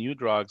having the new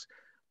drugs,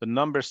 The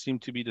numbers seem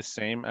to be the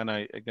same. And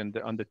again,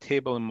 on the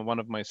table in one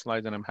of my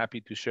slides, and I'm happy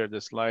to share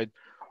the slide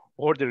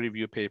or the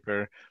review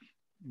paper,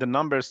 the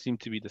numbers seem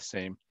to be the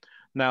same.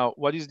 Now,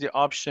 what is the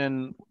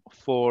option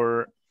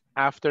for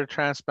after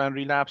transplant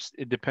relapse?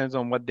 It depends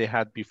on what they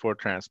had before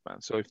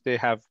transplant. So if they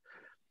have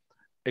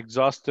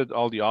exhausted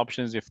all the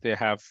options, if they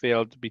have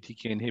failed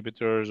BTK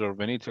inhibitors or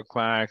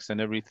venetoclax and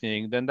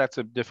everything, then that's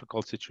a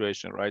difficult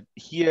situation, right?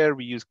 Here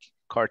we use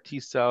CAR T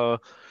cell,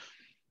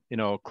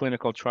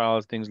 clinical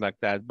trials, things like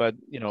that. But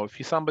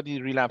if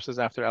somebody relapses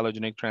after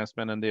allogeneic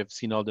transplant and they've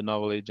seen all the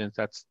novel agents,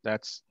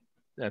 that's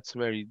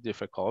very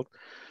difficult.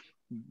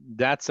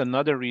 That's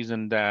another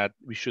reason that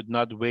we should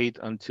not wait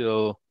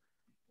until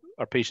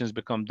our patients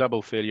become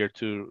double failure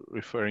to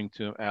referring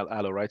to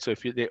allo, right? So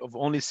if they've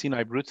only seen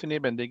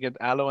ibrutinib and they get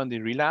allo and they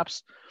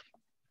relapse,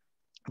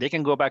 they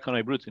can go back on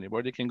ibrutinib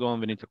or they can go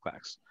on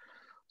venetoclax.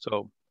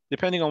 So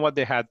depending on what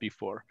they had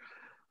before.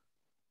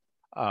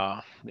 Yeah.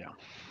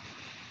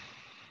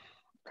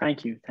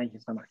 Thank you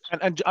so much.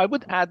 And I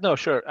would add, no,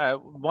 sure.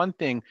 One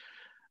thing,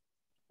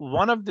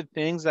 one of the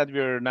things that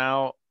we're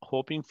now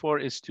hoping for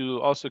is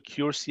to also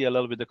cure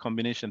CLL with the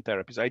combination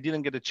therapies. I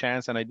didn't get a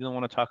chance and I didn't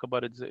want to talk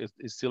about it.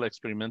 It's still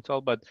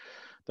experimental, but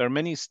there are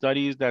many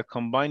studies that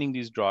combining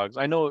these drugs.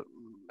 I know,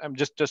 I'm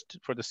just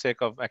for the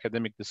sake of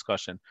academic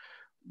discussion,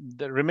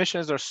 the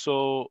remissions are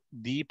so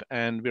deep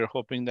and we're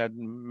hoping that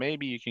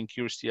maybe you can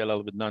cure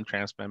CLL with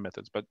non-transplant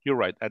methods, but you're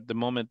right. At the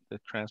moment, the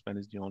transplant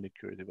is the only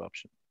curative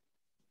option.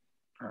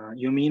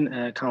 You mean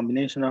a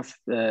combination of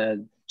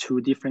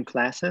two different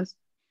classes?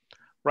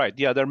 Right.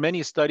 Yeah, there are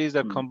many studies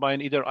that combine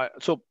either.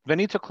 So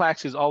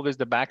venetoclax is always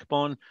the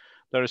backbone.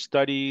 There are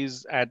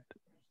studies at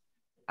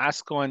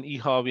ASCO and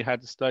EHA. We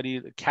had a study,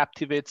 the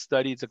Captivate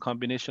study. It's a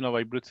combination of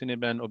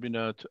ibrutinib and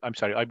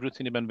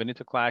ibrutinib and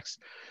venetoclax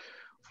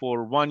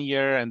for 1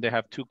 year, and they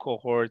have 2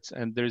 cohorts.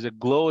 And there's a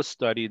GLOW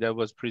study that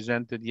was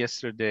presented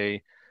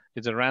yesterday.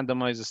 It's a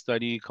randomized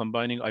study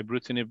combining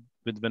ibrutinib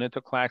with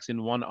venetoclax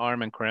in one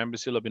arm and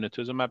chlorambucil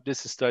obinutuzumab. This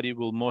study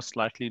will most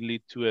likely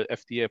lead to a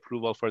FDA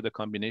approval for the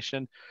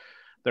combination.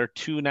 There are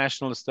 2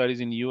 national studies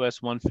in the US,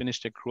 one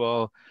finished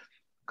accrual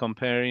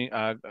comparing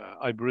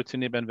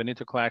ibrutinib and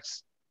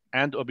venetoclax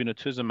and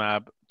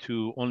obinutuzumab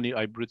to only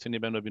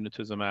ibrutinib and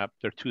obinutuzumab.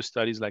 There are 2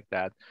 studies like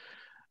that.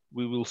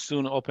 We will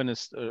soon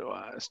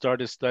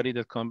start a study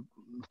that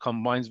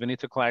combines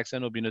venetoclax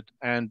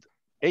and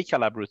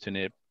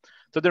acalabrutinib.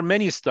 So there are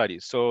many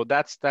studies. So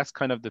that's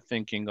kind of the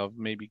thinking of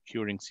maybe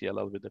curing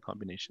CLL with the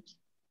combinations.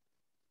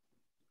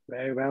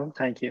 Very well,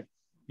 thank you.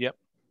 Yep.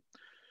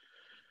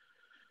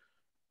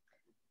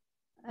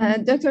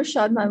 Dr.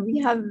 Shadman, we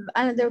have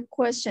another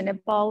question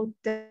about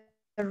the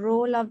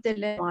role of the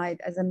lenalidomide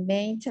as a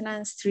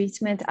maintenance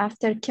treatment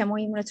after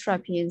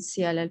chemoimmunotherapy in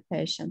CLL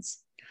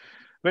patients.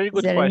 Very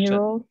good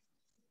question.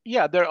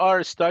 Yeah, there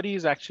are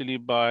studies actually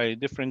by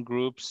different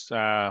groups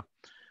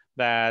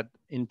that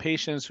in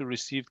patients who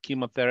received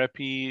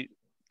chemotherapy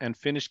and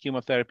finished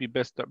chemotherapy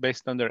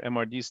based on their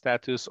MRD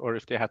status, or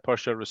if they had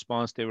partial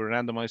response, they were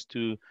randomized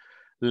to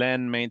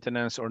len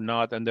maintenance or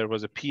not, and there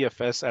was a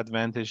PFS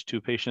advantage to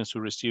patients who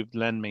received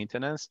len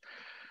maintenance.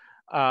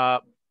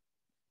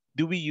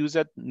 Do we use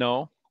it?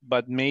 No,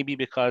 but maybe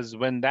because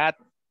when that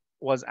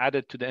was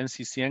added to the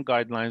NCCN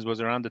guidelines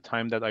was around the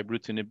time that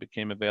ibrutinib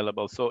became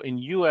available. So in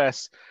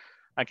US,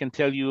 I can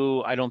tell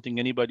you, I don't think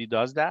anybody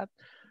does that.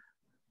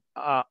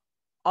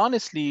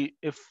 Honestly,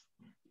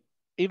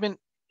 even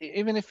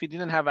if we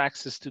didn't have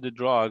access to the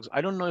drugs, I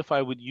don't know if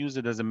I would use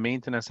it as a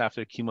maintenance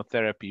after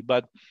chemotherapy,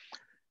 but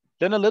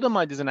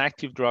lenalidomide is an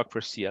active drug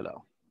for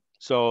CLL.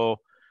 So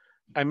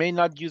I may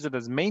not use it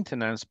as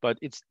maintenance, but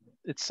it's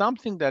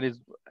something that is,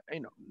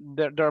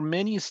 there are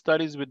many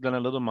studies with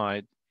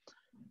lenalidomide.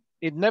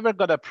 It never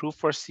got approved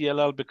for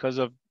CLL because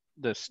of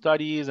the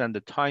studies and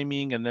the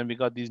timing, and then we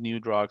got these new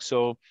drugs.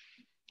 So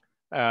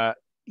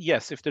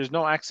yes, if there's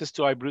no access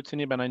to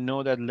ibrutinib, and I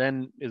know that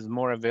len is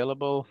more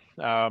available,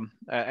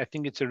 I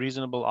think it's a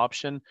reasonable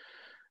option.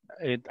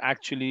 It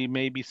actually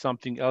may be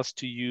something else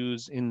to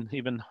use in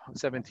even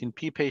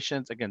 17P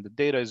patients. Again, the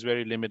data is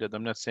very limited.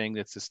 I'm not saying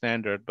it's the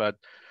standard, but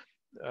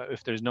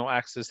if there's no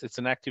access, it's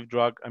an active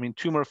drug. I mean,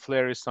 tumor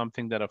flare is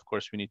something that, of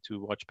course, we need to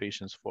watch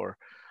patients for.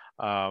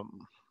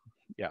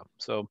 Yeah,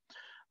 so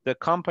the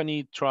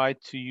company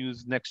tried to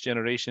use next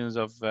generations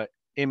of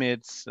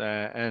IMiDs,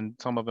 and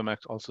some of them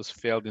also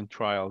failed in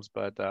trials,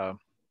 but yeah.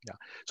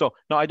 So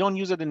no, I don't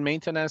use it in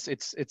maintenance.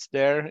 It's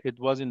there. It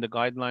was in the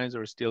guidelines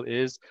or still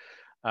is.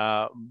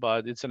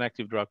 But it's an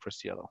active drug for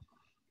CLL.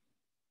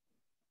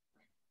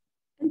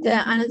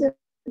 Another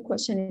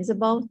question is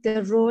about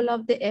the role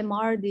of the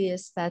MRD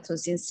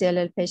status in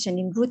CLL patient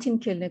in routine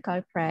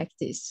clinical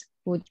practice.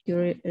 Would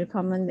you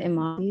recommend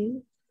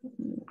MRD?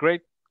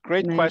 Great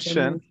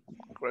question.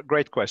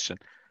 Great question.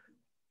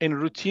 In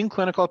routine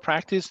clinical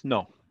practice,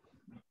 no.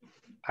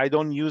 I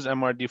don't use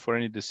MRD for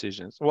any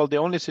decisions. Well, the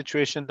only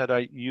situation that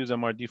I use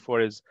MRD for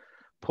is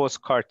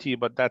post-CAR T,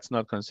 but that's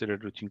not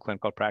considered routine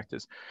clinical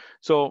practice.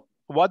 So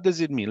what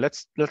does it mean?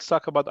 Let's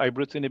talk about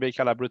ibrutinib,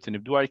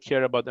 acalabrutinib. Do I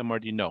care about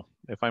MRD? No.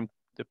 If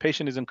the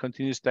patient is in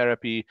continuous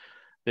therapy,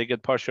 they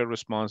get partial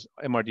response,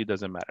 MRD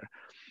doesn't matter.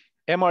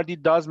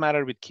 MRD does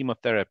matter with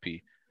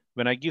chemotherapy.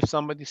 When I give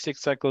somebody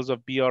 6 cycles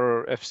of BR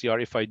or FCR,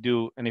 if I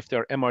do, and if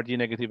they're MRD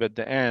negative at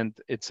the end,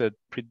 it's a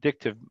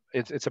predictive,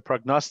 it's a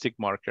prognostic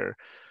marker.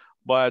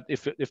 But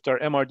if they're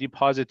MRD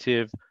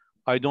positive,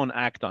 I don't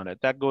act on it.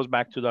 That goes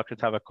back to Dr.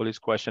 Tavakkoli's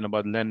question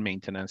about LEN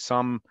maintenance.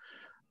 Some,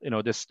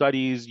 the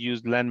studies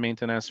use LEN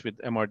maintenance with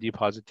MRD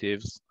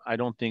positives. I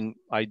don't think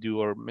I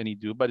do or many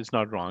do, but it's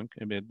not wrong.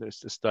 I mean,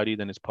 there's a study,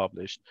 then it's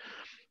published.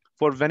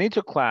 For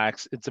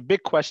venetoclax, it's a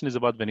big question is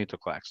about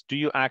venetoclax. Do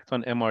you act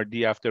on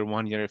MRD after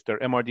 1 year? If they're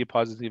MRD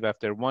positive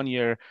after 1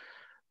 year,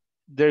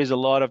 there is a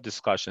lot of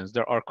discussions.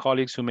 There are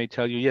colleagues who may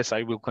tell you, yes,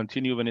 I will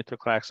continue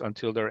venetoclax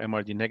until they're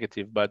MRD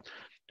negative, but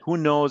who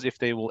knows if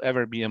they will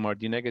ever be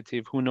MRD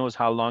negative? Who knows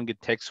how long it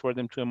takes for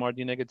them to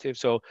MRD negative?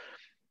 So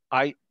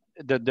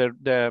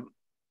the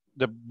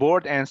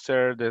board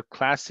answer, the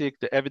classic,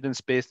 the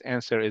evidence-based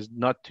answer is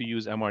not to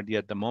use MRD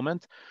at the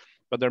moment.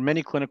 But there are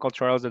many clinical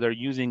trials that are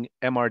using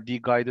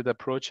MRD guided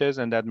approaches,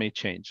 and that may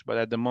change. But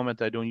at the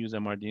moment, I don't use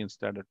MRD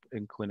instead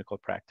in clinical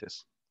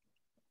practice.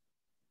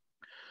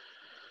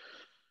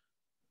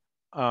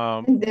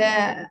 And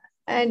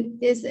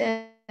is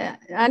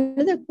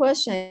another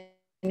question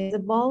is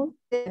about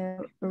the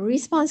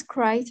response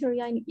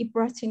criteria in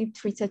ibrutinib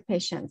treated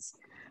patients.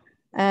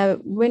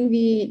 When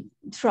we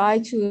try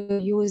to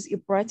use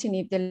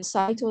ibrutinib, the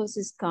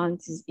cytosis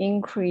count is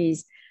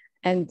increased,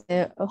 and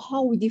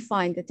how we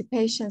define that the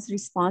patients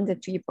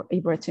responded to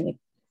ibrutinib?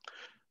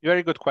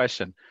 Very good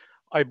question.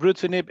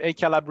 Ibrutinib,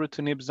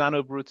 acalabrutinib,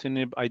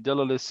 zanubrutinib,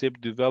 idelalisib,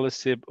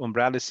 duvelisib,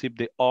 umbralisib,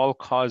 they all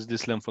cause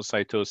this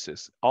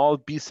lymphocytosis. All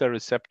B-cell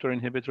receptor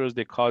inhibitors,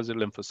 they cause the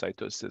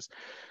lymphocytosis.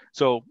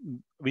 So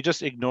we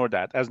just ignore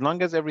that. As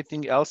long as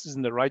everything else is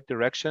in the right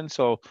direction,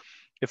 so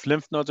if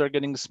lymph nodes are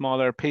getting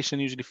smaller,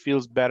 patient usually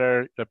feels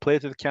better, their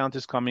platelet count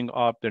is coming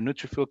up, their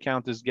neutrophil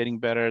count is getting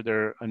better,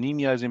 their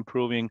anemia is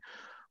improving,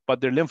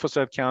 but their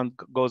lymphocyte count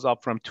goes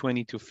up from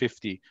 20 to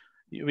 50.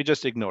 We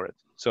just ignore it.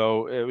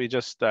 So we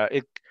just,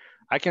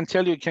 I can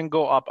tell you it can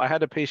go up. I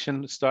had a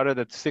patient started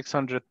at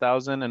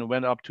 600,000 and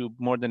went up to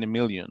more than 1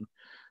 million.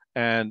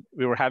 And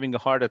we were having a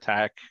heart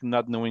attack,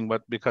 not knowing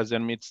what, because I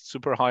mean, it's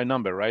super high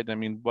number, right? I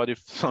mean, what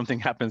if something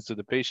happens to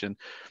the patient?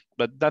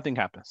 But nothing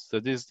happens. So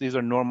these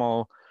are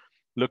normal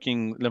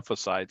looking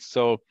lymphocytes.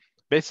 So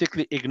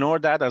basically ignore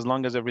that as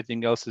long as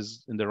everything else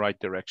is in the right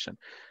direction.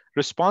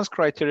 Response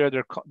criteria,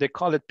 they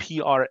call it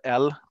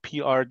PRL,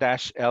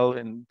 PR-L,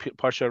 and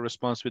partial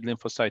response with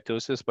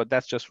lymphocytosis, but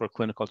that's just for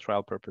clinical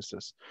trial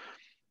purposes.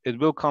 It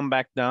will come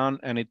back down,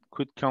 and it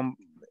could come,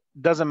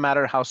 doesn't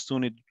matter how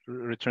soon it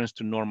returns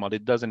to normal.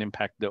 It doesn't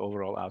impact the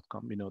overall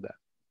outcome. We know that.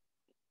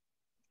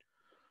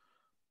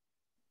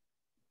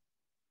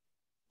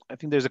 I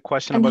think there's a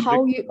question and about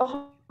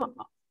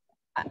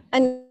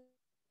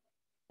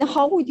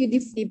how would you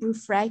define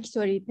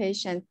refractory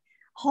patient?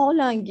 How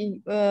long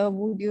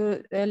would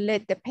you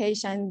let the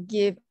patient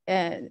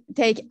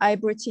take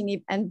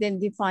ibrutinib and then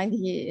define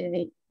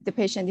the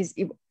patient is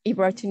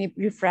ibrutinib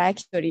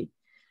refractory?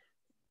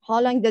 How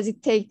long does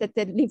it take that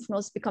the lymph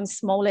nodes become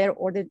smaller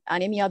or the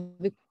anemia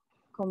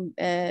become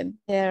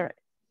there?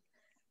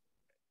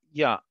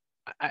 Yeah,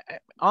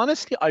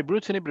 honestly,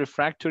 ibrutinib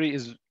refractory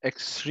is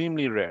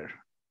extremely rare.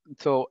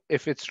 So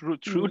if it's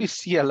truly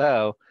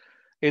CLL,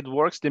 it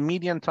works. The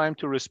median time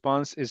to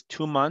response is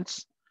 2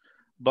 months,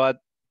 but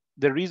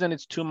the reason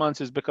it's 2 months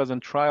is because in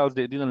trials,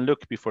 they didn't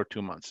look before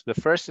 2 months. The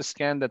first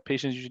scan that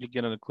patients usually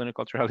get on a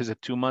clinical trial is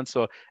at 2 months.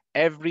 So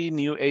every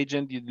new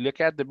agent you look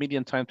at, the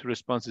median time to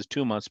response is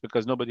 2 months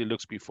because nobody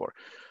looks before.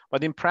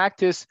 But in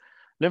practice,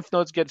 lymph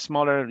nodes get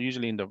smaller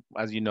usually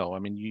as you know, I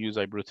mean, you use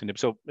ibrutinib.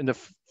 So in the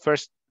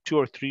first 2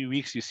 or 3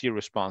 weeks, you see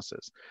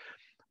responses.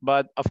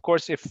 But of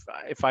course,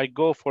 if I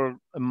go for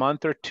a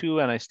month or 2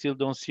 and I still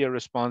don't see a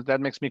response,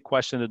 that makes me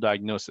question the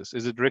diagnosis.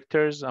 Is it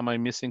Richter's? Am I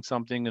missing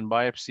something in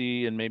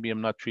biopsy? And maybe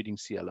I'm not treating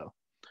CLL.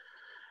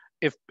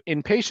 If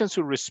in patients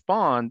who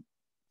respond,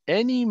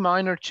 any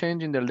minor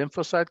change in their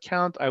lymphocyte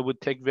count, I would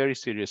take very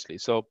seriously.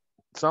 So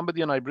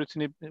somebody on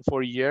ibrutinib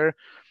for a year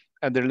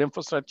and their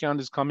lymphocyte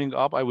count is coming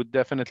up, I would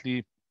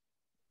definitely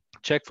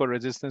check for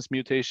resistance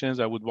mutations.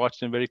 I would watch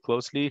them very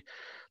closely.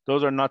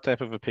 Those are not type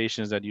of a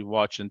patients that you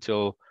watch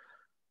until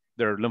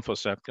their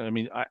lymphocyte. I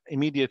mean,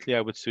 immediately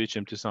I would switch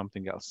him to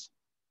something else.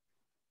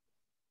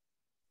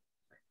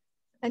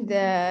 And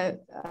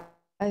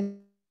I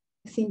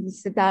think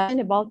it's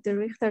about the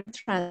Richter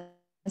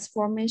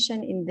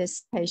transformation in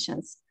these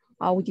patients.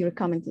 How would you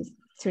recommend the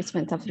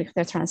treatment of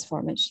Richter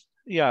transformation?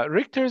 Yeah,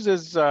 Richter's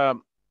is,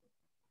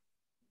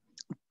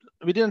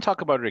 we didn't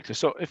talk about Richter.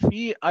 So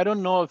I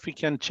don't know if we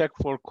can check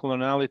for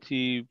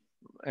clonality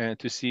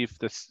to see if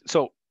this,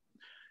 so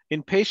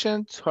in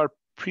patients who are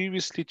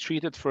previously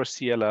treated for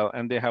CLL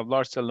and they have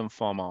large cell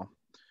lymphoma.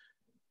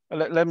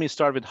 Let me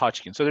start with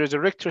Hodgkin. So there's a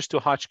Richter's to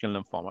Hodgkin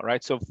lymphoma,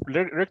 right? So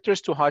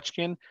Richter's to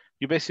Hodgkin,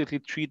 you basically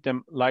treat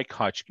them like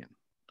Hodgkin.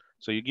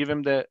 So you give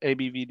them the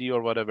ABVD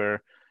or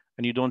whatever,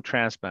 and you don't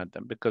transplant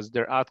them because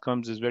their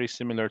outcomes is very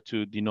similar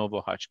to de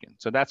novo Hodgkin.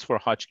 So that's for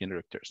Hodgkin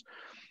Richter's.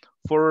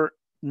 For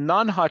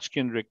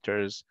non-Hodgkin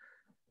Richters,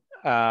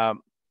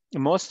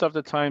 most of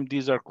the time,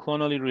 these are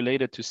clonally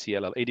related to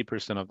CLL,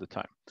 80% of the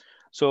time.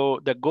 So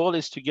the goal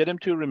is to get them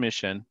to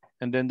remission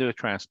and then do a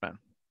transplant.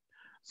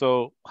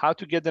 So how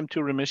to get them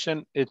to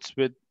remission? It's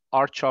with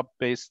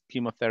R-CHOP-based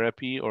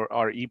chemotherapy or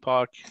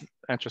R-EPOCH,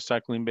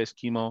 anthracycline-based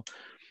chemo.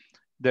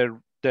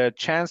 The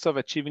chance of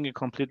achieving a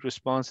complete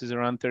response is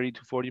around 30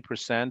 to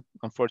 40%,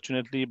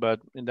 unfortunately, but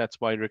that's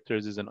why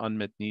Richter's is an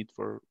unmet need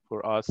for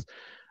us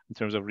in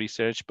terms of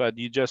research. But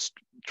you just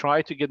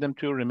try to get them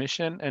to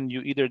remission, and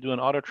you either do an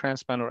auto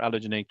transplant or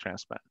allogeneic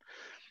transplant.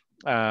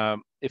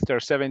 If they're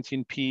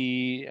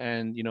 17P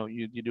and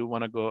you do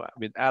want to go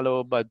with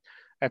allo, but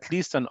at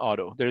least an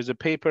auto. There's a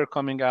paper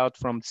coming out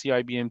from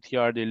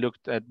CIBMTR. They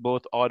looked at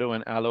both auto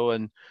and allo,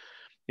 and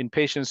in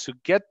patients who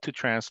get to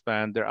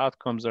transplant, their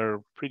outcomes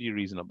are pretty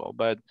reasonable.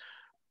 But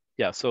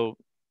yeah, so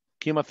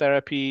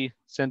chemotherapy,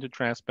 send to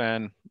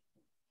transplant,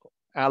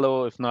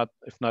 allo, if not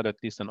at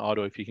least an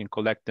auto, if you can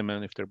collect them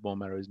and if their bone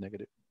marrow is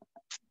negative.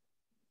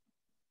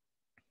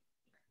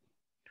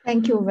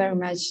 Thank you very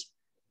much.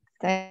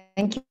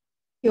 Thank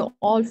you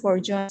all for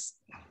joining us.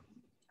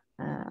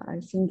 I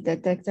think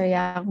that Dr.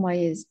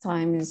 Yaghmai's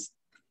time is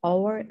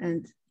over,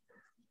 and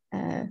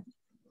I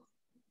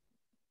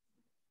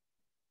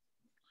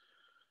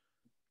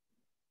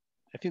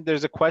think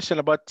there's a question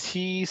about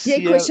TCL.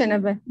 Yeah, question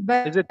about,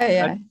 but is it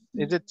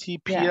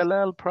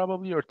TPLL yeah.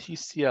 probably or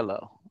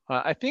TCLL?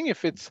 I think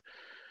if it's,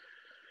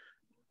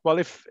 well,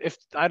 if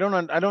I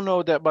don't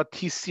know that about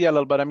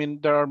TCLL, but I mean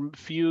there are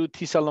few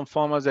T-cell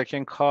lymphomas that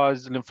can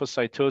cause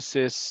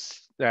lymphocytosis.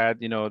 That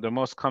the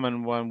most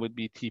common one would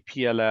be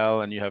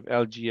TPLL, and you have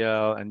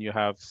LGL, and you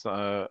have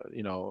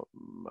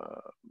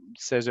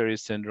Sézary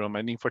syndrome.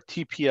 I think for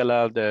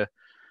TPLL,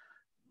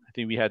 I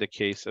think we had a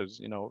case of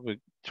we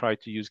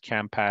tried to use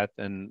Campat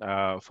and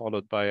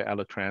followed by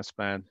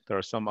allotransplant. There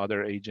are some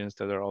other agents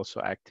that are also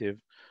active.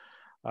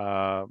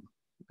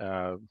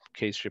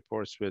 Case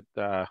reports with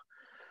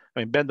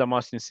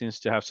bendamustine seems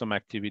to have some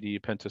activity.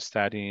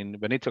 Pentostatin,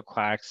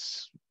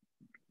 venetoclax,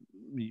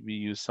 we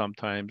use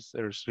sometimes.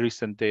 There's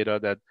recent data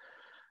that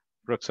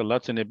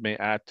ruxolitinib may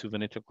add to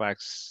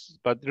venetoclax,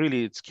 but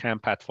really it's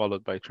Campat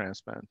followed by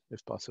transplant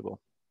if possible.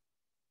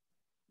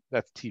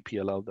 That's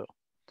TPLL though.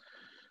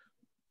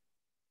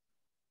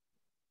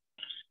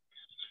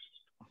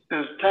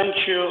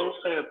 Thank you,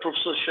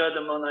 Professor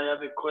Shadman. I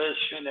have a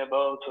question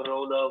about the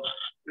role of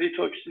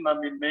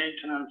rituximab in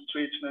maintenance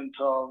treatment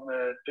of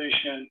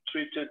patients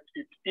treated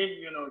with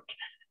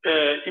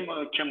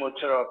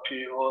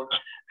immunochemotherapy or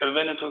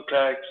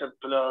venetoclax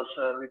plus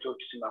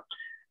rituximab.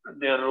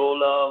 The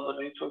role of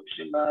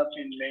rituximab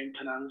in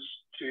maintenance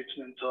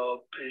treatment of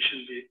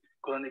patients with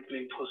chronic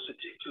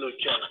lymphocytic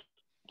leukemia.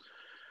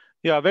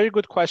 Yeah, very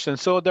good question.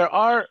 So there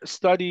are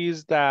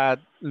studies that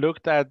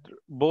looked at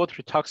both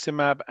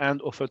rituximab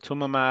and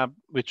ofatumumab,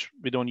 which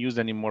we don't use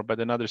anymore, but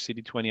another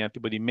CD20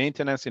 antibody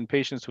maintenance in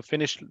patients who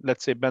finished,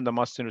 let's say,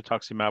 bendamustine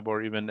rituximab,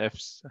 or even I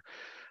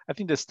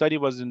think the study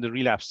was in the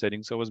relapse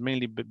setting, so it was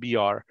mainly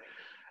BR.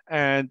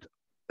 And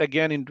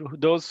again, in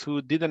those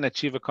who didn't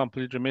achieve a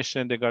complete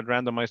remission, they got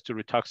randomized to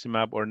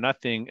rituximab or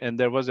nothing, and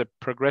there was a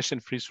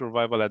progression-free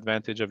survival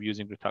advantage of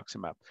using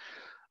rituximab.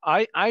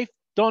 I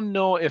don't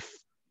know if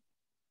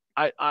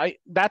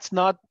that's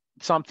not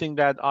something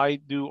that I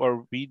do,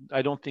 or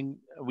I don't think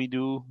we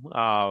do.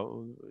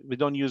 We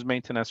don't use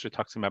maintenance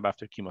rituximab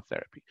after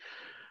chemotherapy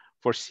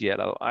for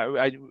CLL.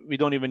 We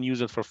don't even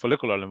use it for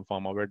follicular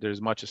lymphoma, where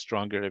there's much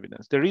stronger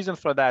evidence. The reason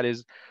for that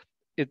is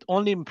it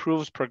only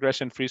improves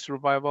progression-free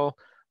survival.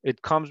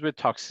 It comes with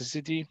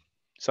toxicity,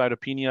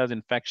 cytopenias,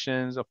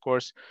 infections, of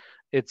course.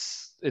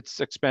 It's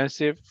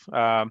expensive.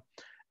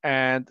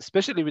 And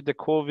especially with the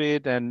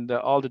COVID and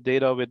all the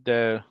data with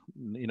the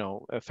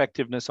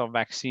effectiveness of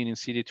vaccine in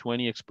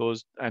CD20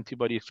 exposed,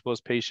 antibody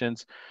exposed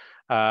patients.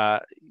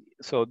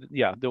 So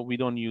yeah, we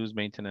don't use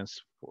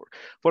maintenance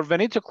for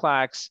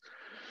venetoclax.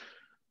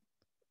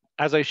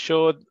 As I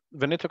showed,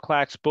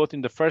 venetoclax both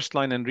in the first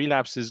line and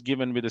relapse is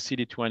given with a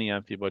CD20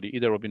 antibody,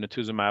 either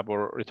obinutuzumab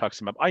or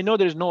rituximab. I know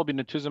there's no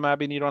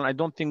obinutuzumab in Iran. I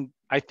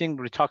think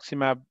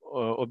rituximab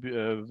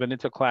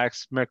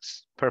venetoclax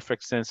makes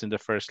perfect sense in the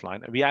first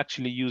line. We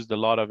actually used a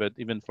lot of it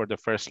even for the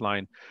first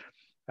line.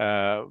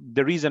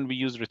 The reason we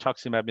use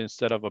rituximab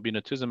instead of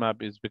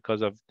obinutuzumab is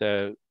because of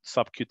the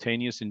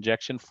subcutaneous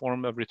injection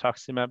form of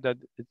rituximab that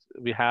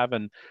we have,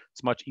 and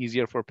it's much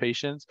easier for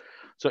patients.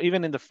 So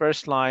even in the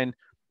first line,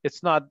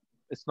 it's not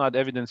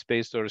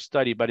evidence-based or a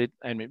study, but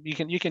you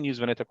can use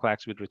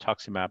venetoclax with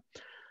rituximab,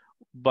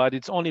 but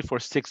it's only for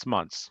 6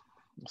 months.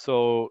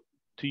 So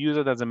to use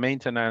it as a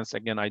maintenance,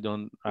 again,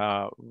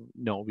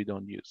 no, we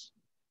don't use.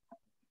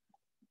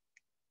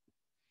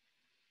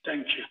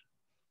 Thank you.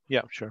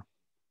 Yeah, sure.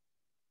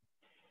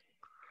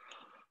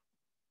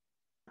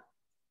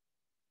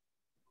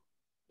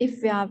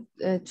 If we have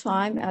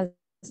time, as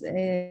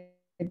there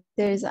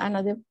is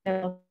another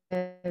of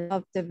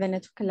the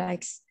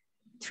venetoclax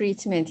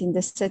treatment in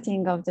the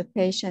setting of the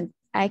patient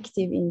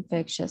active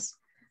infection,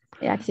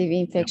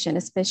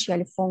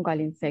 especially fungal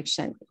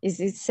infection. Is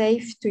it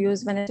safe to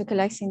use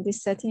venetoclax in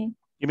this setting?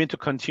 You mean to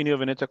continue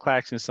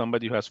venetoclax in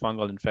somebody who has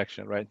fungal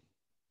infection, right?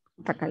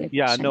 Fungal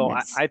Yeah, infection, no,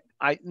 yes.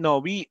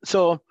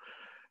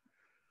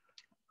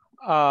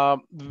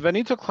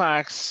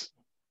 Venetoclax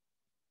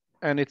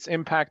and its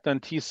impact on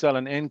T cell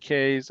and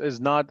NKs is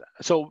not,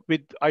 so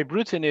with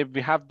ibrutinib,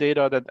 we have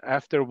data that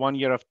after 1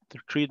 year of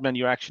treatment,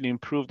 you actually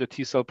improve the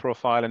T cell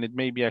profile, and it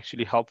may be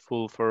actually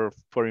helpful for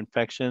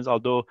infections,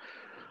 although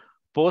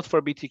both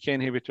for BTK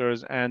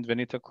inhibitors and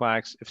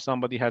venetoclax, if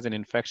somebody has an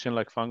infection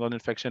like fungal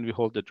infection, we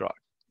hold the drug.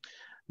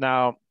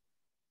 Now,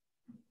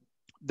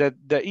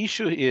 the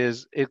issue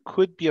is it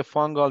could be a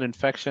fungal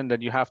infection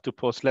that you have to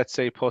let's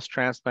say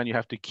post-transplant, you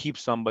have to keep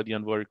somebody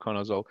on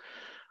voriconazole.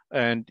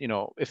 And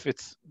if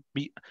it's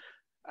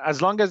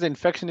as long as the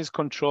infection is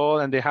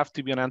controlled and they have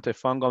to be on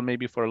antifungal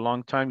maybe for a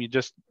long time,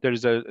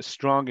 there's a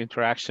strong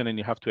interaction and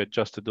you have to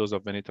adjust the dose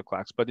of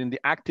venetoclax. But in the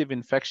active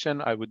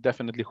infection, I would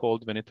definitely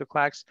hold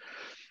venetoclax.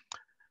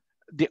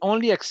 The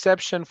only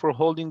exception for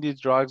holding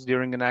these drugs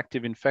during an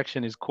active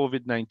infection is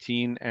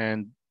COVID-19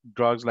 and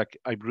drugs like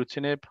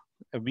ibrutinib.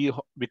 We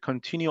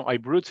continue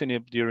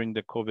ibrutinib during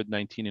the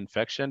COVID-19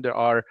 infection. There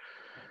are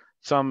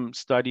some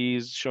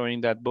studies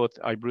showing that both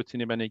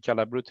ibrutinib and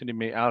acalabrutinib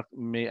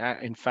may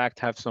in fact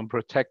have some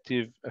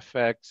protective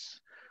effects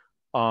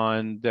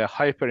on the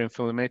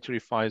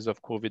hyperinflammatory phase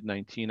of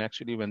COVID-19.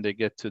 Actually, when they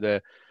get to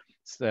the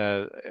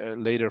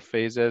later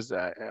phases,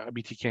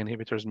 BTK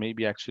inhibitors may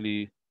be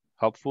actually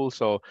helpful.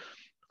 So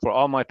for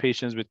all my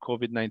patients with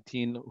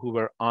COVID-19 who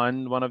were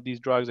on one of these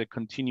drugs, I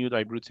continued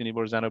ibrutinib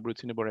or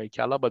zanubrutinib or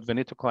acala, but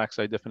venetoclax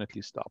I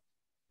definitely stopped.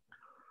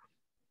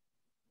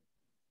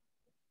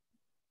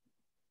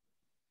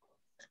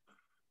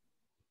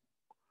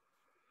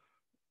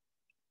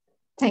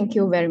 Thank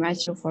you very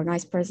much for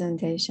nice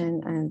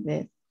presentation and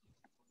the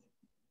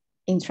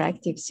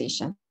interactive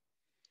session.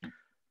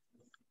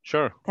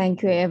 Sure.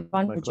 Thank you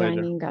everyone My for pleasure.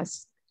 joining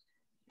us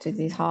to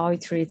this how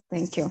it reads.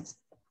 Thank you.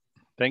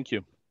 Thank Thank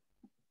you.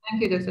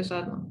 you, Dr.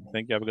 Shadman.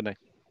 Thank you. Have a good night.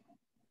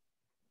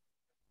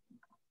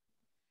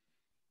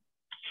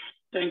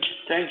 Thank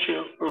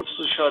you,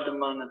 Professor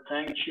Shadman, and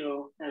thank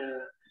you,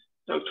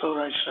 Dr.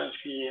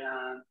 Ashrafi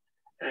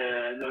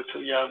and Dr.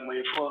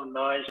 Yaghmaei for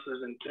nice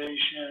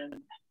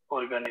presentation,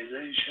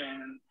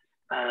 organization,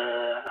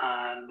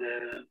 and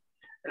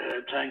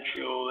thank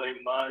you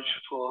very much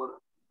for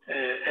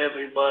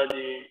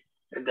everybody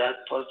that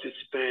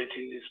participated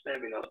in this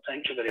webinar.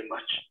 Thank you very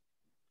much.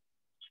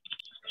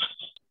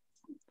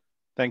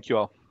 Thank you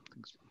all.